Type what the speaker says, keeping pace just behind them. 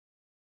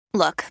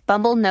Look,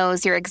 Bumble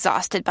knows you're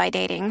exhausted by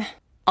dating.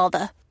 All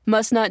the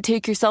must not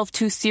take yourself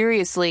too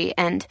seriously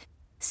and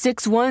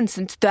 6'1"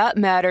 since that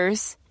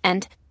matters.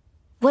 And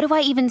what do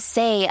I even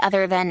say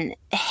other than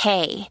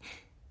hey?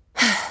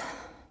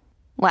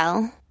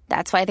 Well,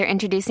 that's why they're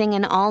introducing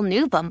an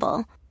all-new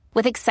Bumble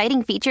with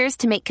exciting features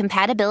to make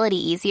compatibility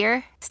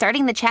easier,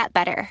 starting the chat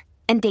better,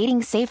 and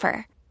dating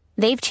safer.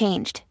 They've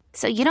changed,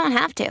 so you don't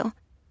have to.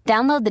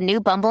 Download the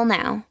new Bumble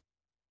now.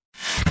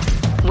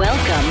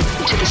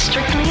 Welcome to the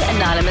Strictly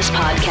Anonymous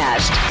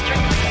Podcast.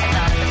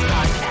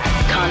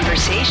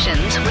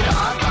 Conversations with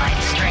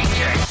online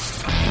strangers.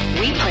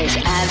 We place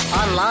ads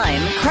online.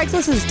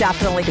 Craigslist is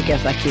definitely the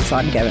gift that keeps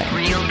on giving.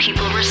 Real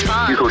people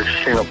respond. You go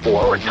to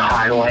Singapore or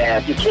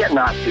Thailand, you can't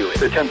not do it.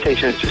 The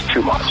temptation is just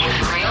too much.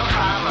 Real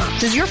problems.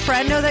 Does your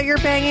friend know that you're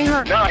banging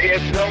her? No, he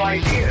has no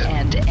idea.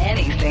 And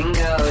anything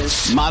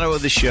goes. Motto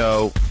of the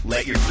show,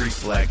 let your Greek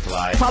flag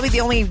fly. Probably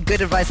the only good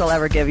advice I'll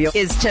ever give you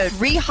is to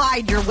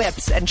re-hide your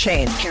whips and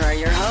chains. Here are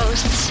your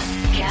hosts,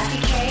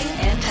 Kathy Kay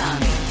and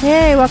Tommy.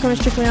 Hey, welcome to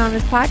Strictly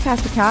Anonymous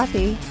Podcast with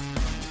Kathy.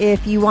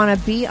 If you want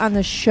to be on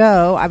the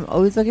show, I'm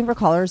always looking for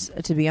callers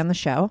to be on the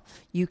show.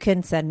 You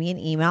can send me an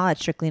email at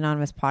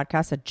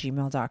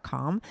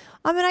strictlyanonymouspodcast@gmail.com.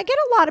 And I get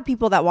a lot of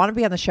people that want to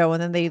be on the show and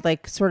then they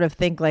sort of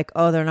think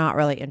oh, they're not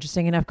really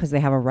interesting enough because they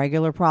have a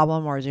regular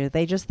problem, or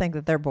they just think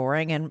that they're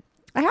boring. And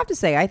I have to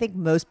say, I think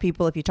most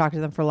people, if you talk to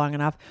them for long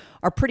enough,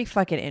 are pretty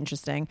fucking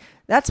interesting.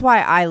 That's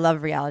why I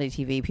love reality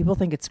TV. People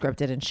think it's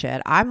scripted and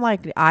shit. I'm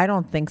like, I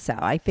don't think so.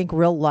 I think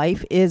real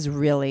life is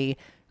really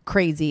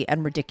crazy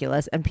and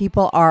ridiculous, and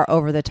people are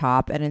over the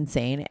top and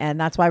insane, and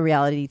that's why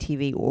reality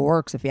TV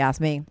works, if you ask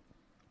me.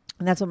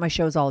 And that's what my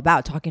show is all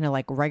about, talking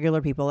to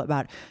regular people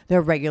about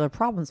their regular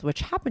problems,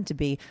 which happen to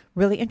be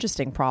really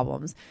interesting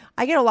problems.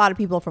 I get a lot of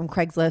people from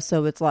Craigslist,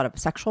 so it's a lot of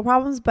sexual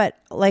problems, but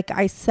like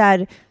I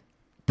said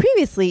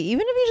previously,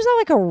 even if you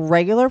just have a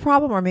regular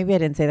problem, or maybe I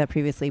didn't say that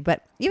previously,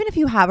 but even if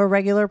you have a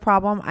regular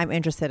problem, I'm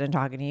interested in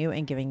talking to you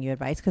and giving you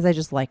advice because I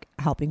just like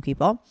helping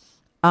people.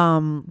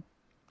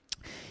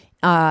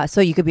 So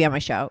you could be on my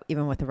show,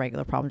 even with a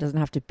regular problem. It doesn't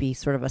have to be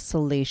sort of a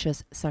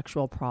salacious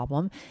sexual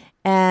problem.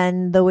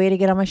 And the way to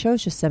get on my show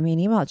is just send me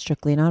an email at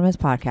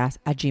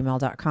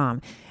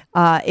strictlyanonymouspodcast@gmail.com.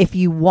 If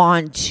you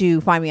want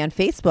to find me on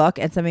Facebook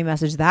and send me a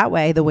message that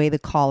way, the way the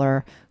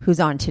caller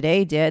who's on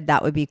today did,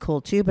 that would be cool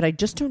too. But I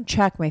just don't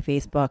check my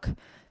Facebook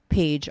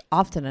page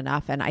often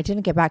enough. And I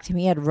didn't get back to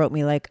me. It wrote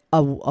me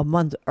a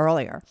month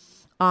earlier.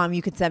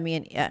 You could send me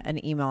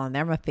an email on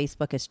there. My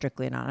Facebook is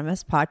Strictly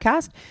Anonymous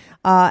Podcast.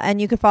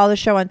 And you can follow the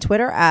show on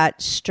Twitter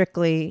at Strict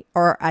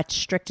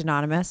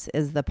Anonymous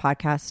is the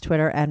podcast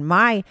Twitter. And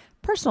my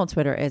personal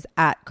Twitter is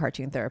at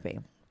Cartoon Therapy.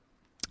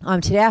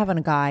 Today I have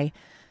a guy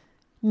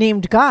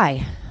named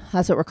Guy.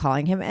 That's what we're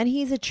calling him. And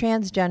he's a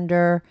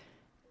transgender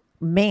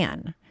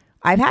man.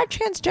 I've had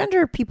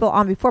transgender people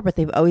on before, but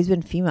they've always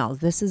been females.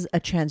 This is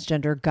a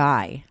transgender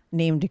guy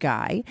named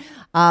Guy,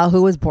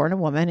 who was born a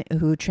woman,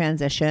 who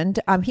transitioned.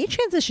 He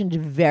transitioned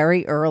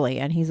very early,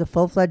 and he's a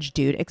full-fledged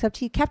dude, except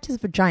he kept his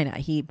vagina.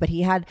 But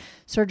he had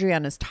surgery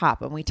on his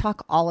top, and we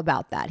talk all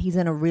about that. He's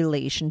in a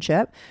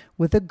relationship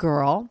with a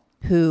girl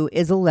who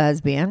is a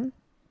lesbian,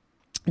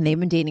 and they've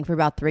been dating for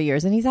about 3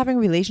 years, and he's having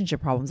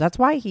relationship problems. That's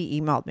why he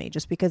emailed me,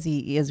 just because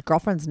his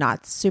girlfriend's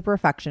not super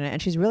affectionate,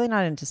 and she's really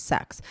not into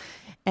sex.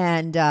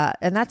 And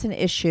that's an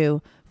issue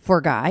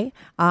for Guy.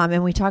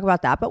 And we talk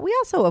about that. But we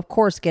also, of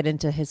course, get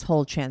into his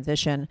whole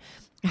transition,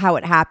 how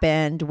it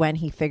happened when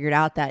he figured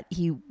out that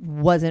he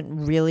wasn't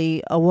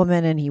really a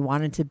woman and he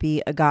wanted to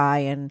be a guy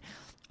and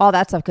all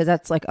that stuff, because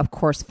that's, of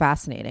course,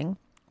 fascinating.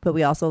 But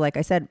we also, like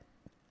I said,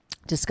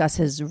 discuss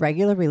his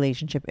regular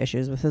relationship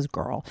issues with his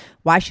girl,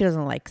 why she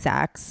doesn't like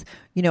sex,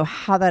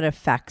 how that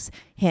affects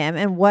him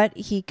and what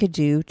he could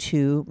do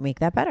to make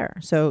that better.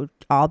 So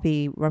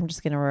I'm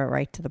just going to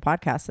write to the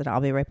podcast that I'll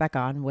be right back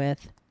on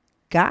with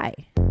Guy.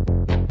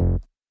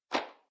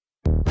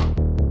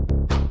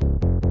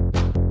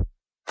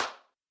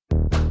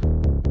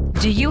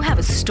 Do you have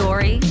a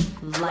story,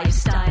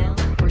 lifestyle,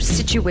 or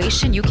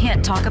situation you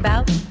can't talk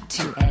about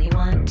to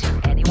anyone?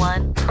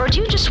 Or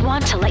do you just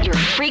want to let your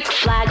freak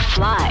flag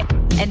fly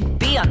and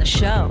be on the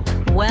show?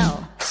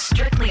 Well,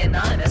 Strictly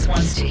Anonymous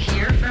wants to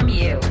hear from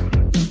you.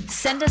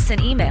 Send us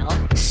an email,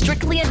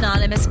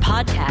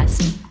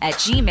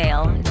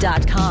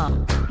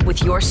 strictlyanonymouspodcast@gmail.com,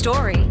 with your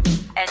story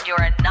and your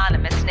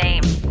anonymous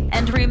name.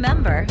 And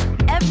remember,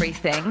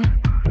 everything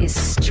is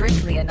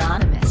strictly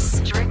anonymous.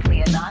 Strictly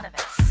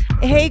Anonymous.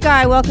 Hey,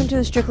 Guy, welcome to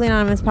the Strictly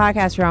Anonymous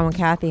Podcast. You're on with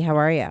Kathy. How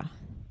are you?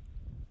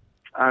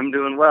 I'm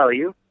doing well.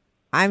 You?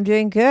 I'm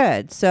doing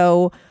good.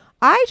 So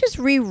I just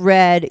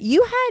reread,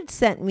 you had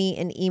sent me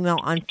an email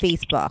on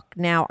Facebook.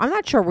 Now, I'm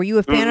not sure, were you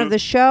a fan of the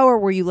show, or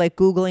were you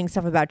Googling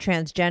stuff about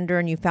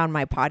transgender and you found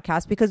my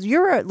podcast? Because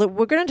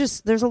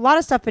there's a lot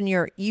of stuff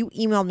you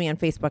emailed me on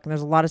Facebook, and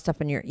there's a lot of stuff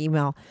in your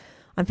email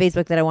on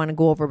Facebook that I want to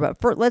go over.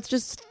 But let's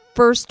just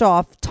first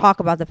off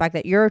talk about the fact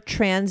that you're a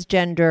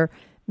transgender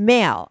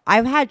male.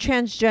 I've had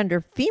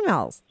transgender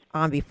females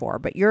on before,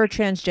 but you're a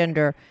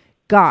transgender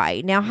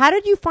guy. Now, how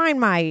did you find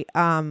my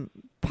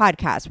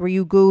podcast? Were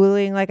you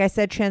Googling, like I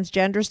said,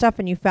 transgender stuff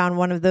and you found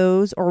one of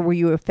those, or were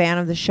you a fan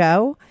of the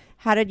show?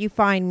 How did you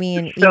find me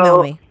and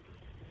email me?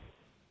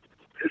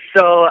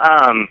 So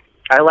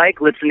I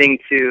like listening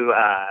to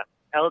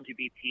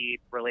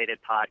LGBT-related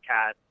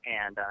podcasts,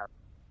 and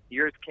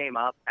yours came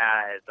up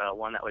as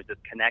one that was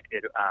just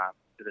connected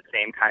to the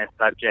same kind of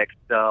subject.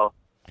 So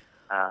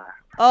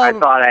I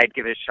thought I'd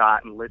give it a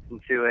shot and listen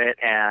to it,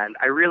 and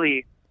I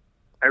really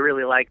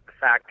like the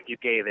fact that you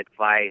gave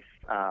advice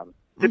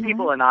to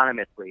people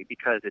anonymously,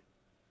 because it's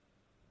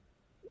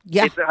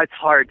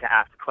hard to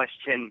ask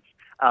questions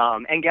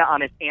and get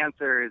honest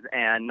answers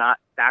and not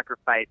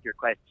sacrifice your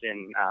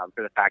question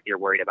for the fact that you're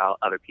worried about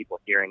other people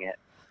hearing it.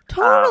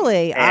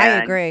 Totally.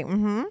 I agree.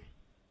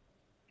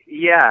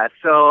 Yeah.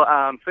 So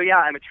yeah,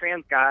 I'm a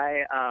trans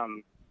guy.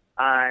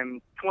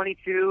 I'm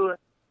 22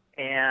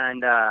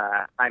 and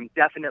I'm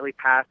definitely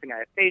passing. I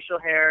have facial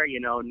hair,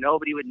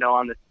 nobody would know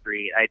on the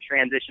street. I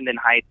transitioned in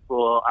high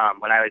school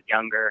when I was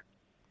younger,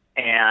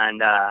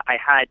 and I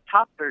had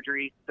top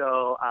surgery,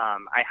 so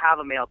I have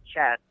a male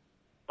chest,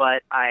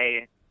 but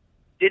I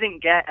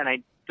didn't get and I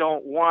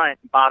don't want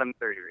bottom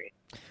surgery.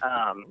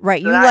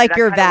 Right, so you like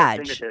your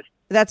vag.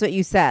 That's what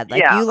you said.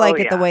 Like, you like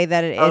it the way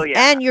that it is.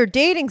 And you're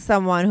dating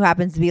someone who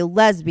happens to be a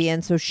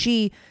lesbian, so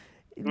she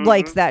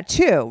likes that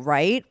too,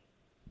 right?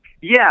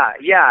 Yeah.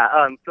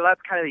 So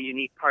that's kind of the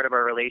unique part of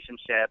our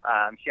relationship.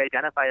 She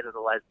identifies as a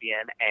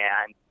lesbian,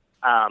 and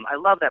I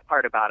love that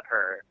part about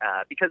her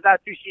because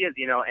that's who she is,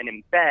 and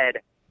in bed,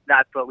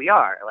 that's what we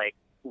are. Like,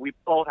 we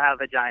both have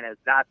vaginas.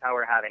 That's how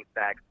we're having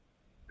sex.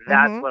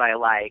 That's what I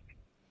like.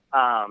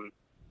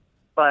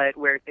 But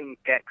where things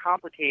get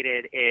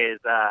complicated is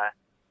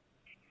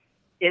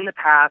in the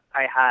past,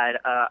 I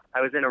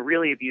was in a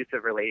really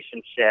abusive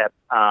relationship,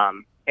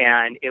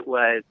 and it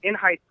was in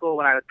high school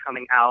when I was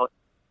coming out.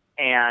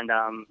 And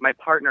my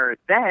partner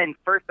then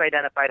first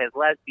identified as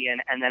lesbian,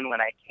 and then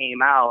when I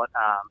came out,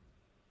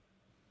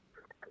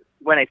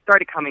 when I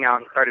started coming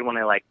out and started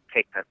wanting to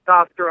take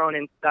testosterone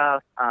and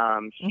stuff,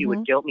 she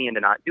would guilt me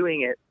into not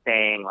doing it,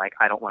 saying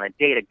I don't want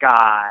to date a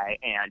guy,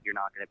 and you're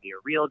not going to be a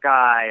real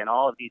guy, and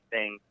all of these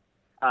things.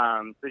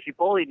 So she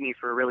bullied me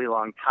for a really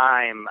long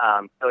time.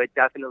 So it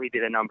definitely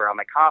did a number on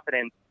my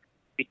confidence,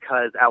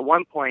 because at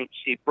one point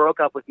she broke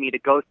up with me to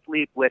go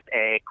sleep with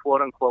a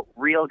quote unquote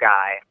real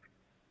guy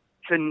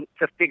to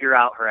figure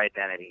out her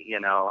identity,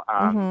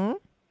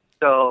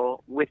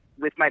 So with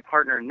my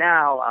partner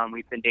now,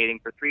 we've been dating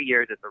for 3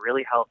 years. It's a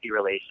really healthy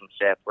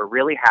relationship. We're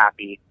really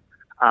happy.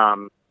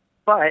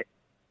 But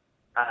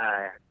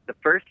the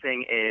first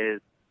thing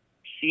is,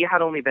 she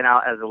had only been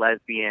out as a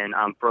lesbian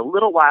for a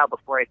little while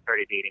before I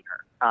started dating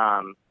her.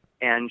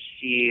 And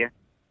she's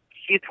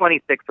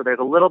 26, so there's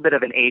a little bit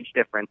of an age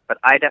difference, but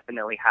I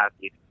definitely have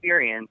the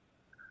experience.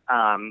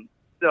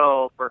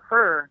 So for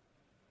her,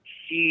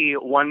 she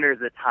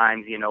wonders at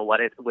times, what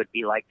it would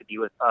be like to be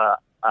with a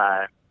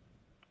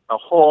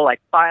whole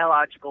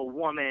biological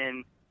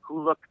woman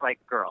who looks like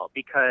a girl,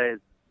 because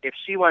if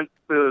she wants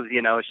boobs,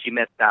 she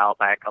missed out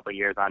by a couple of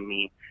years on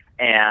me.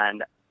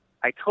 And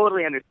I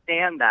totally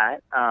understand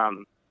that.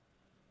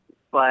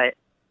 But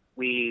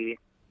we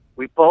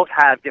both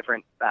have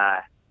different,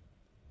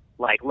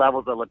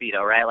 levels of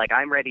libido, right?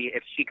 I'm ready.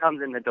 If she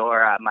comes in the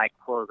door, my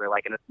clothes are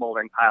in a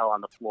smoldering pile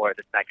on the floor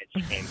the second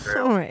she came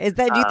through. Is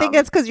that, do you think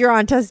that's because you're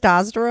on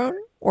testosterone,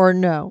 or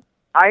no?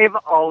 I've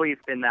always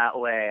been that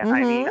way.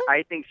 I mean,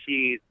 I think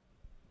she's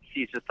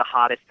just the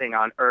hottest thing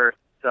on earth.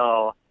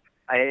 So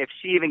if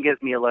she even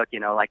gives me a look,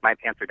 my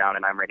pants are down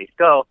and I'm ready to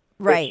go.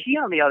 Right. But she,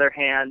 on the other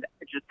hand,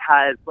 just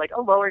has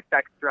a lower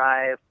sex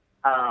drive.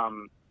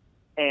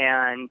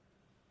 And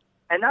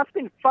that's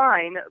been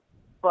fine.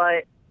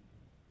 But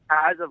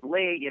as of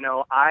late,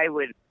 I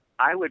would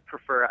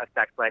prefer a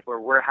sex life where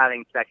we're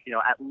having sex,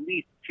 at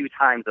least 2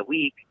 times a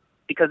week,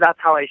 because that's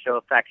how I show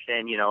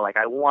affection.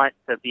 I want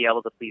to be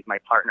able to please my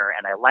partner,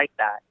 and I like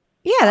that.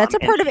 Yeah, that's a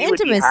part of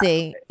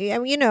intimacy.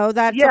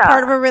 That's a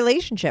part of a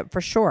relationship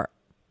for sure.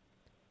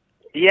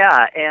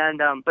 Yeah,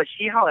 and but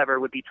she,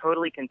 however, would be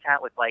totally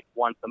content with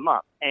once a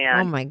month.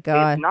 And oh my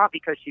God. It's not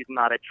because she's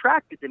not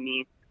attracted to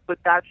me, but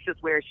that's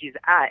just where she's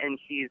at, and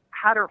she's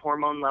had her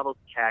hormone levels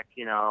checked,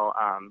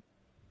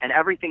 and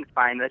everything's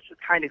fine. That's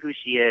just kind of who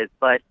she is.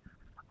 But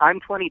I'm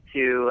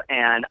 22,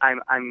 and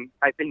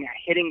I've been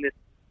hitting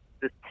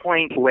this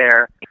point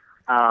where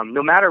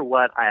no matter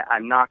what,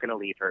 I'm not going to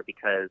leave her,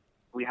 because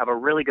we have a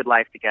really good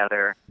life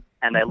together,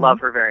 and I love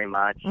her very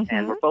much,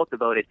 and we're both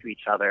devoted to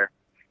each other.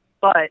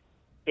 But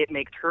it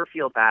makes her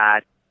feel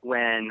bad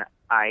when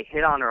I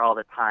hit on her all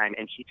the time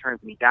and she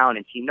turns me down,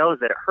 and she knows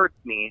that it hurts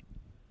me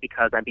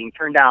because I'm being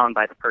turned down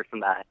by the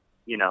person that,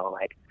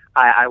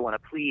 I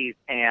want to please.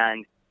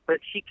 But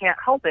she can't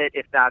help it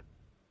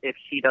if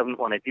she doesn't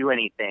want to do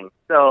anything.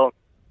 So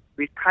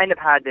we've kind of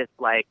had this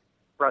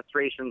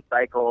frustration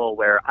cycle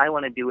where I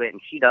want to do it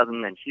and she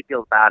doesn't, and she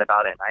feels bad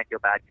about it and I feel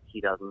bad because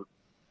she doesn't.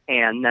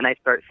 And then I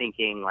start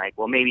thinking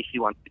well, maybe she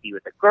wants to be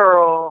with a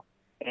girl,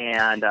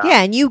 And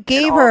and you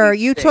gave all her,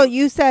 these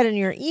you said in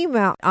your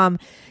email,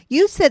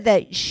 you said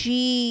that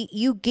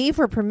you gave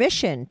her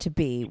permission to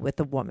be with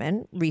a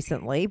woman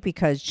recently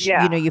because she,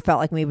 you felt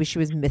like maybe she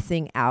was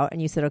missing out,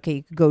 and you said, okay,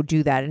 you could go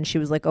do that. And she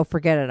was like, oh,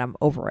 forget it. I'm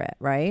over it.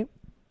 Right.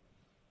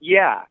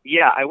 Yeah.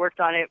 I worked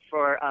on it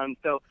for,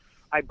 so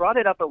I brought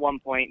it up at one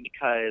point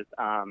because,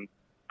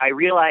 I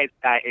realized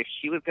that if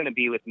she was going to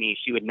be with me,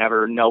 she would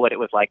never know what it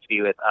was like to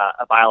be with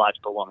a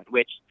biological woman,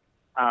 which,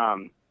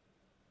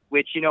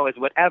 is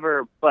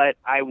whatever, but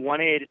I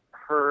wanted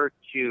her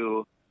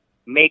to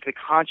make the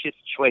conscious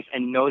choice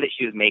and know that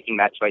she was making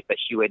that choice, that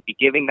she would be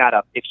giving that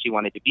up if she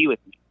wanted to be with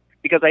me.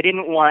 Because I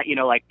didn't want,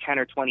 like 10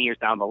 or 20 years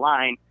down the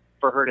line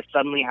for her to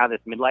suddenly have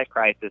this midlife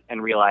crisis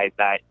and realize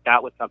that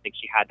that was something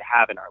she had to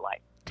have in our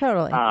life.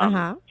 Totally.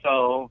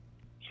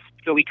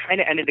 So we kind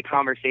of ended the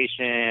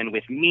conversation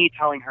with me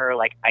telling her,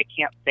 like, I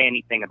can't say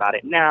anything about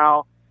it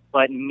now,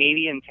 but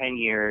maybe in 10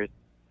 years,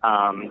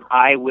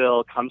 I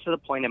will come to the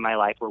point in my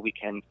life where we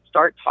can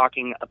start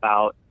talking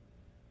about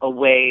a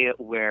way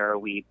where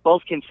we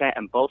both consent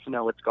and both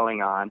know what's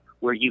going on,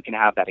 where you can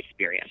have that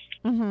experience.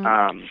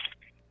 Mm-hmm.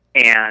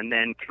 And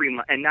then 3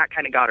 months, and that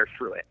kind of got her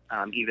through it,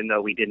 even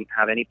though we didn't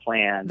have any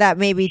plans. That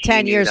maybe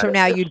 10 years from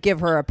now, you'd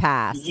give her a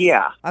pass.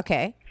 Yeah.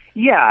 Okay.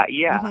 Yeah.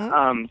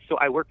 Mm-hmm. So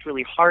I worked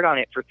really hard on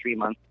it for 3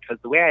 months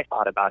because the way I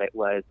thought about it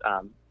was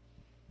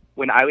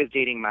when I was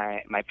dating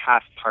my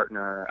past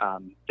partner,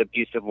 the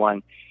abusive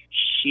one,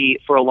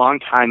 for a long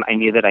time, I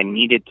knew that I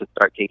needed to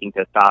start taking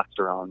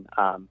testosterone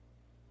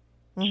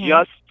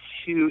just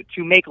to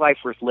make life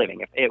worth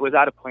living. If it was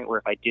at a point where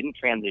if I didn't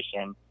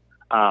transition,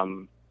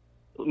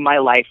 my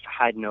life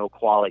had no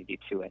quality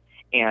to it.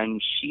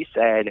 And she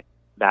said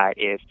that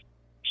if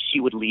she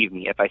would leave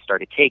me if I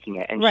started taking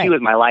it. And she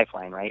was my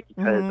lifeline, right?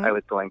 Because I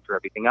was going through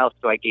everything else.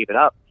 So I gave it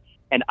up.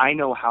 And I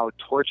know how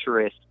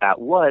torturous that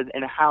was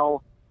and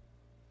how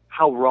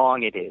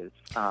wrong it is.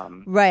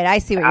 Right. I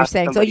see what you're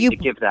saying. So you to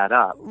give that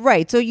up.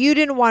 Right. So you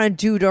didn't want to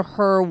do to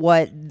her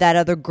what that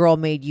other girl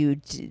made you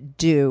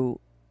do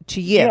to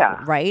you,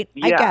 right?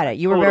 Yeah, I get it.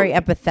 You were very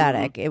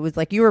empathetic. It was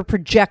like you were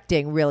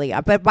projecting really.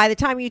 But by the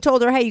time you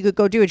told her, hey, you could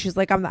go do it, she's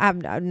like, I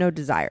have no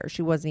desire.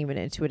 She wasn't even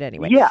into it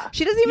anyway. Yeah.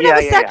 She doesn't even have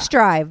a sex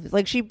drive.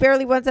 Like she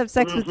barely wants to have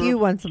sex with you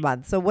once a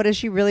month. So what does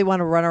she really want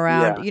to run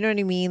around? Yeah. You know what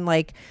I mean?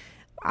 Like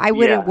I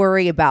wouldn't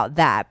worry about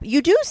that. You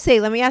do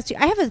say, let me ask you,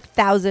 I have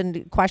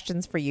 1,000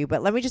 questions for you,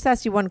 but let me just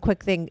ask you one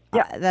quick thing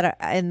that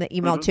in the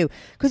email too.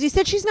 Because you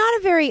said she's not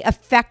a very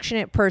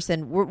affectionate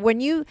person.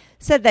 When you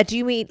said that, do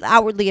you mean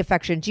outwardly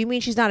affectionate? Do you mean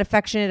she's not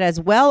affectionate as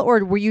well?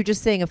 Or were you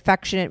just saying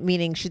affectionate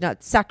meaning she's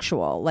not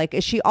sexual? Like,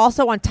 is she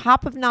also, on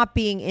top of not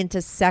being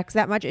into sex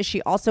that much, is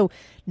she also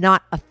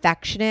not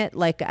affectionate?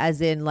 Like, as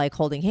in like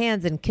holding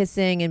hands and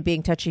kissing and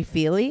being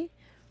touchy-feely?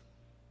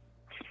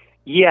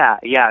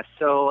 Yeah.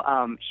 So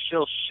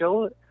she'll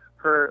show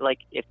her, like,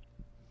 if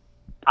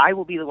I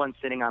will be the one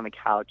sitting on the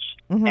couch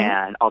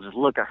and I'll just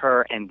look at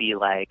her and be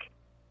like,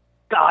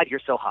 God,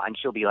 you're so hot. And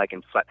she'll be like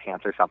in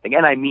sweatpants or something.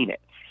 And I mean it.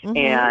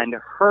 And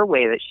her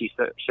way that she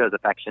shows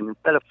affection,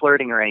 instead of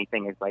flirting or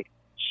anything, is like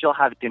she'll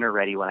have dinner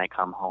ready when I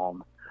come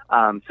home.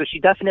 So she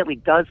definitely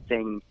does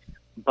things,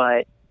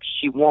 but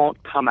she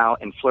won't come out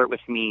and flirt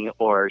with me,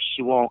 or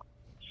she won't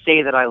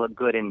say that I look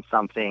good in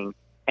something.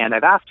 And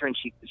I've asked her, and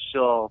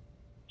she'll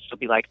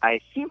be like, I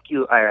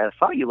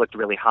thought you looked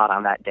really hot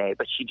on that day,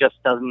 but she just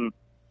doesn't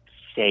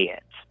say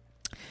it.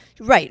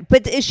 Right.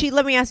 But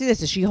let me ask you this,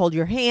 does she hold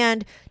your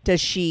hand?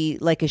 Is she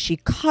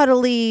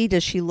cuddly?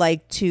 Is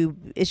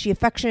she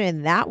affectionate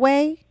in that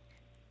way?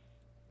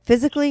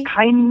 Physically?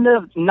 Kind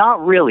of,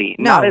 not really.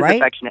 No, not as right?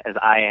 affectionate as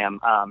I am.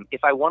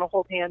 If I want to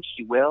hold hands,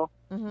 she will,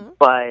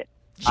 but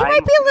she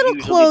might be a little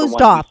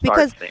closed off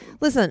because,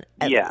 listen,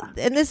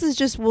 and this is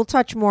just, we'll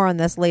touch more on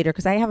this later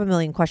because I have a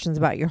million questions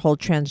about your whole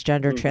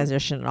transgender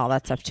transition and all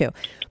that stuff too.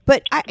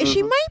 But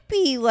she might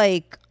be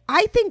like,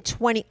 I think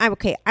 20, I'm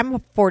a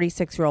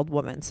 46-year-old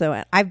woman,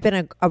 so I've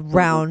been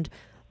around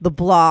the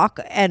block,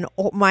 and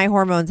my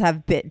hormones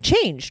have been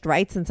changed,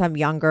 right, since I'm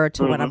younger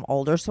to when I'm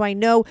older. So I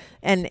know,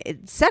 and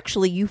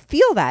sexually, you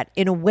feel that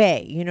in a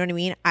way. You know what I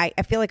mean? I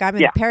feel like I'm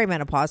in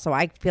perimenopause, so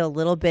I feel a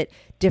little bit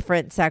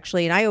different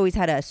sexually. And I always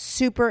had a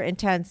super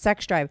intense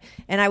sex drive,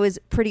 and I was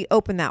pretty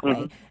open that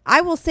way. I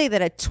will say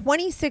that at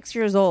 26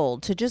 years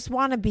old, to just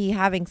want to be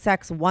having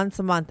sex once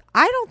a month,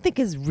 I don't think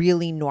is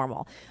really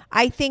normal.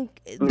 I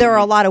think there are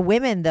a lot of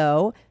women,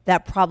 though,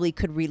 that probably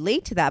could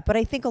relate to that. But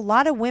I think a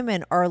lot of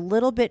women are a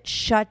little bit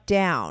shut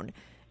down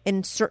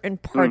in certain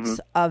parts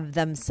of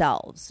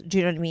themselves. Do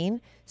you know what I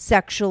mean?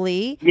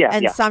 Sexually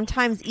and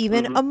sometimes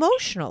even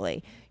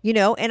emotionally, you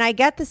know? And I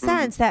get the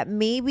sense that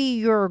maybe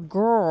your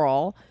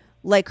girl,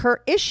 like,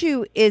 her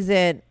issue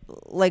isn't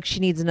like she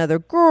needs another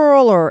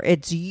girl or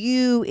it's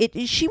you.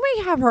 She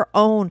might have her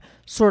own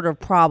sort of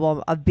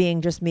problem of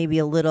being just maybe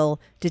a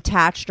little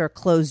detached or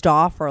closed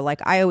off, or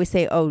like I always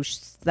say, oh,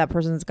 that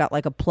person's got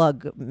like a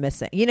plug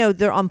missing. You know,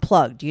 they're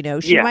unplugged. You know,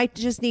 she might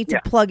just need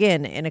to plug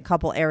in a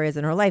couple areas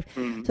in her life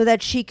so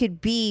that she could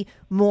be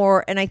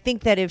more. And I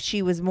think that if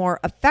she was more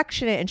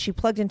affectionate and she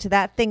plugged into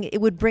that thing, it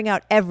would bring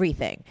out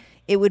everything.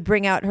 It would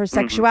bring out her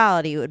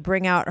sexuality. It would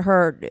bring out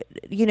her,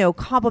 you know,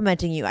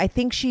 complimenting you. I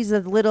think she's a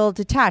little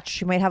detached.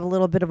 She might have a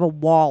little bit of a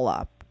wall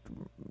up.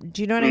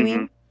 Do you know what I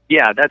mean?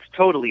 Yeah, that's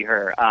totally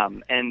her.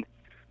 And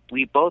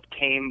we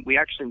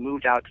actually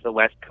moved out to the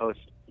West Coast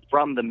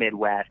from the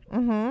Midwest.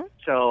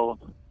 So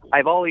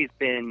I've always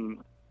been,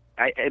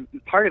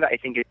 part of it I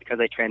think is because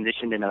I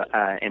transitioned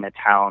in a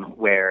town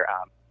where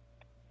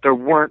there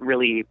weren't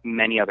really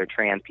many other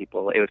trans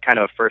people. It was kind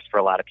of a first for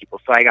a lot of people.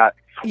 So I got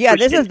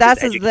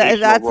that's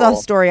the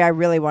story I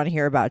really want to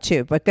hear about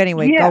too. But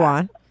anyway, go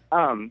on.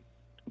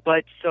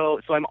 But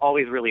so I'm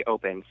always really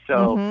open.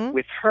 So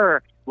with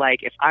her,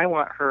 like if I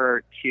want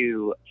her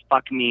to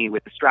fuck me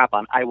with the strap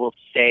on, I will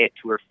say it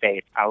to her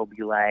face. I will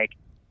be like,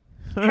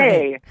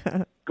 hey,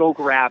 go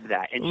grab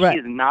that. And she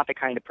is not the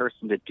kind of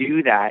person to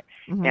do that.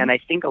 And I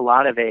think a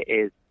lot of it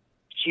is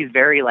she's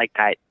very like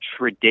that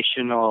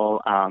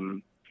traditional,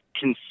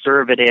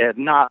 conservative,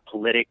 not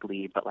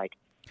politically, but like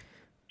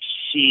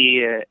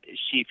she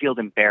feels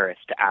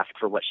embarrassed to ask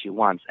for what she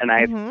wants. And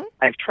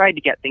I've tried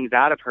to get things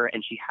out of her,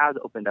 and she has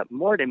opened up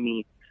more to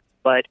me,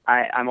 but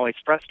I'm always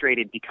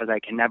frustrated because I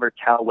can never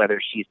tell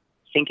whether she's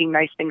thinking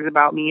nice things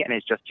about me and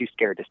is just too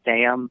scared to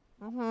say them,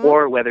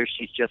 or whether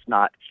she's just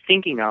not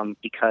thinking them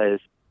because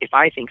if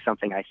I think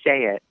something, I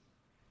say it.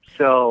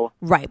 So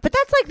right, but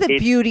that's like the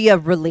beauty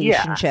of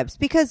relationships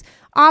because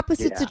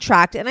opposites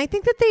attract, and I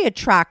think that they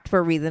attract for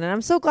a reason. And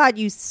I'm so glad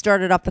you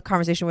started up the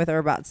conversation with her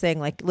about saying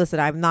like, listen,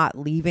 I'm not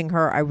leaving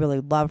her. I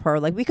really love her.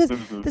 Like, because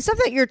the stuff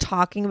that you're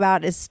talking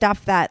about is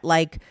stuff that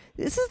like,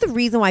 this is the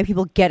reason why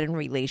people get in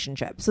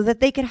relationships, so that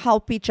they can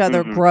help each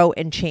other grow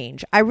and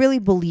change. I really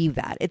believe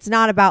that. It's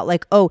not about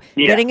like,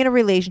 getting in a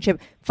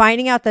relationship,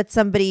 finding out that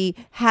somebody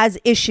has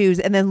issues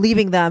and then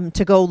leaving them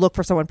to go look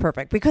for someone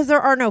perfect, because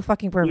there are no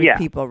fucking perfect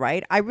people,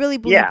 right? I really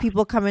believe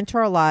people come into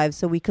our lives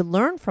so we could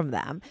learn from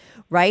them,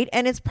 right?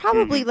 And it's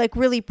probably like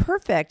really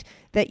perfect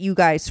that you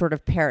guys sort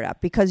of paired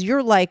up, because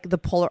you're like the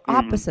polar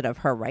opposite of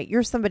her, right?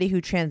 You're somebody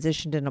who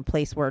transitioned in a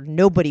place where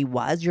nobody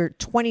was. You're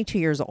 22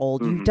 years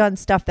old. You've done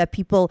stuff that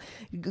people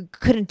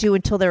couldn't do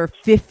until they were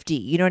 50.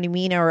 You know what I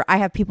mean? Or I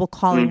have people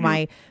calling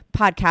my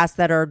podcast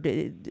that are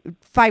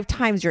 5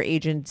 times your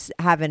age and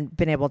haven't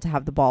been able to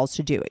have the balls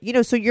to do it. You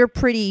know, so you're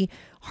pretty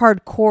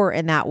hardcore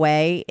in that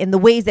way, in the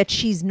ways that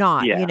she's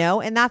not, you know,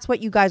 and that's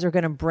what you guys are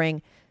going to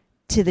bring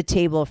to the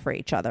table for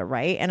each other,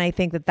 right? And I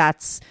think that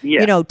that's,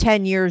 you know,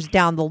 10 years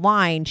down the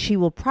line, she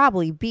will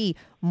probably be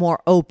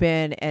more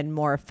open and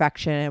more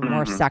affectionate and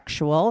more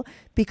sexual,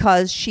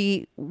 because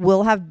she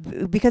will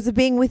have, because of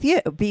being with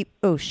you.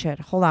 Oh shit,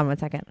 hold on one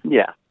second.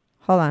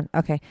 Hold on.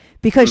 Okay.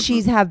 Because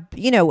she's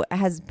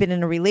has been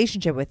in a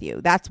relationship with you.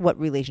 That's what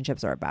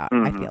relationships are about,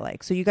 I feel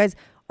like. So you guys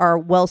are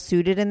well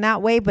suited in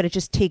that way, but it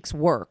just takes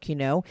work, you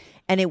know,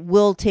 and it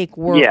will take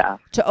work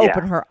to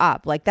open her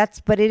up. Like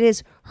but it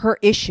is her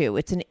issue.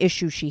 It's an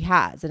issue she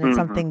has. And it's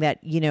something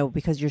that, you know,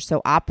 because you're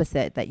so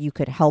opposite, that you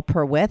could help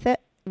her with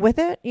it,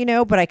 you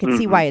know, but I can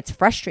see why it's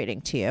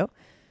frustrating to you.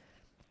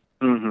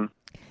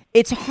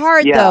 It's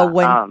hard though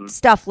when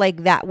stuff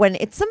like that, when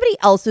it's somebody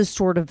else's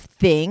sort of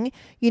thing,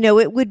 you know,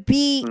 it would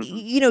be,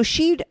 you know,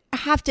 she'd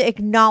have to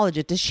acknowledge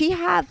it. Does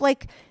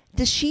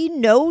she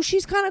know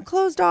she's kind of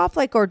closed off?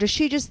 Like, or does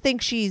she just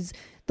think she's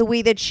the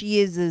way that she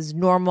is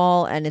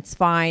normal and it's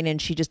fine,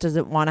 and she just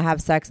doesn't want to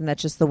have sex and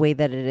that's just the way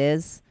that it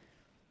is?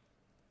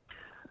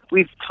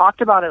 We've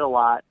talked about it a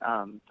lot.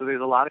 So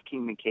there's a lot of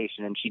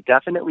communication, and she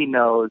definitely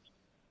knows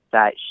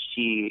that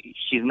she's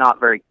not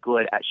very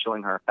good at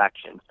showing her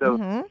affection.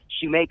 So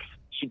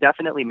she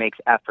definitely makes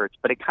efforts,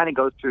 but it kind of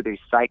goes through these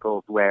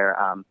cycles where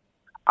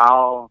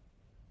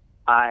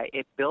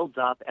it builds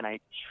up, and I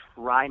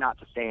try not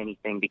to say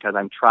anything because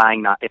I'm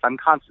trying not. If I'm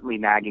constantly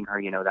nagging her,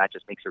 you know, that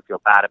just makes her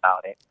feel bad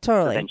about it.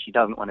 Totally. So then she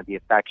doesn't want to be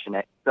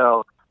affectionate.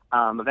 So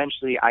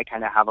eventually, I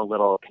kind of have a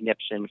little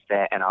conniption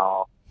fit, and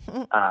I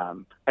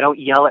don't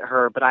yell at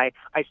her, but I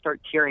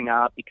start tearing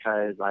up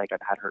because like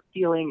I've had hurt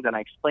feelings, and I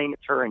explain it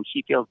to her, and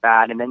she feels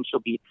bad, and then she'll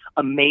be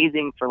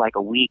amazing for like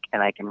a week,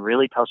 and I can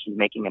really tell she's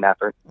making an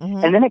effort,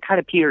 and then it kind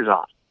of peters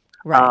off.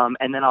 Right.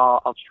 And then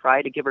I'll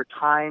try to give her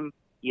time,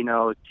 you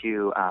know,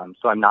 to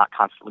so I'm not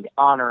constantly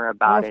on her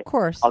about it. Of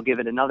course. I'll give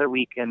it another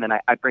week, and then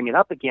I bring it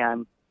up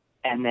again,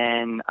 and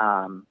then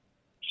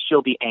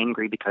she'll be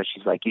angry because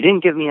she's like, you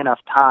didn't give me enough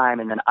time,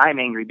 and then I'm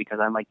angry because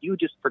I'm like, you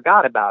just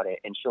forgot about it,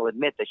 and she'll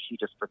admit that she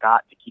just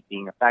forgot to keep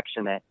being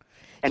affectionate.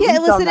 And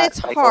listen, it's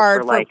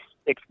hard for like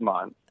 6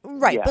 months.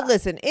 Right, but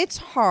listen, it's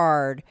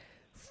hard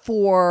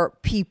for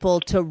people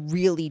to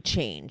really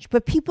change,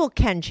 but people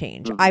can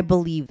change. I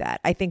believe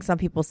that. I think some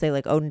people say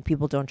like, oh,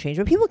 people don't change,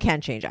 but people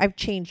can change. I've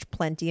changed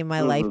plenty in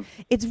my life.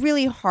 It's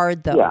really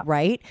hard though,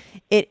 right?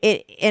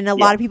 And a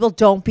lot of people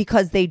don't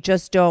because they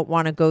just don't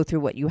want to go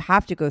through what you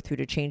have to go through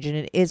to change, and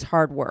it is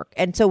hard work.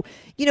 And so,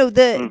 you know,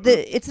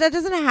 that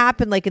doesn't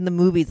happen like in the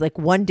movies. Like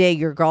one day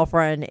your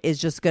girlfriend is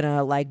just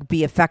gonna like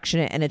be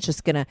affectionate and it's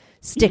just gonna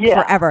stick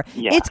forever.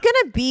 It's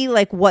gonna be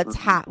like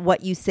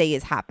what you say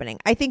is happening.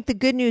 I think the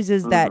good news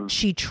is that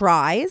she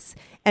tries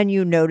and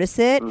you notice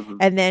it,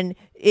 and then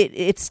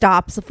it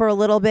stops for a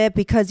little bit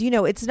because, you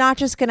know, it's not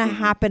just going to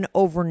happen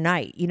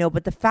overnight, you know,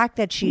 but the fact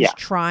that she's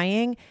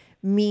trying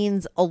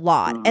means a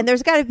lot. And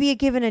there's got to be a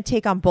give and a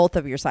take on both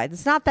of your sides.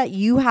 It's not that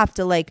you have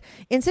to, like,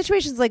 in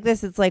situations like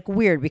this, it's like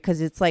weird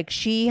because it's like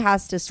she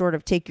has to sort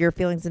of take your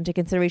feelings into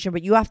consideration,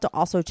 but you have to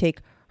also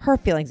take her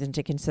feelings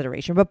into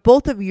consideration. But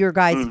both of your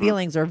guys'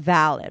 feelings are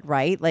valid,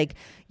 right? Like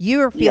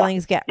your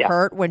feelings get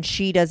hurt when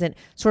she doesn't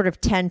sort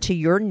of tend to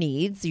your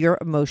needs, your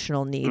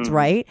emotional needs,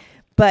 right?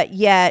 But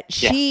yet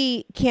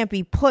she can't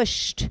be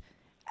pushed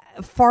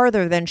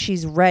farther than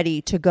she's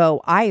ready to go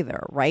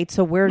either, right?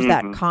 So where's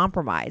that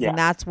compromise? And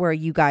that's where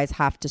you guys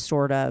have to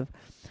sort of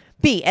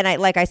be.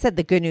 And like I said,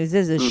 the good news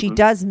is she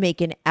does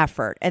make an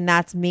effort, and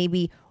that's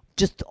maybe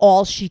just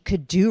all she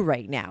could do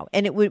right now.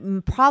 And it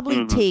would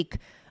probably take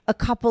a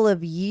couple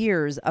of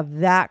years of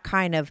that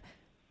kind of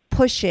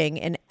pushing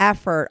and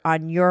effort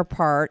on your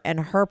part and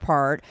her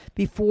part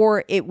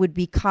before it would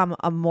become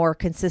a more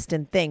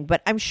consistent thing.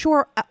 But I'm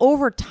sure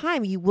over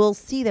time you will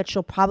see that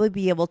she'll probably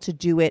be able to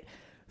do it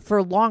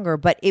for longer,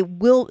 but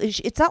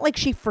it's not like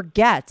she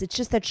forgets. It's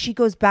just that she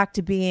goes back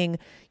to being,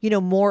 you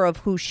know, more of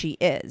who she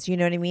is. You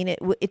know what I mean?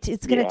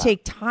 It's going to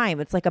take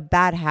time. It's like a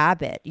bad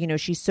habit. You know,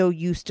 she's so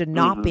used to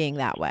not being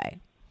that way.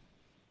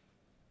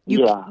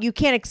 You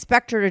can't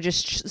expect her to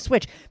just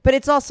switch, but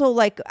it's also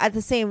like at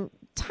the same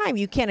time,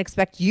 you can't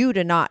expect you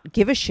to not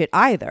give a shit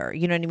either.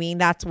 You know what I mean?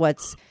 That's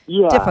what's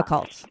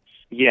difficult.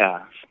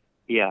 Yeah.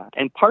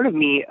 And part of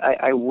me,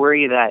 I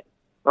worry that,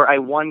 or I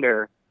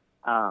wonder,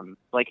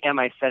 like, am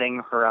I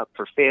setting her up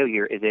for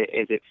failure? Is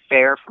it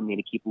fair for me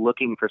to keep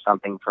looking for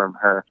something from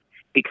her?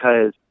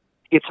 Because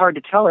it's hard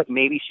to tell if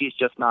maybe she's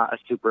just not a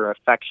super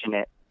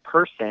affectionate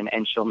person,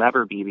 and she'll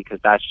never be because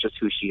that's just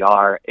who she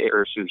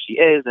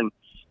is. And,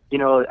 you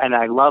know, and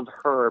I love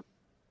her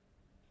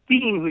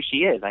being who she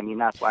is. I mean,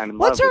 that's why I'm in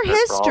love with her. What's her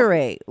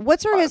history?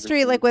 What's her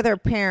history like with her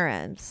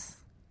parents?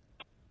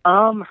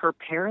 Her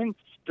parents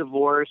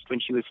divorced when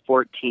she was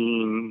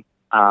 14.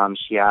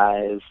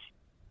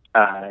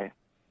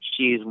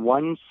 She's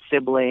one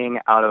sibling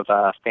out of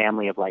a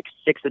family of like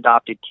 6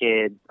 adopted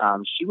kids.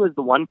 She was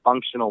the one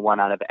functional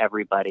one out of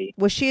everybody.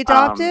 Was she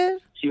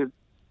adopted? She was.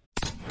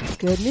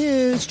 Good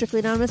news. Strictly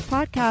Anonymous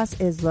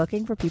Podcast is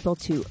looking for people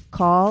to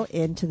call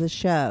into the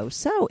show.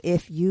 So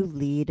if you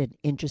lead an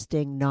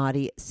interesting,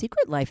 naughty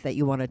secret life that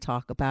you want to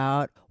talk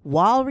about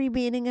while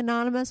remaining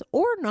anonymous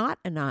or not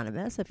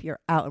anonymous, if you're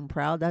out and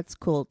proud, that's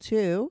cool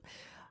too.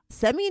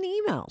 Send me an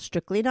email,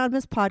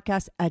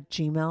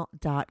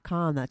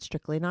 strictlyanonymouspodcast@gmail.com. That's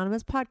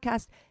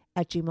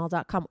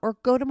strictlyanonymouspodcast@gmail.com. Or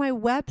go to my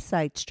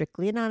website,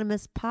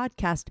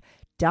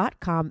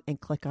 strictlyanonymouspodcast.com, and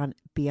click on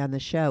Be on the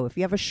Show. If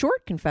you have a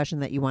short confession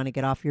that you want to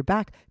get off your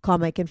back, call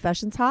my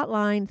confessions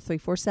hotline,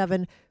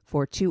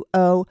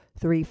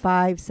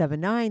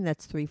 347-420-3579.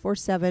 That's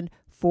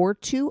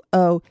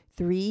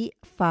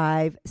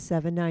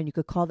 347-420-3579. You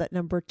could call that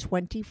number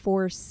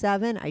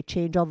 24/7. I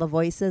change all the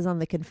voices on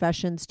the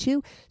confessions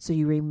too, so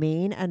you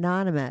remain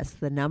anonymous.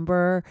 The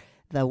number,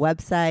 the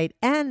website,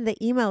 and the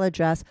email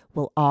address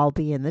will all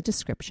be in the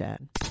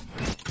description.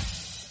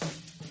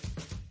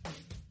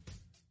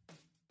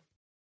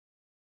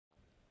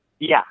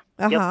 Yeah.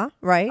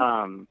 Right.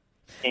 And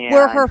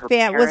was her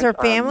parents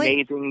family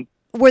amazing.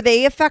 Were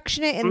they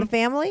affectionate in the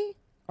family,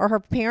 or her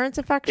parents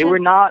affectionate?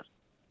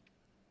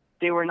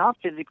 They were not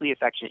physically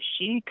affectionate.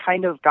 She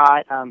kind of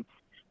got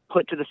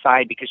put to the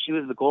side because she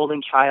was the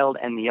golden child,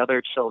 and the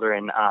other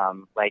children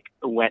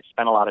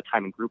spent a lot of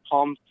time in group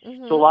homes.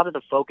 So a lot of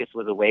the focus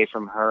was away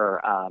from her.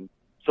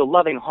 So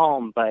loving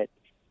home, but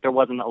there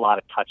wasn't a lot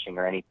of touching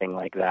or anything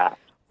like that.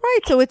 Right,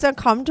 so it's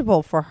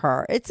uncomfortable for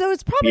her. It's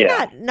probably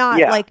not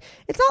like,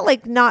 it's not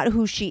like not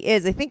who she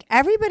is. I think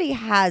everybody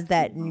has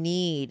that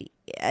need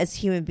as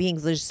human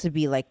beings just to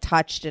be like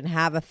touched and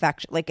have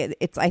affection. Like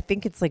I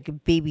think it's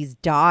like babies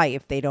die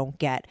if they don't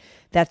get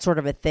that sort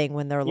of a thing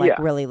when they're like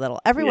really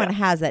little. Everyone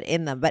has that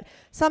in them, but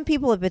some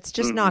people, if it's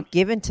just not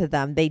given to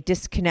them, they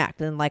disconnect.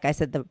 And like I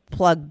said, the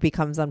plug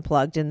becomes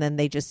unplugged, and then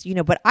they just, you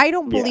know, but I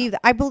don't believe that.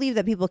 I believe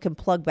that people can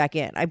plug back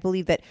in. I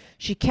believe that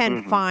she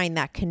can find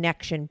that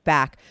connection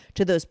back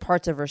to those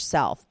parts of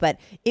herself, but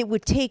it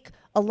would take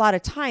a lot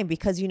of time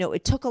because, you know,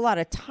 it took a lot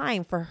of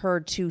time for her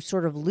to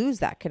sort of lose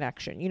that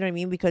connection. You know what I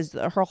mean? Because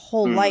her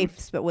whole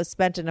life was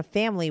spent in a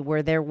family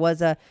where there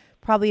was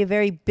probably a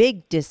very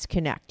big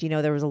disconnect. You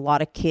know, there was a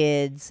lot of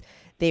kids.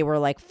 They were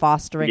like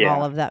fostering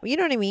all of that. You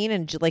know what I mean?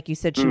 And like you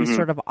said, she was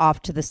sort of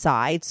off to the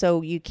side.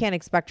 So you can't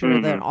expect her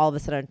to then all of a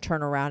sudden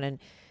turn around and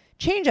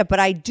change it, but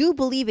I do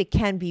believe it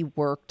can be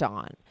worked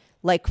on.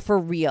 Like for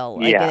real,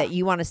 like that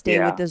you want to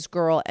stay with this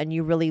girl and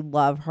you really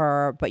love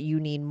her, but you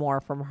need more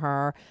from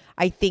her.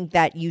 I think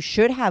that you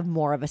should have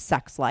more of a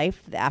sex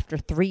life after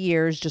 3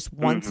 years, just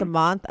once a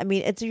month. I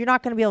mean, you're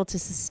not going to be able to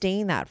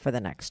sustain that for the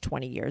next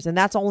 20 years. And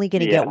that's only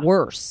going to get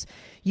worse.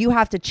 You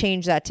have to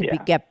change that to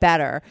get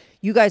better.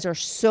 You guys are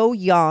so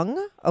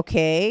young,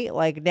 okay?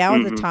 Like now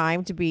is the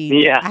time to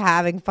be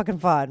having fucking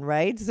fun,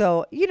 right?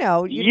 So,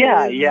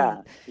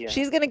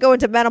 she's going to go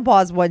into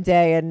menopause one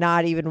day and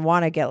not even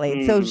want to get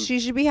laid. So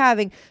she should be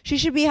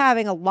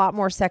having a lot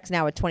more sex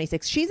now at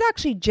 26. She's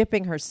actually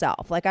gypping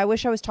herself. Like I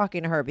wish I was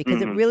talking to her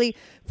because it really,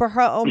 for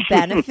her own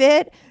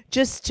benefit,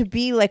 just to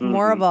be like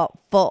more of a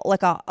full,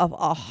 like a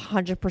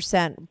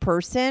 100%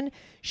 person,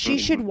 she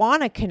should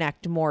want to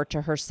connect more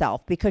to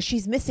herself because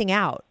she's missing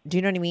out. Do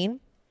you know what I mean?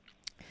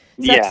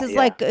 Sex is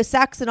like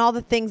sex and all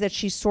the things that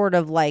she sort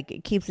of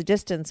like keeps a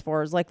distance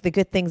for is like the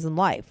good things in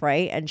life,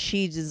 right? And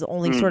she's is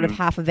only sort of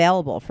half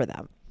available for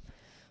them.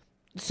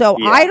 So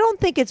I don't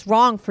think it's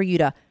wrong for you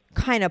to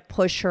kind of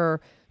push her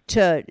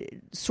to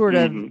sort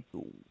of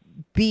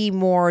be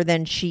more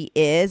than she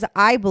is.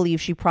 I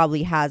believe she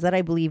probably has it.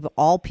 I believe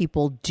all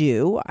people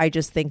do. I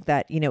just think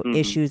that,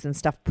 issues and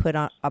stuff put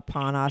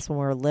upon us when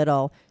we're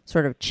little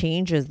sort of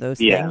changes those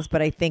things.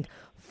 But I think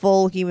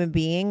full human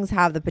beings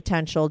have the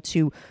potential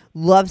to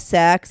love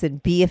sex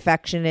and be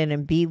affectionate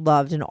and be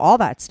loved and all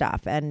that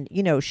stuff. And,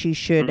 she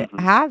should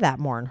have that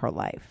more in her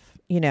life,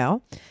 Yeah.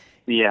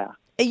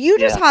 You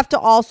just have to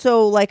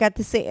also like at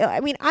the same, I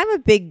mean, I'm a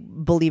big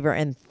believer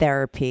in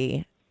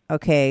therapy.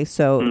 Okay.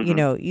 So,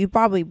 you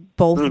probably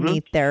both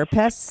need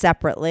therapists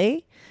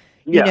separately,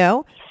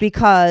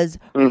 because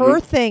her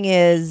thing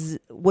is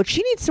what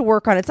she needs to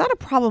work on. It's not a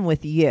problem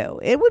with you.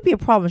 It would be a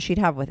problem she'd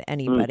have with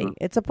anybody.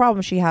 It's a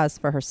problem she has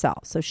for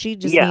herself. So she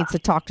just needs to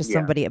talk to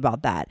somebody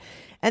about that.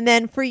 And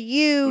then for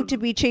you to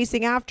be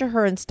chasing after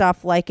her and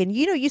stuff like, and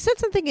you said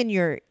something in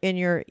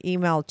your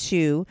email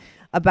too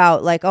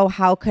about like, oh,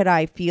 how could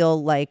I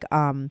feel like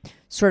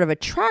sort of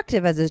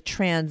attractive as a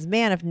trans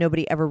man if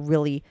nobody ever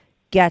really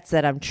gets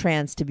that I'm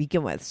trans to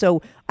begin with.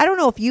 So I don't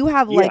know if you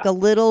have like a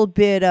little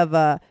bit of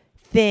a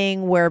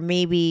thing where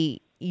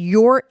maybe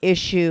your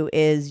issue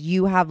is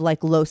you have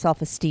like low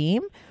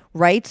self-esteem,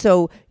 right?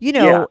 So,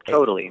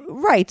 totally.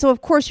 Right. So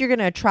of course you're going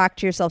to attract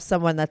to yourself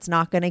someone that's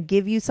not going to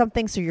give you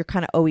something. So you're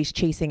kind of always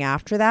chasing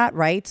after that.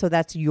 Right. So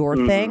that's your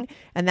thing.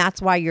 And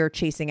that's why you're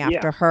chasing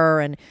after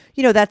her. And,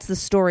 that's the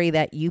story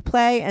that you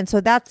play. And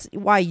so that's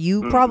why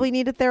you probably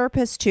need a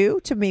therapist too,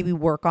 to maybe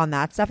work on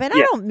that stuff. And I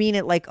don't mean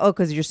it like, oh,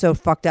 cause you're so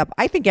fucked up.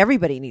 I think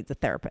everybody needs a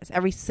therapist,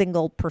 every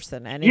single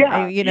person. And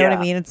you know what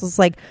I mean? It's just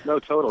like, no,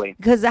 totally.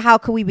 Because how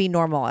can we be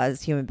normal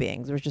as human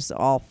beings? We're just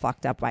all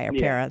fucked up by our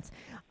parents.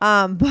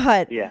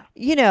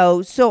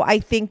 So I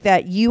think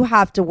that you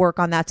have to work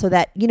on that so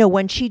that,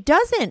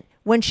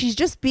 when she's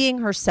just being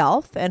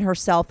herself and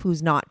herself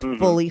who's not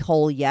fully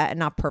whole yet and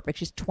not perfect,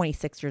 she's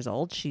 26 years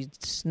old,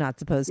 she's not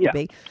supposed to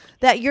be,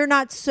 that you're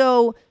not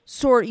so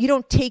you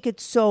don't take it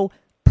so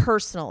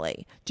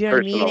personally. Do you know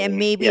what I mean? And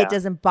maybe it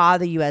doesn't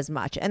bother you as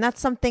much. And that's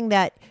something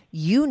that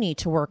you need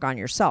to work on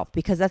yourself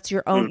because that's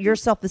your own, your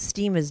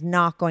self-esteem is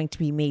not going to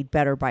be made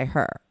better by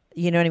her.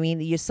 You know what I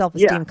mean? Your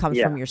self-esteem comes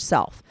from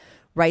yourself.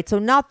 Right. So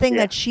nothing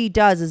that she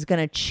does is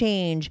going to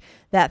change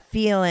that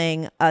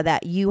feeling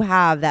that you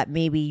have that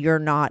maybe you're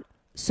not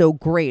so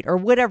great or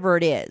whatever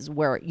it is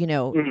where,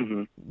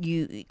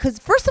 because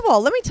first of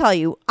all, let me tell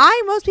you,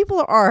 most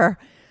people are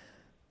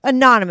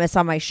anonymous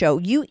on my show.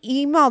 You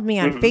emailed me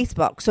on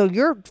Facebook. So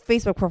your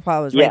Facebook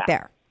profile was right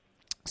there.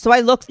 So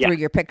I looked through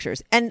your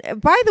pictures. And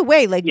by the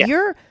way, like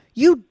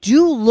you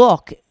do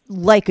look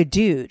like a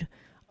dude.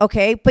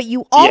 Okay. But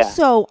you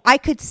also, I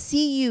could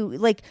see you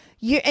like,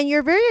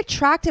 you're very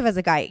attractive as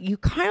a guy. You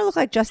kind of look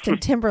like Justin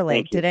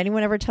Timberlake. Did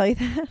anyone ever tell you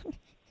that?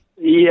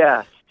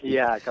 Yes.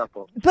 Yeah, a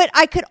couple. But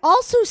I could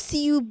also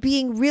see you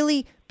being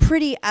really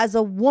pretty as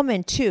a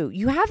woman too.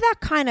 You have that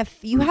kind of,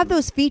 you have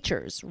those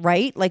features,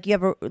 right? Like you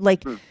have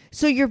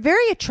so you're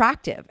very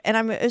attractive. And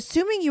I'm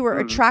assuming you were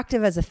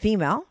attractive as a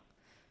female.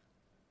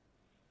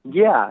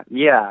 Yeah.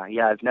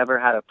 I've never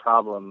had a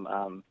problem.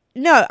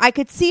 No, I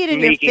could see it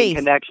in your face. Making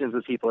connections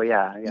with people,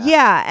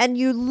 Yeah, and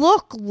you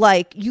look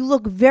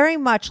very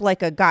much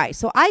like a guy.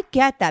 So I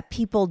get that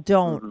people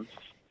don't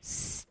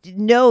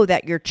know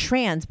that you're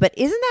trans, but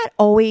isn't that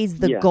always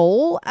the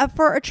goal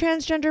for a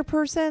transgender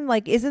person?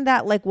 Like, isn't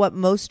that like what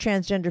most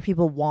transgender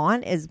people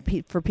want is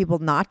for people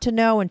not to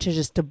know and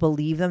to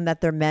believe them that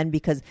they're men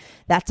because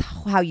that's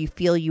how you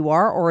feel you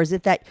are? Or is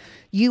it that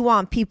you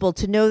want people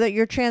to know that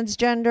you're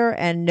transgender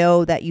and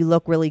know that you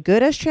look really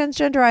good as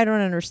transgender? I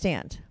don't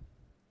understand.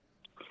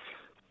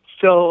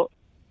 So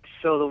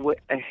the way,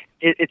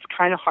 it's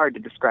kind of hard to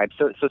describe.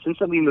 So since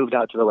we moved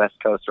out to the West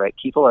Coast, right,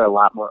 people are a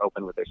lot more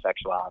open with their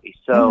sexuality.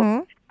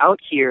 So out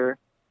here,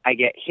 I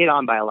get hit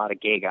on by a lot of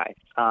gay guys,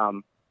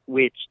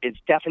 which is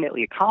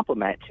definitely a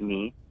compliment to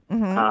me.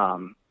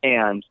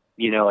 And,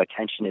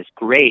 attention is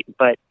great,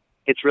 but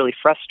it's really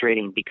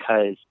frustrating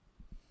because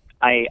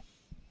I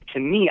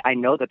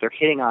know that they're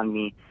hitting on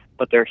me,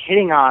 but they're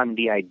hitting on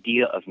the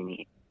idea of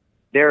me.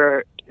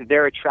 Their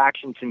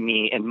attraction to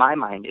me, in my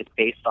mind, is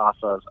based off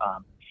of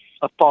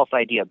a false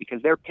idea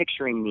because they're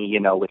picturing me,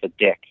 with a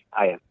dick.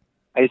 I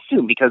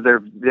assume because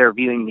they're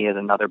viewing me as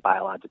another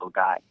biological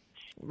guy.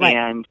 Right.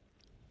 And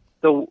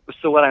so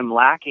what I'm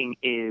lacking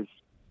is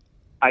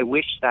I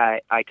wish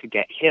that I could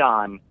get hit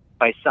on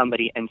by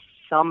somebody and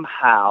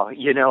somehow,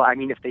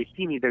 if they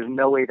see me, there's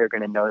no way they're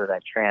going to know that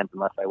I'm trans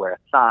unless I wear a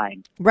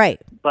sign. Right.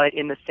 But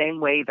in the same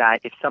way that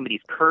if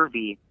somebody's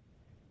curvy,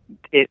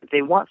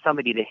 they want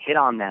somebody to hit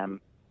on them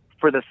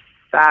for the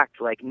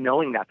fact, like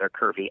knowing that they're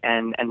curvy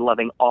and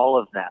loving all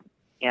of them.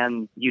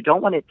 And you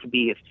don't want it to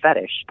be a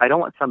fetish. I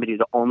don't want somebody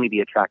to only be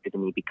attracted to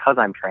me because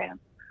I'm trans.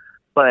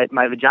 But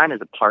my vagina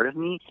is a part of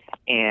me,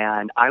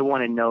 and I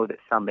want to know that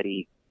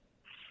somebody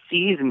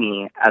sees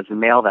me as the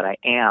male that I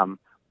am,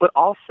 but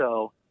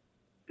also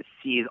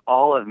sees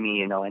all of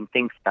me, and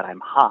thinks that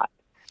I'm hot.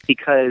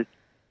 Because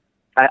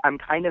I'm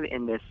kind of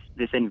in this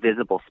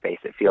invisible space,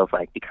 it feels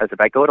like, because if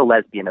I go to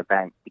lesbian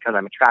events, because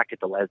I'm attracted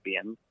to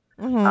lesbians,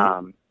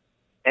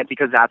 and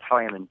because that's how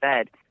I am in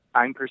bed,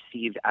 I'm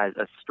perceived as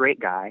a straight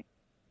guy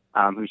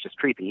who's just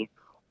creepy.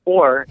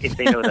 Or if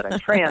they know that I'm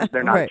trans,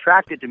 they're not Right.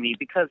 attracted to me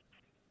because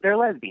they're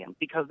lesbian,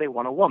 because they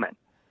want a woman.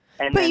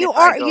 And But then you if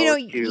I are, go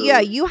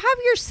you have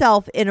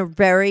yourself in a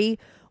very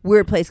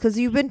weird place because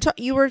you've been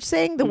you were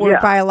saying the word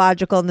Yeah.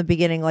 biological in the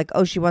beginning, like,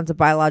 oh, she wants a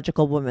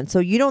biological woman. So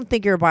you don't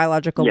think you're a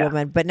biological Yeah.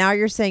 woman, but now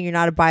you're saying you're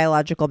not a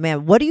biological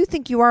man. What do you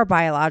think you are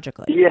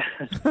biologically? Yeah,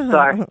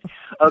 sorry.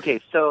 Okay,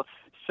 so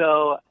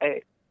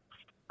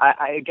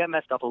I get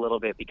messed up a little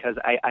bit because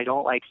I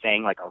don't like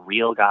saying like a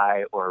real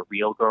guy or a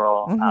real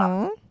girl.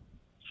 Mhm.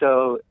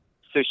 So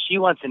she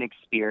wants an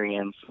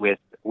experience with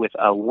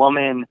a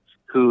woman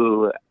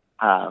who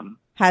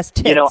Has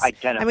tits.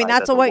 identifies I mean,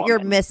 that's as a what you're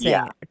woman. missing,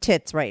 Yeah.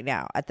 tits right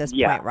now at this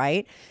Yeah. point,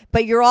 right?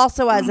 But you're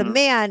also, as a Mhm.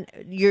 man,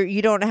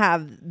 you don't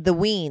have the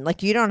ween,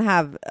 like you don't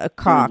have a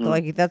cock, Mhm.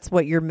 like that's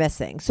what you're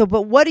missing. So,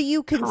 but what do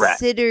you Correct.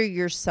 consider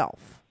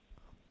yourself?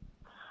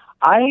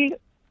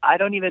 I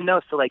don't even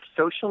know. So like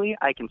socially,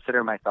 I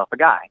consider myself a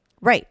guy,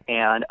 Right.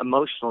 and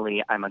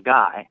emotionally, I'm a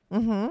guy.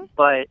 Mm-hmm.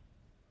 But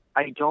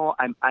I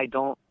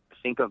don't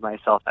think of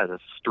myself as a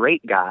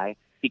straight guy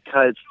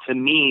because to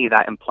me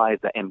that implies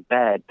that in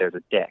bed there's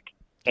a dick,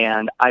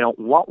 and I don't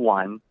want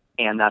one,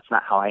 and that's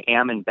not how I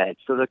am in bed.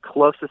 So the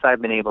closest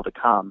I've been able to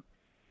come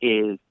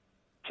is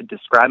to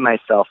describe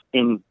myself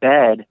in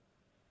bed.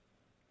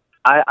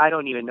 I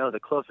don't even know. The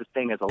closest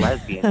thing is a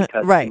lesbian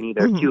because Right. to me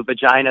there's Mhm. two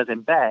vaginas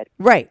in bed.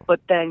 Right. But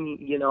then,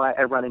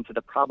 I run into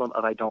the problem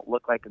of I don't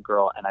look like a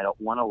girl and I don't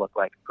want to look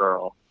like a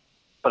girl,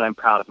 but I'm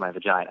proud of my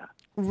vagina.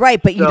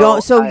 Right. But you So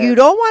don't. So I- you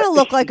don't want to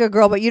look like a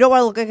girl, but you don't want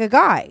to look like a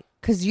guy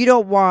because you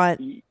don't want.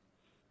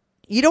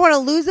 You don't want to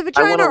lose a I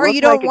vagina, wanna or look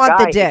you don't like a want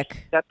the guy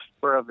dick. Except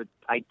for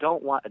I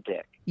don't want a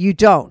dick. You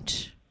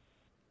don't.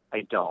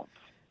 I don't.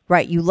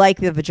 Right. You like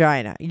the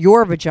vagina,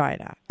 your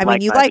vagina. I mean,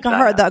 Like you my like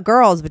vagina. the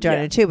girl's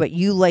vagina Yeah. too, but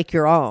you like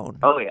your own.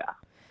 Oh, yeah.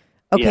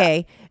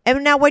 Okay.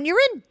 And now when you're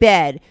in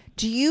bed,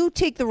 do you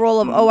take the role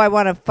of, Mm-hmm. oh, I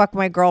want to fuck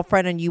my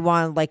girlfriend, and you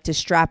want like to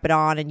strap it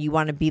on and you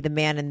want to be the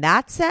man in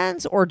that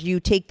sense? Or do you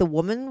take the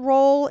woman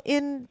role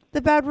in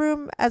the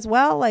bedroom as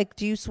well? Like,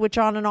 do you switch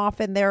on and off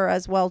in there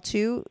as well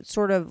too?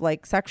 Sort of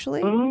like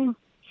sexually? Mm-hmm.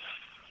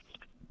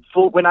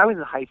 So when I was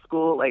in high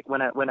school, like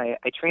when I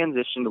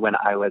transitioned when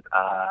I was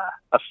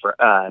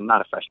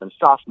not a freshman,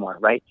 sophomore,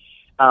 right?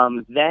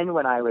 Then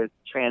when I was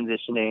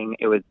transitioning,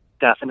 it was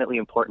definitely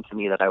important to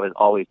me that I was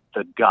always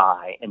the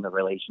guy in the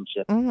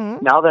relationship.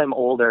 Mm-hmm. Now that I'm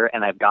older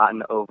and I've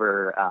gotten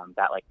over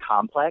that like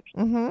complex,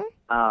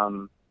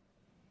 Mm-hmm.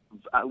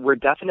 we're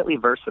definitely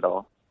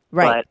versatile.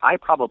 Right. But I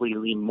probably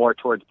lean more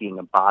towards being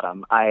a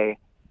bottom.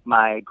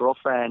 My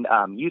girlfriend,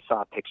 you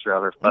saw a picture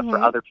of her, but for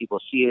Mhm. other people,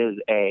 she is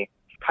a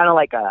kind of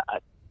like a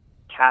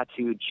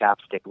tattooed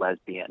chapstick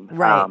lesbian.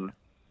 Right.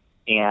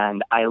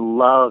 And I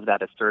love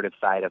that assertive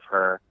side of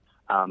her.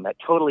 That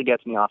totally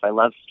gets me off. I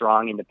love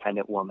strong,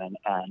 independent woman.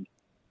 And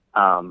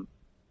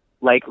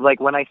like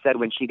when I said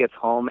when she gets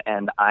home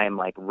and I'm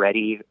like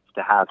ready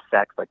to have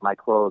sex, like my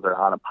clothes are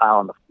on a pile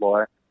on the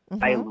floor,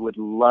 Mm-hmm. I would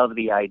love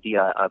the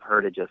idea of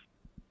her to just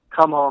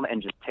come home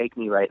and just take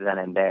me right then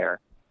and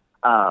there.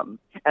 And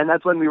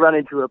that's when we run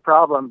into a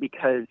problem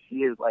because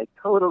she is like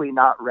totally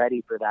not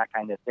ready for that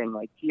kind of thing.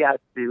 Like she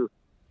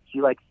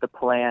likes to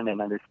plan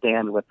and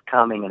understand what's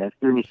coming. And as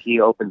soon as she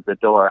opens the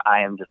door,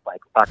 I am just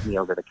like, fuck me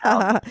over the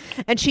counter.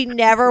 And she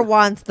never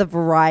wants the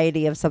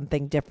variety of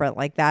something different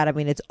like that. I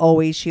mean,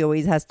 she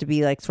always has to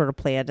be like sort of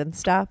planned and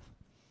stuff.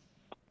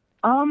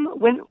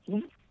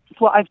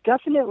 Well, I've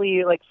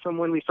definitely, like, from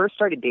when we first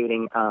started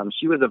dating,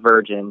 she was a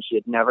virgin. She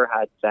had never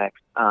had sex.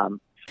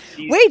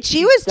 Wait,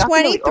 she was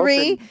definitely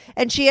 23 open.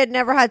 and she had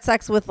never had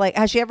sex with, like,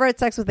 has she ever had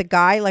sex with a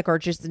guy, like, or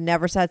just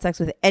never had sex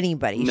with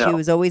anybody? No, She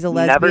was always a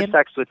lesbian? Never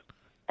sex with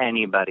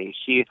anybody.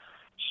 She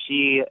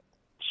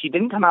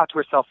didn't come out to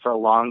herself for a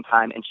long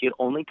time, and she had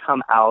only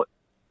come out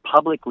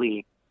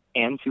publicly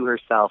and to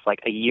herself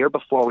like a year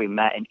before we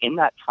met. And in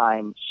that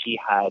time, she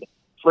had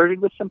flirted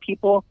with some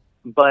people,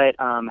 but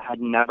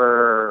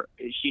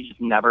she just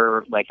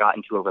never like got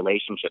into a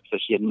relationship, so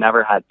she had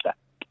never had sex.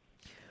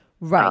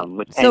 Right.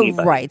 With So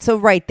anybody. right. So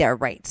right there.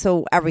 Right.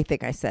 So everything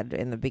I said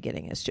in the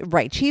beginning is true.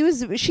 Right.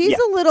 She's a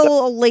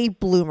little late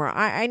bloomer.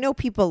 I know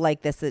people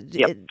like this.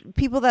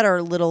 People that are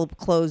a little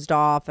closed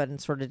off and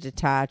sort of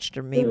detached,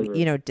 or maybe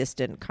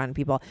distant kind of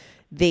people.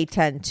 They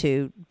tend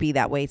to be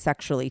that way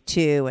sexually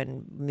too,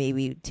 and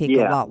maybe take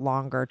a lot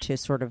longer to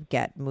sort of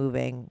get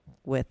moving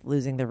with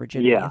losing their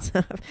virginity and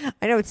stuff.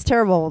 I know it's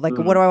terrible. Like,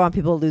 what do I want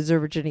people to lose their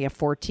virginity at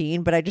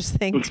 14? But I just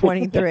think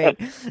 23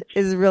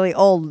 is really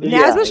old.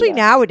 Now, especially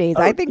nowadays.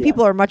 I think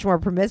people are much more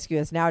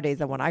promiscuous nowadays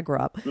than when I grew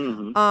up.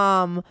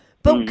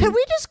 But can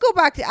we just go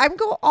back to, I'm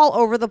going all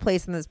over the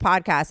place in this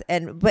podcast,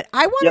 but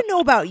I want to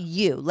know about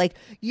you. Like,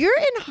 you're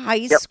in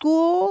high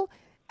school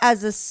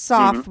as a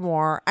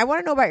sophomore. I want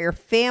to know about your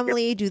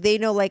family. Do they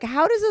know, like,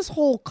 how does this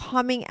whole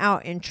coming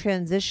out and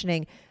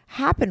transitioning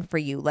happen for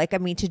you? Like, I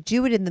mean, to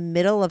do it in the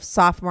middle of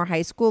sophomore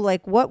high school,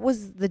 like, what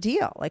was the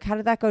deal? Like, how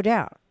did that go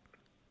down?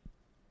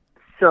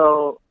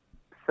 So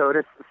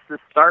to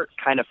start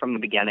kind of from the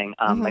beginning,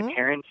 my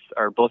parents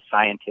are both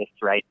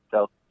scientists, right?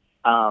 So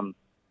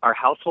our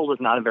household was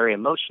not a very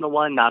emotional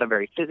one, not a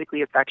very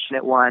physically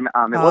affectionate one. It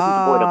wasn't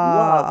devoid of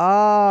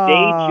love.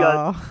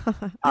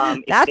 They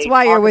just that's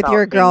why you're with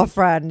your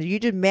girlfriend. You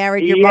just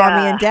married your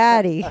mommy and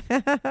daddy.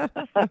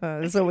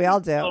 That's what we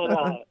all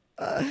do.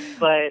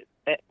 But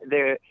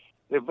they're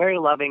very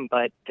loving,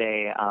 but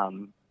they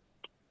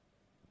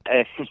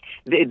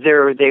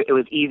it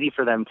was easy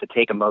for them to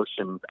take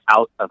emotions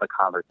out of a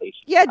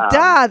conversation. Yeah,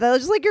 that was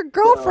just like your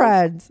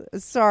girlfriend.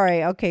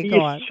 Sorry. Okay,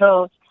 go on.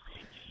 So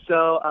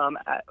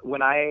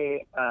when I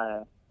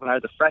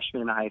was a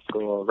freshman in high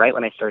school, right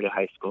when I started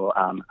high school,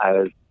 I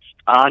was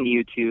on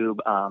YouTube.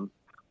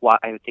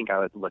 I think I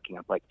was looking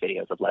up like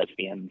videos of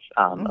lesbians,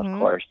 of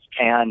course,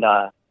 and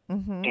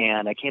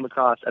I came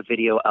across a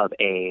video of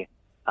it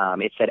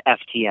said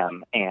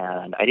FTM,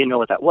 and I didn't know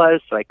what that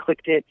was, so I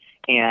clicked it,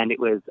 and it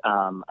was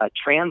a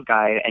trans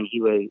guy, and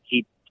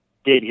he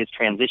did his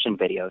transition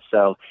video.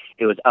 So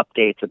it was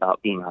updates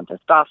about being on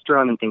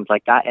testosterone and things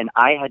like that, and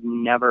I had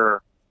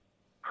never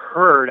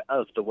heard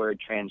of the word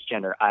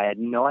transgender. I had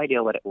no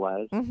idea what it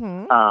was.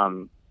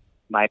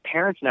 My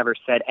parents never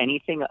said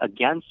anything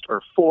against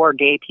or for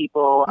gay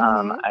people.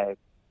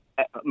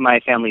 My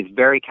family's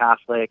very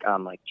Catholic,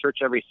 like church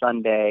every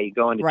Sunday, you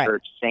go into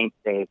church, saints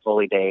days,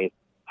 holy days,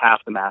 half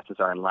the masses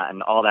are in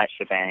Latin, all that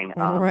shebang.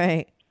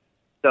 Right.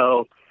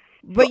 So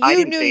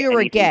you knew you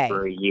were gay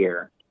for a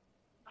year.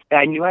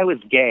 I knew I was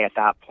gay at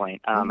that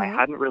point. I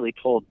hadn't really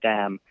told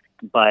them,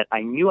 but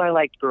I knew I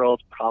liked girls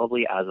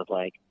probably as of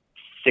like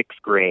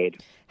 6th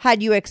grade.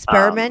 Had you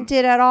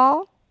experimented at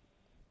all?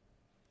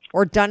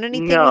 Or done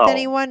anything with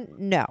anyone?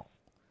 No.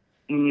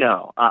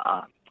 No.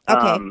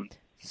 Okay.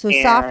 So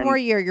sophomore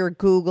year, you're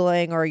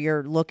Googling or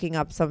you're looking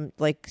up some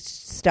like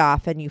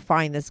stuff, and you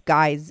find this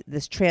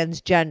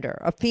transgender,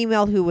 a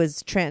female who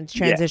was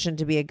transitioned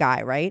to be a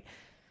guy, right?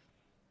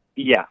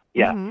 Yeah.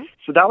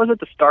 So that was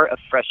at the start of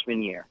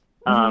freshman year.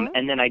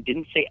 And then I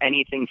didn't say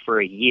anything for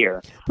a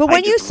year. But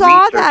when you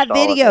saw that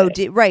video,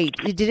 did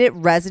it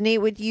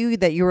resonate with you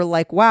that you were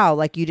like, wow,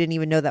 like you didn't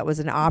even know that was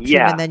an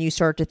option, and then you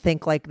start to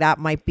think like that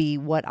might be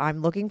what I'm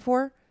looking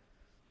for?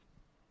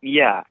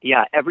 Yeah,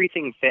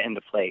 everything fit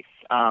into place.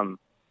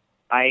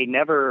 I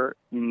never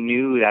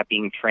knew that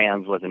being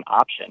trans was an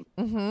option.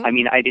 I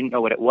mean, I didn't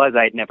know what it was.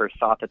 I had never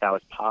thought that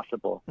was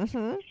possible.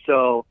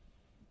 So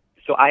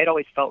I had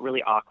always felt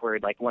really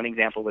awkward. Like one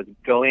example was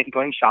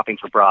going shopping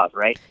for bras,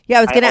 right? Yeah,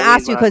 I was going to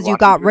ask you because you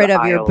got rid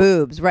of your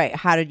boobs, right?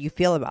 How did you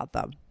feel about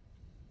them?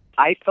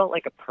 I felt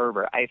like a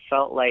pervert. I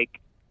felt like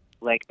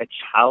a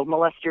child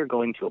molester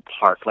going to a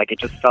park. Like it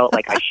just felt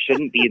like I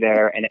shouldn't be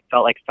there, and it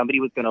felt like somebody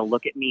was going to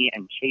look at me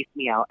and chase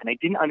me out. And I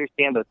didn't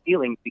understand those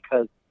feelings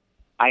because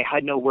I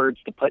had no words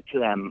to put to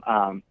them.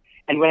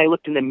 And when I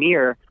looked in the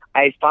mirror,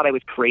 I thought I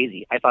was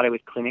crazy. I thought I was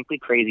clinically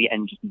crazy,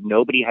 and just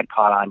nobody had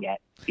caught on yet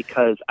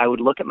because I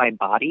would look at my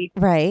body,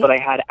 but I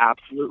had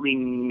absolutely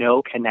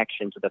no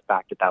connection to the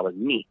fact that was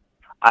me.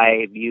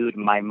 I viewed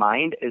my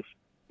mind as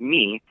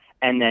me,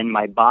 and then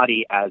my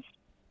body as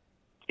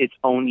its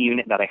own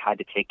unit that I had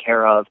to take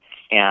care of,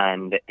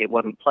 and it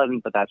wasn't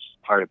pleasant, but that's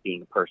just part of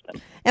being a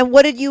person. And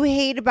what did you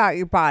hate about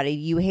your body?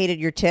 You hated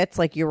your tits,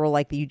 like you were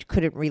like you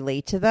couldn't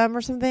relate to them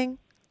or something?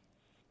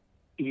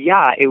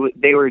 Yeah,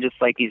 they were just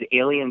like these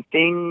alien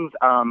things.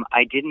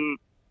 I didn't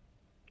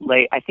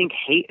like. I think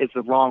hate is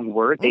the wrong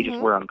word. They just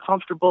were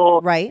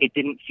uncomfortable. Right. It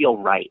didn't feel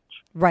right.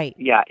 Right.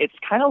 Yeah, it's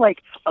kind of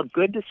like a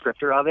good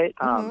descriptor of it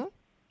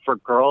for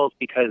girls,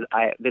 because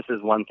this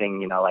is one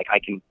thing, like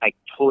I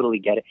totally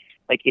get it.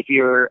 Like if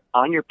you're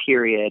on your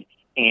period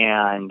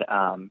and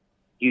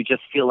you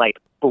just feel like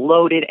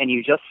bloated and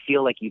you just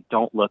feel like you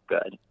don't look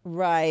good.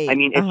 Right. I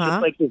mean, it's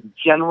just like this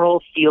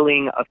general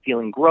feeling of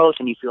feeling gross,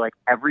 and you feel like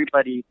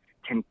everybody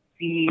can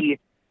see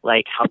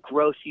like how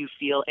gross you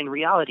feel. In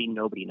reality,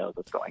 nobody knows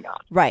what's going on.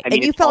 Right. I mean,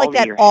 and you felt like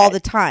that all the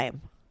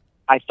time.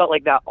 I felt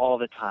like that all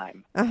the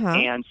time.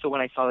 And so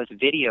when I saw this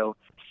video,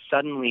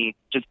 suddenly,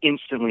 just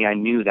instantly, I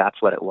knew that's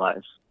what it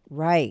was.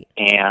 Right.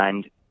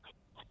 And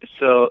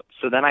so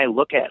then I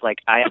look at, like,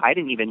 I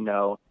didn't even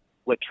know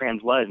what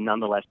trans was,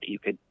 nonetheless, that you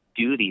could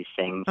do these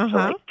things to,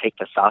 like, take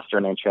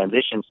testosterone and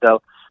transition.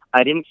 So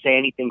I didn't say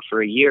anything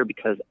for a year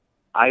because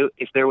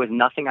if there was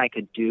nothing I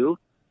could do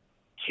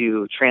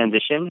to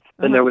transition,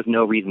 then there was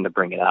no reason to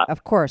bring it up.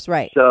 Of course,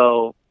 right.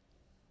 So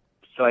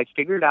I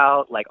figured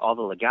out, like, all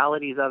the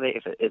legalities of it,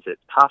 if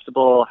it's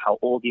possible, how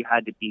old you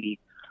had to be,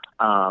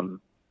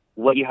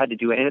 what you had to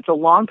do. And it's a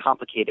long,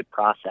 complicated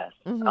process,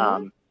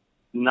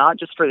 not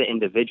just for the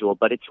individual,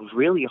 but it's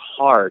really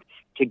hard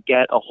to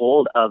get a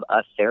hold of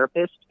a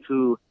therapist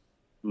who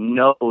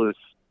knows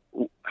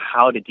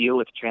how to deal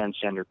with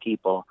transgender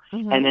people.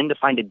 And then to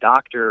find a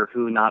doctor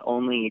who not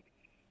only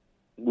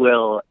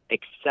will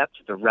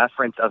accept the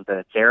reference of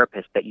the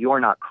therapist that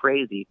you're not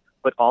crazy,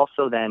 but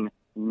also then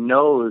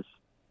knows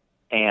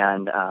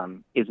and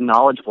is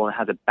knowledgeable and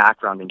has a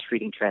background in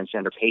treating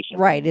transgender patients.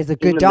 Right, is a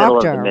good in the middle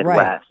of doctor. the Right.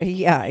 Midwest.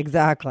 Yeah,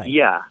 exactly.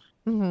 Yeah.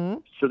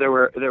 So there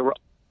were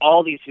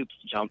all these hoops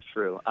to jump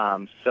through.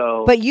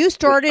 But you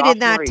started in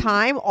that sophomore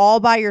time all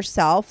by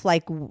yourself,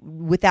 like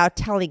without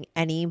telling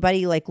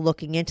anybody, like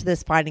looking into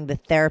this, finding the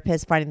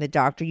therapist, finding the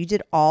doctor. You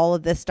did all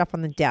of this stuff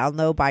on the down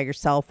low by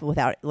yourself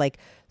without like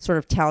sort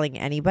of telling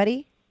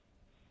anybody?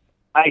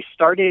 I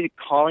started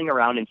calling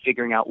around and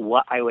figuring out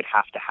what I would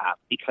have to have,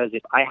 because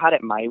if I had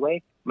it my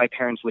way, my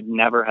parents would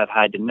never have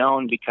had to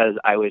known, because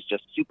I was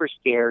just super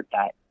scared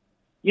that,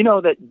 you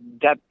know, that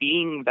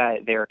being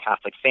that they're a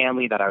Catholic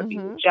family, that I would be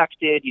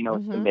rejected. You know,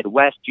 it's the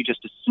Midwest. You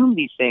just assume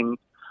these things.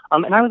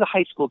 And I was a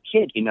high school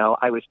kid, you know.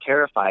 I was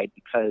terrified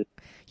because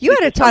you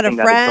had a ton of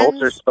friends.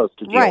 Adults are supposed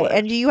to deal right, with.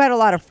 and you had a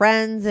lot of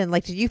friends, and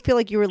like, did you feel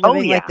like you were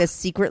living like this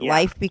secret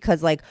life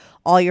because like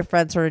all your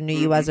friends sort of knew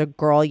you as a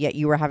girl, yet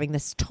you were having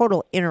this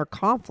total inner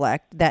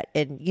conflict that,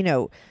 and you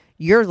know,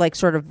 you're like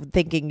sort of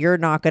thinking you're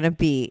not going to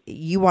be,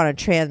 you want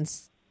to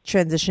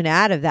transition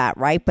out of that,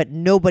 right? But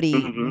nobody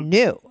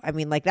knew. I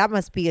mean, like that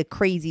must be a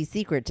crazy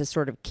secret to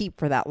sort of keep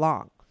for that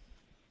long.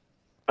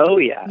 Oh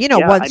yeah, you know,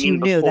 yeah. once you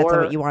knew that's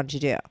what you wanted to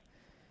do.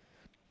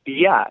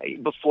 Yeah,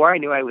 before I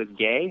knew I was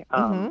gay,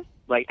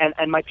 like,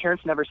 and my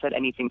parents never said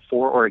anything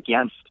for or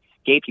against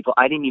gay people.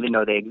 I didn't even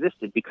know they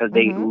existed because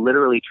they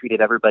literally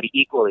treated everybody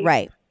equally.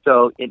 Right.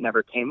 So it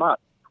never came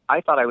up. I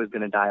thought I was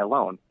going to die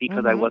alone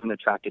because I wasn't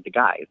attracted to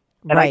guys.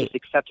 And I just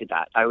accepted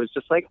that. I was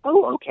just like,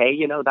 oh, okay,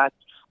 you know,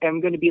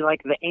 I'm going to be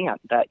like the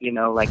aunt that, you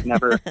know, like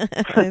never,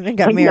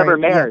 never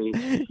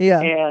married.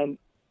 Yeah.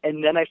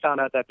 And then I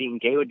found out that being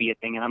gay would be a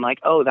thing. And I'm like,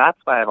 oh, that's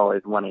why I've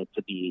always wanted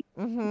to be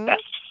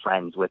best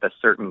friends with a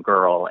certain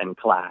girl in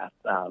class.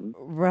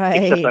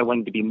 Right. Except I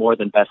wanted to be more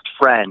than best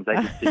friends.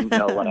 I just didn't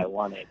know what I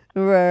wanted.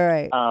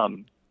 Right.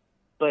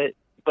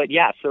 But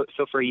yeah, so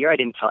for a year I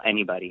didn't tell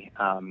anybody.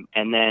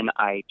 And then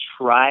I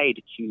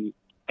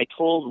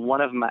told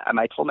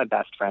my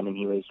best friend, and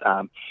he was,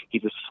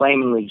 he's this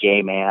flamingly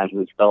gay man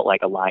who's built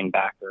like a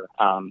linebacker.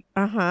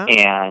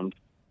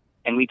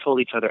 And we told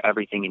each other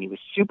everything, and he was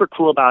super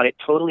cool about it,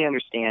 totally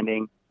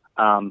understanding.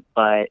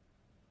 But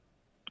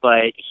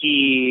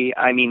we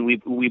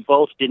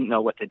both didn't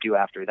know what to do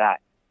after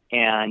that.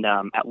 And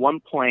at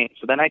one point,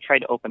 so then I tried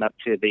to open up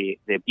to the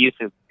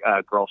abusive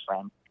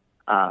girlfriend.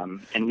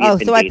 And we had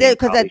been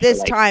dating at this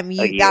for, like, time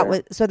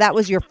that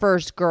was your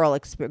first girl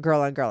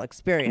on girl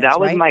experience. That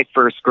was right? my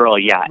first girl,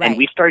 yeah. Right. And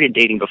we started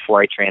dating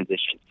before I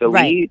transitioned. So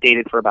we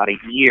dated for about a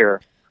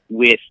year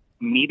with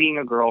me being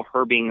a girl,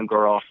 her being a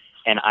girl,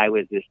 and I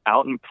was this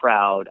out and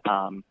proud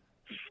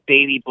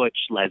baby butch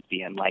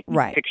lesbian, like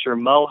picture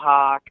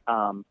mohawk.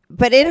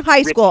 But in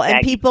high school,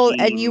 and jeans.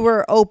 And you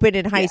were open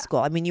in high school.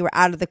 I mean, you were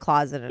out of the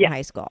closet in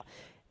high school.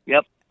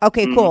 Yep.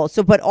 Okay, cool.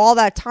 So, but all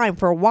that time,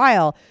 for a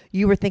while,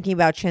 you were thinking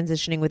about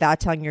transitioning without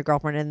telling your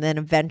girlfriend, and then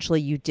eventually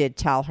you did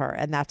tell her,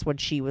 and that's when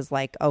she was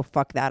like, "Oh,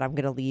 fuck that! I'm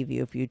going to leave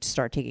you if you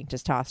start taking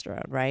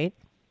testosterone." Right?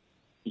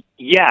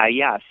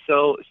 Yeah.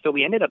 So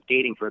we ended up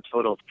dating for a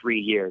total of 3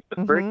 years.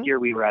 The first year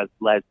we were as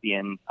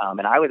lesbians,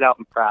 and I was out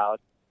and proud.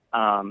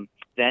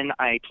 Then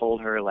I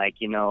told her, like,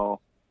 you know,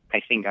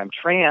 I think I'm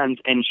trans,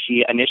 and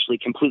she initially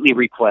completely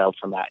recoiled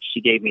from that.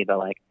 She gave me the,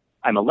 like,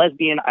 I'm a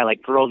lesbian, I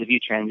like girls, if you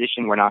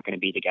transition, we're not going to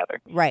be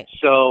together. Right.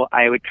 So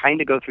I would kind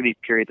of go through these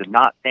periods of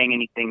not saying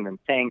anything, then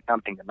saying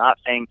something, then not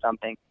saying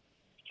something.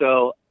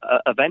 So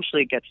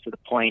eventually it gets to the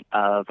point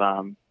of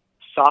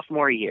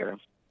sophomore year,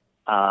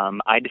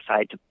 I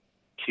decide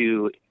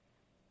to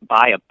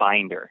buy a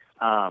binder,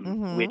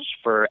 which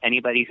for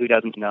anybody who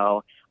doesn't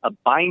know, a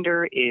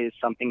binder is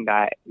something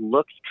that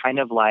looks kind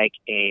of like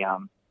a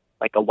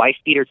wife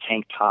beater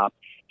tank top,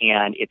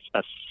 and it's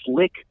a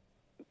slick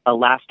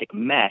elastic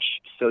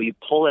mesh. So you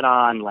pull it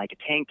on like a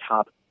tank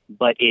top,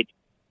 but it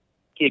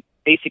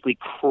basically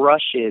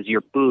crushes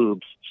your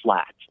boobs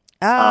flat.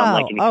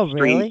 Like an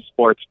extreme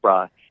sports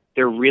bra.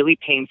 They're really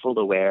painful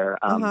to wear.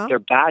 They're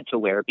bad to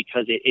wear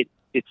because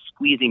it's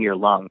squeezing your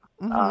lung.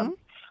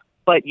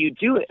 But you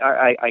do it.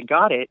 I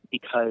got it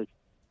because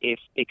if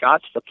it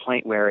got to the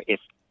point where if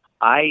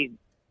I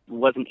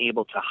wasn't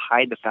able to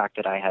hide the fact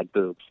that I had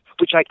boobs,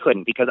 which I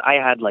couldn't because I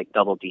had like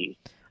double D's.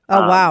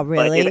 Oh, wow,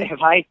 really? But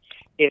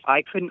if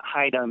I couldn't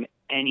hide them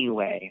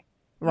anyway,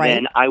 Right.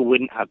 then I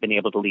wouldn't have been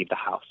able to leave the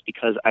house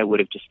because I would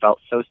have just felt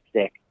so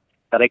sick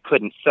that I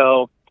couldn't.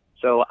 So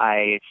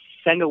I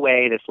send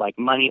away this like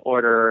money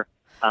order.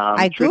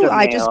 I through the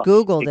I just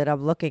mail. Googled it.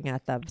 I'm looking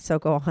at them. So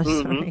go on.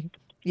 Sorry.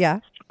 Yeah.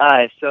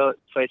 So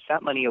I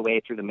sent money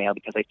away through the mail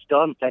because I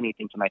still haven't sent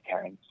anything to my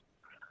parents.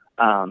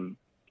 And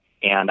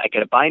I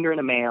get a binder in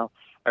the mail,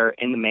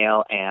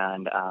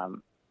 and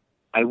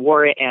I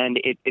wore it, and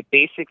it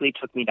basically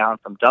took me down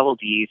from double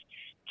D's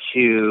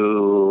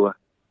to,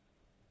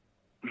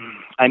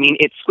 I mean,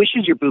 it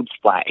squishes your boobs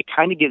flat. It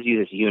kind of gives you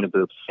this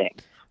uniboob thing,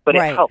 but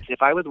Right. it helps.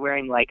 If I was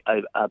wearing like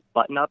a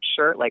button-up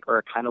shirt, like, or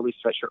a kind of loose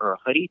sweatshirt or a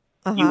hoodie,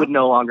 Uh-huh. you would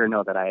no longer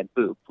know that I had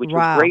boobs, which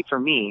Wow. was great for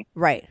me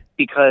Right.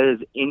 because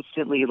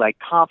instantly, like,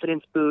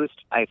 confidence boost.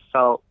 I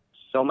felt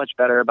so much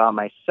better about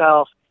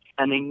myself,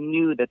 and I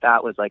knew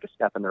that was like a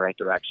step in the right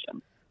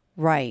direction.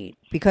 Right.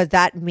 Because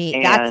that's the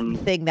And-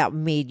 thing that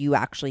made you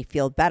actually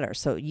feel better.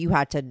 So you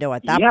had to know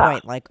at that Yeah.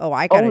 point, like, oh,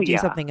 I got to do yeah.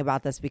 something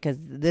about this because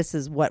this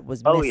is what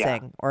was Oh, yeah.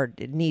 missing or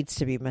it needs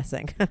to be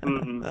missing.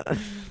 Mhm.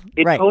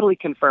 It Right. totally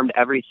confirmed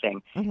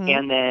everything. Mhm.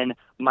 And then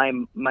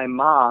my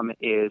mom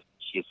she's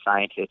a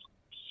scientist,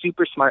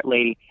 super smart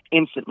lady.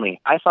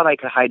 Instantly, I thought I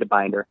could hide a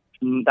binder.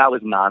 That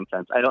was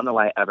nonsense. I don't know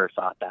why I ever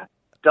thought that.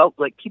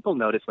 Like, people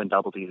notice when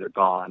double D's are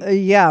gone.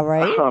 Yeah,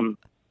 right.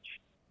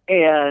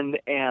 And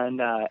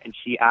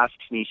she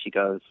asked me, she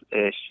goes,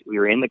 we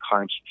were in the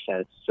car, and she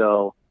said,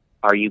 so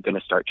are you going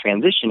to start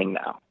transitioning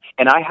now?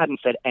 And I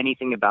hadn't said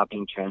anything about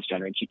being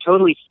transgender, and she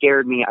totally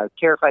scared me. I was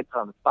terrified, put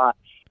on the spot,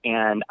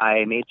 and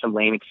I made some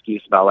lame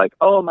excuse about, like,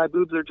 oh, my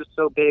boobs are just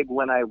so big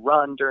when I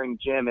run during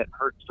gym, it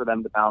hurts for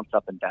them to bounce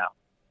up and down.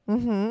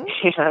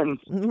 Mm-hmm. And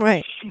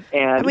Right.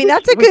 and I mean,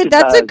 that's a which good it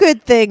that's a does,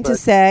 good thing to but-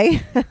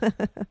 say.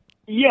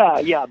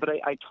 Yeah, but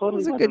I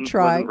totally It was a good wasn't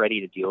try. ready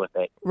to deal with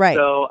it. Right.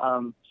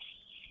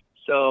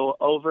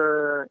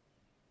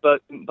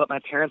 But my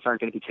parents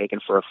aren't going to be taken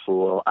for a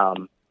fool.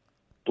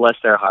 Bless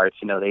their hearts.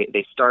 You know,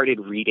 they started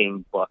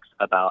reading books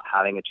about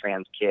having a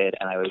trans kid,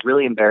 and I was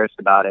really embarrassed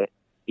about it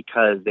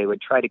because they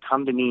would try to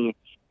come to me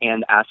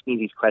and ask me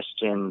these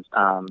questions,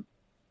 and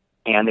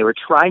they were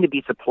trying to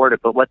be supportive,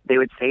 but what they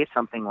would say is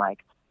something like,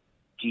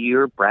 do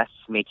your breasts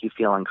make you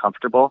feel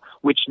uncomfortable?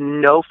 Which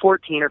no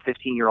 14 or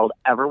 15-year-old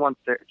ever wants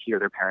to hear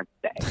their parents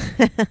say.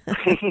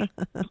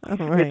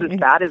 Right. It's as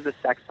bad as the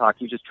sex talk.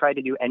 You just try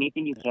to do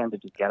anything you can to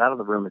just get out of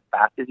the room as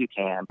fast as you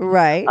can.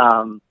 Right.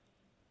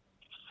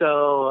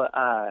 So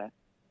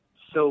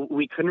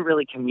we couldn't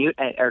really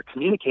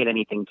communicate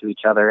anything to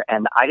each other,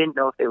 and I didn't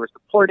know if they were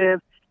supportive,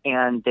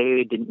 and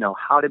they didn't know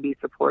how to be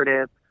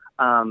supportive.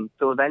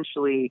 So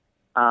eventually,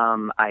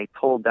 I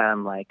told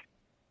them, like,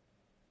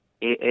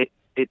 it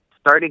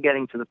started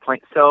getting to the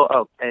point.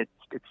 So, it's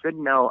good to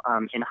know,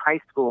 in high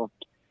school,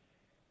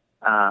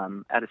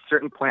 at a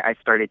certain point, I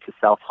started to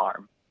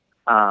self-harm.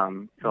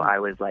 So I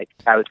was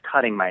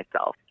cutting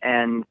myself,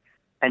 and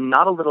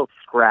not a little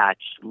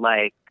scratch,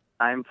 like,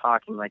 I'm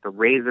talking like a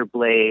razor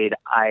blade.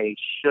 I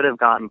should have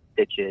gotten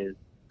stitches.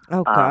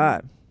 Oh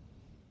God.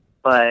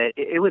 But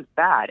it was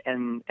bad.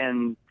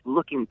 And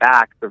looking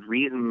back, the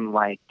reason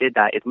why I did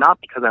that is not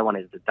because I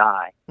wanted to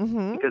die.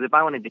 Mm-hmm. Because if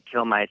I wanted to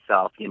kill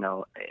myself, you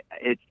know,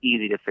 it's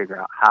easy to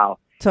figure out how.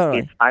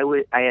 Totally.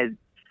 I had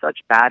such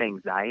bad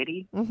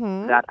anxiety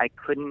Mm-hmm. that I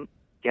couldn't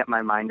get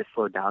my mind to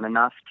slow down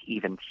enough to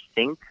even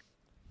think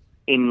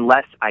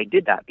unless I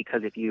did that.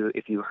 Because if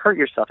you hurt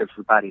yourself, if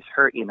your body's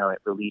hurt, you know, it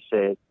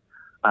releases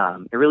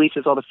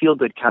all the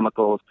feel-good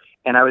chemicals.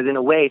 And I was, in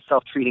a way,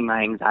 self-treating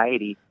my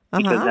anxiety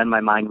because then my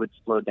mind would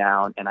slow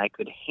down and I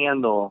could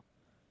handle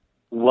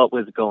what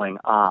was going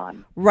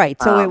on. Right.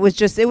 So it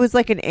was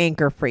like an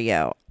anchor for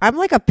you. I'm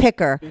like a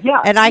picker.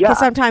 Yeah. And I yeah. can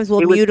sometimes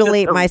will It was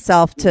mutilate just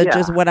myself to yeah.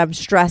 just when I'm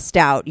stressed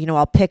out, you know,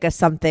 I'll pick a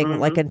something Mhm.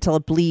 like until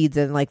it bleeds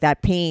and like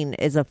that pain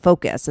is a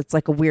focus. It's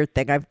like a weird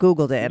thing. I've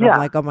Googled it and Yeah, I'm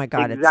like, oh my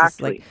God, it's just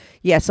exactly. like,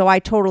 yeah. So I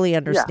totally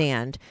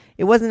understand.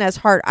 It wasn't as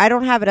hard. I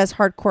don't have it as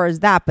hardcore as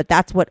that, but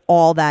that's what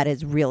all that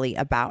is really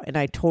about. And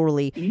I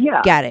totally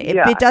Yeah, get it.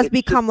 yeah, It does it's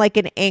become like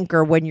an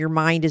anchor when your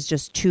mind is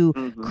just too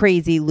Mhm.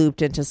 crazy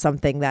looped into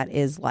something that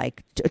is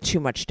like too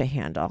much to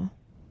handle.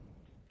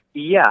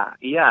 Yeah,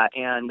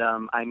 and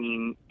I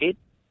mean, it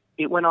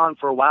went on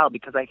for a while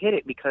because I hid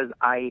it because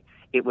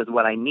it was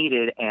what I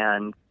needed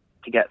and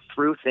to get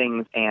through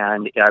things,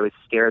 and I was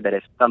scared that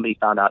if somebody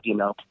found out, you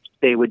know,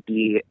 they would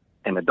be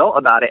an adult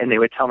about it and they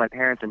would tell my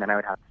parents, and then I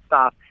would have to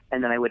stop,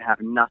 and then I would have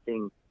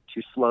nothing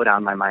to slow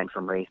down my mind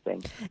from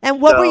racing.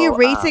 And what were you So,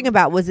 racing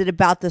about? Was it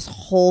about this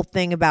whole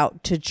thing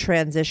about to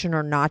transition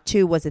or not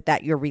to? Was it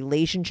that your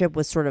relationship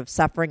was sort of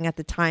suffering at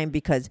the time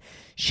because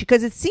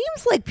it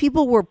seems like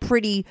people were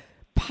pretty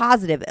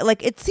positive.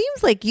 Like it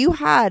seems like you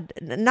had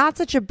not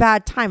such a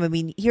bad time. I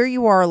mean, here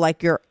you are,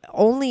 like you're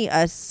only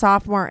a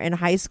sophomore in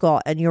high school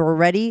and you're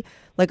already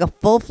like a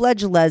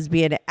full-fledged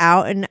lesbian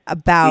out and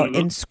about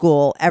in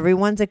school.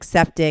 Everyone's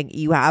accepting.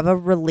 You have a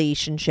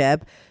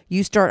relationship.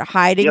 You start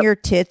hiding your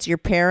tits. Your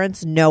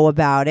parents know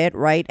about it,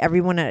 right?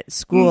 Everyone at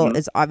school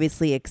is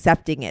obviously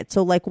accepting it.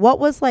 So like, what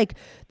was like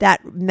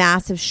that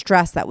massive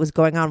stress that was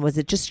going on? Was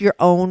it just your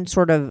own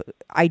sort of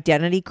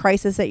identity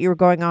crisis that you were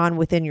going on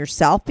within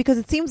yourself? Because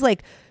it seems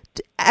like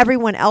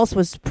everyone else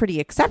was pretty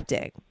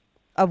accepting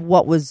of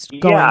what was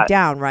going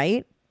down,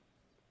 right?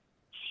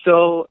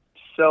 So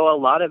a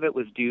lot of it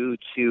was due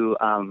to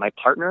my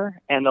partner,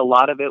 and a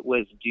lot of it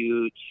was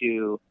due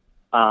to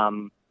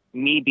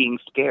me being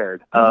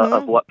scared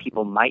of what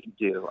people might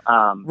do.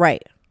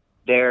 Right.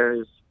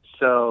 There's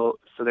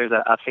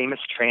a famous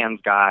trans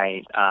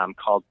guy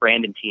called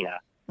Brandon Tina,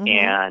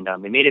 and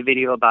they made a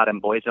video about him.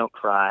 Boys Don't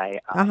Cry.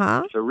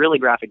 It's a really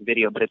graphic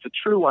video, but it's a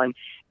true one,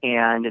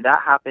 and that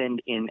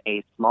happened in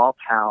a small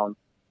town,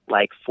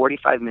 like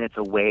 45 minutes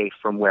away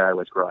from where I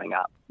was growing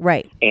up.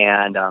 Right.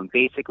 And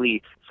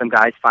basically, some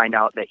guys find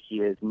out that he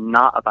is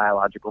not a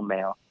biological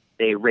male.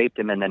 They raped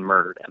him and then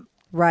murdered him.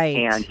 Right.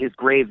 And his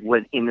grave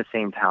was in the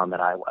same town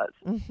that I was.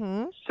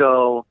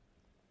 So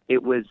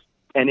it was,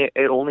 and it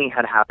only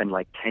had happened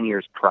like 10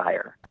 years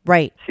prior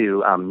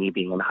to me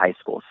being in high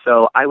school.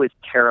 So I was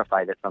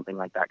terrified that something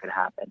like that could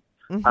happen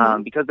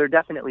because there are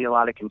definitely a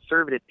lot of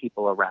conservative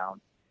people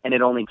around, and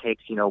it only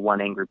takes, one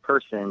angry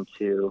person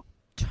to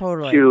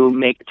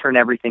turn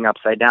everything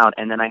upside down.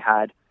 And then I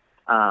had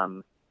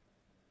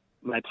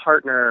my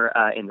partner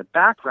in the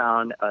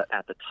background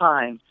at the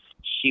time.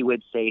 She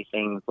would say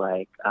things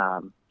like,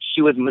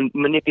 she was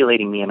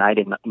manipulating me and I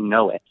didn't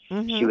know it.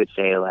 She would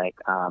say like,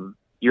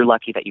 you're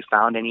lucky that you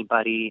found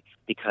anybody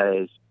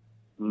because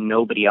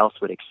nobody else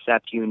would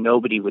accept you.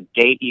 Nobody would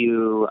date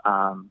you.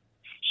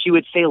 She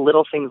would say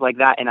little things like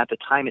that. And at the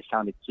time it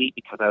sounded sweet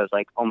because I was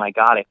like, oh my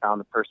God, I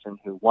found the person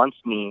who wants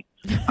me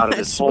out of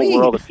this whole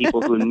world of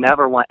people who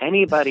never want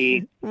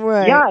anybody.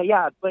 Right.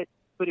 Yeah. But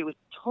it was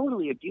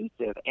totally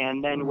abusive.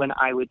 And then when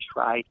I would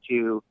try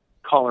to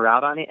call her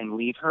out on it and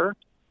leave her,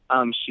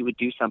 she would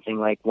do something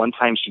like one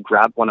time she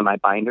grabbed one of my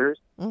binders,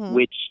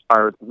 which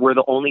were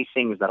the only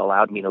things that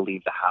allowed me to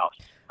leave the house.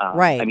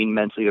 I mean,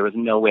 mentally, there was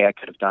no way I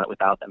could have done it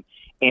without them.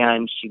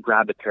 And she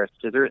grabbed a pair of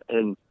scissors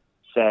and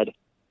said,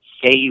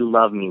 say you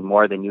love me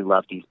more than you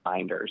love these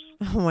binders.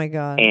 Oh, my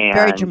God.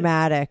 Very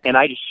dramatic. And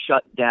I just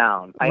shut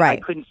down. I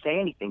couldn't say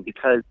anything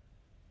because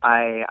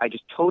I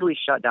just totally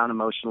shut down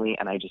emotionally,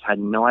 and I just had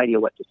no idea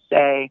what to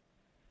say.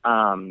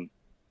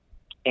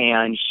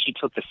 And she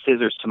took the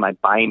scissors to my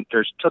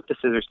binder,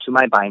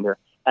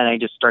 and I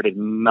just started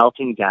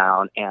melting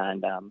down.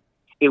 And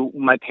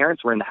my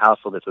parents were in the house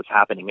while this was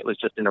happening. It was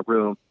just in a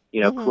room,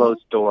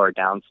 closed door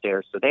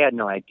downstairs, so they had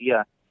no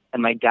idea.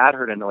 And my dad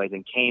heard a noise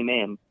and came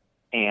in,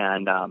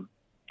 and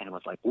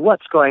was like,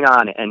 "What's going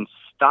on?" and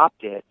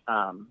stopped it,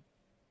 and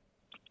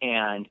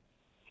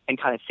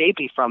kind of saved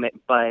me from it.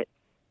 But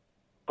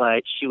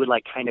she would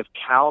like kind of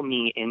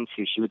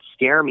she would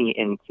scare me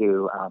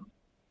into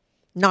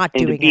not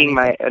being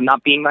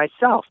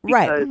myself,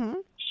 because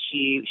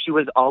she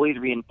was always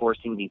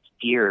reinforcing these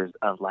fears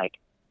of like,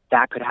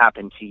 that could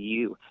happen to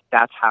you.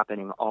 That's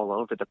happening all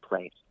over the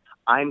place.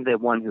 I'm the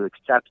one who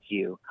accepts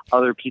you.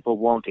 Other people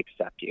won't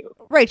accept you.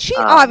 Right. She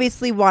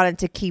obviously wanted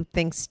to keep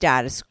things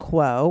status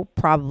quo.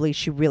 Probably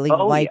she really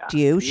liked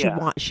you.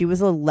 She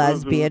was a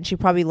lesbian. She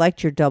probably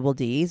liked your double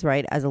Ds,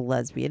 right, as a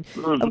lesbian.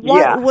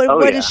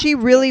 What does she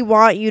really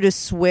want you to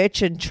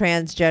switch and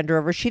transgender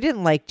over? She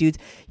didn't like dudes.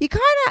 You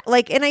kind of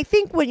like, and I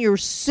think when you're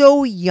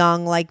so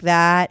young like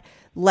that,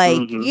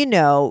 like,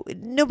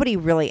 nobody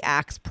really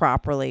acts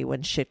properly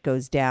when shit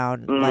goes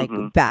down like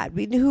bad. I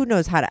mean, who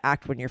knows how to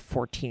act when you're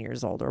 14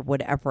 years old or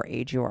whatever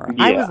age you are.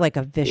 I was like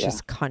a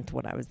vicious cunt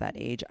when I was that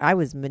age. I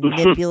was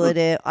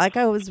manipulative. Like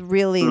I was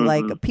really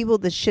like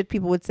the shit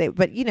people would say.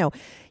 But,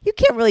 you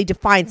can't really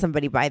define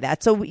somebody by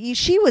that. So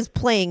she was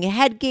playing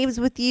head games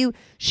with you.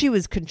 She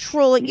was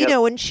controlling,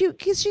 and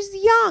because she's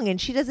young and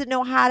she doesn't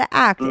know how to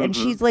act. And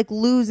she's like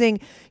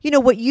losing,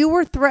 what you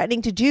were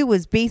threatening to do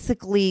was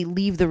basically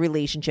leave the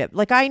relationship.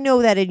 Like, I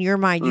know that in your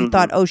mind, you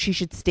thought, oh, she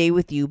should stay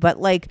with you. But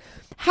like,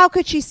 how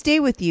could she stay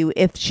with you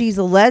if she's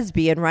a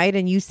lesbian, right?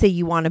 And you say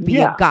you want to be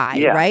a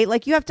guy, right?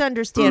 Like, you have to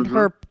understand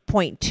her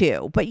point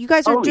too. But you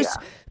guys are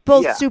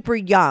both super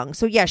young.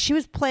 So yeah, she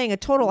was playing a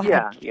total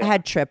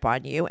head trip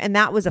on you, and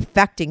that was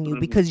affecting you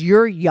because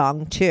you're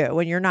young too,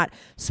 and you're not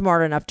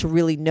smart enough to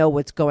really know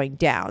what's going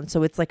down.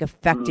 So it's like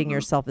affecting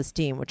your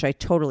self-esteem, which I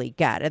totally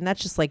get. And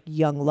that's just like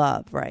young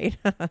love, right?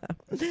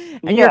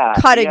 And you're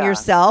cutting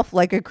yourself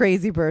like a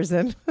crazy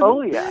person.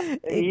 Oh yeah.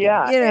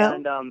 Yeah.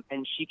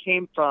 And she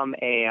came from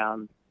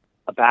a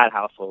bad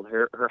household.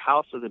 Her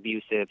house was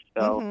abusive.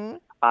 So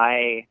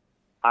I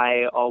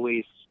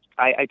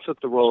took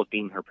the role of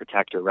being her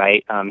protector,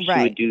 right? She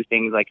would do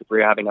things like if we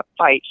were having a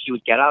fight, she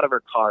would get out of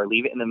her car,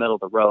 leave it in the middle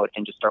of the road,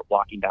 and just start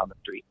walking down the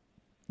street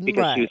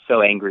because she was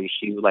so angry.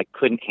 She like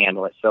couldn't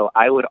handle it. So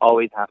I would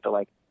always have to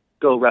like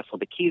go wrestle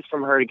the keys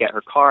from her to get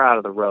her car out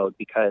of the road,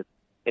 because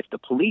if the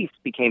police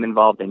became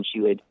involved, then she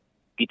would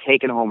be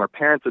taken home. Her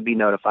parents would be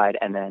notified,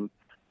 and then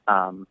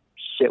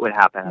shit would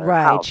happen at her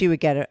Right. house. She would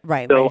get it.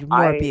 Right. So right.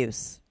 More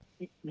abuse.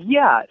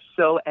 Yeah.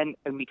 So, and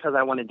because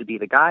I wanted to be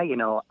the guy,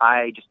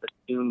 I just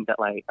assumed that,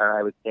 or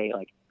I would say,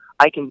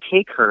 I can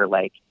take her,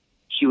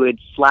 she would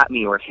slap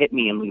me or hit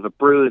me and leave a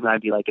bruise, and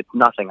I'd be like, it's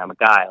nothing. I'm a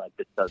guy.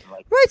 This doesn't,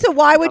 Right. So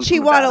why would she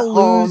want to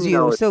lose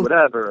you? It's So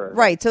whatever.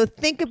 Right. So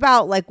think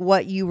about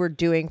what you were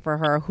doing for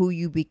her, who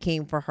you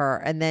became for her,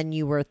 and then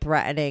you were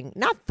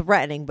not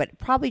threatening, but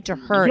probably to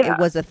her Yeah. it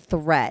was a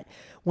threat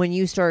when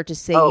you started to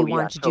say you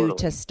wanted to do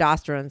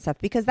testosterone and stuff,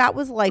 because that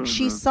was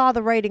she saw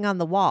the writing on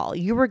the wall.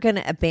 You were going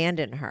to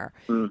abandon her.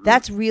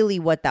 That's really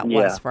what that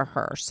was for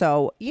her.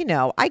 So,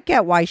 I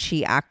get why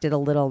she acted a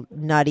little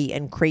nutty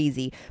and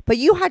crazy, but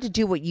you had to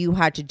do what you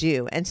had to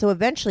do. And so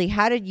eventually,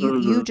 how did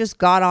you just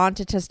got on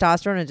to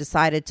testosterone and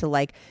decided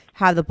to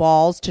have the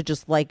balls to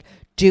just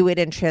do it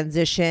in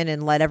transition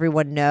and let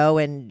everyone know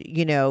and,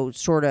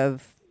 sort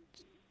of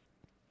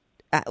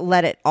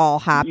let it all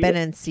happen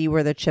and see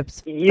where the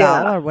chips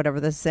fell, or whatever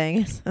the saying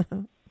is.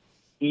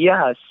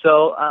 Yeah.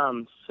 So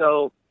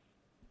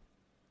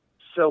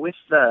with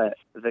the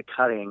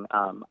cutting,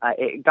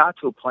 it got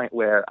to a point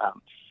where,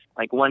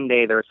 one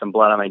day there was some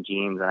blood on my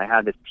jeans, and I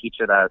had this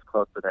teacher that I was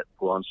close with at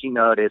school, and she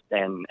noticed,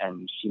 and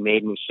she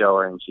made me show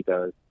her, and she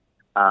goes,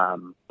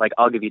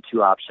 I'll give you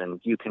two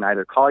options. You can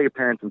either call your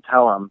parents and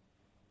tell them,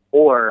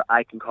 or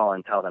I can call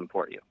and tell them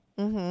for you.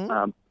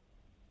 Mm-hmm.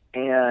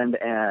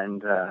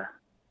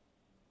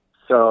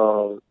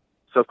 So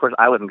of course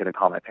I wasn't going to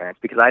call my parents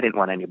because I didn't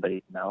want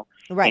anybody to know.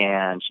 Right.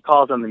 And she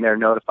calls them and they're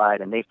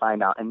notified and they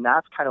find out. And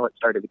that's kind of what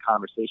started the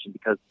conversation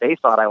because they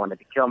thought I wanted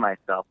to kill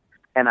myself.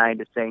 And I had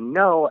to say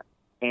no.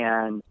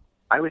 And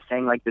I was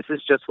saying, this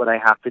is just what I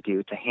have to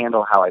do to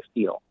handle how I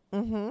feel.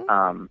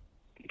 Mm-hmm.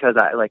 Because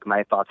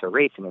my thoughts are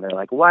racing. And they're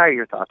like, why are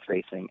your thoughts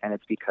racing? And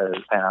it's because,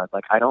 and I was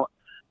like,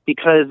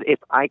 because if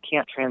I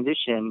can't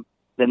transition,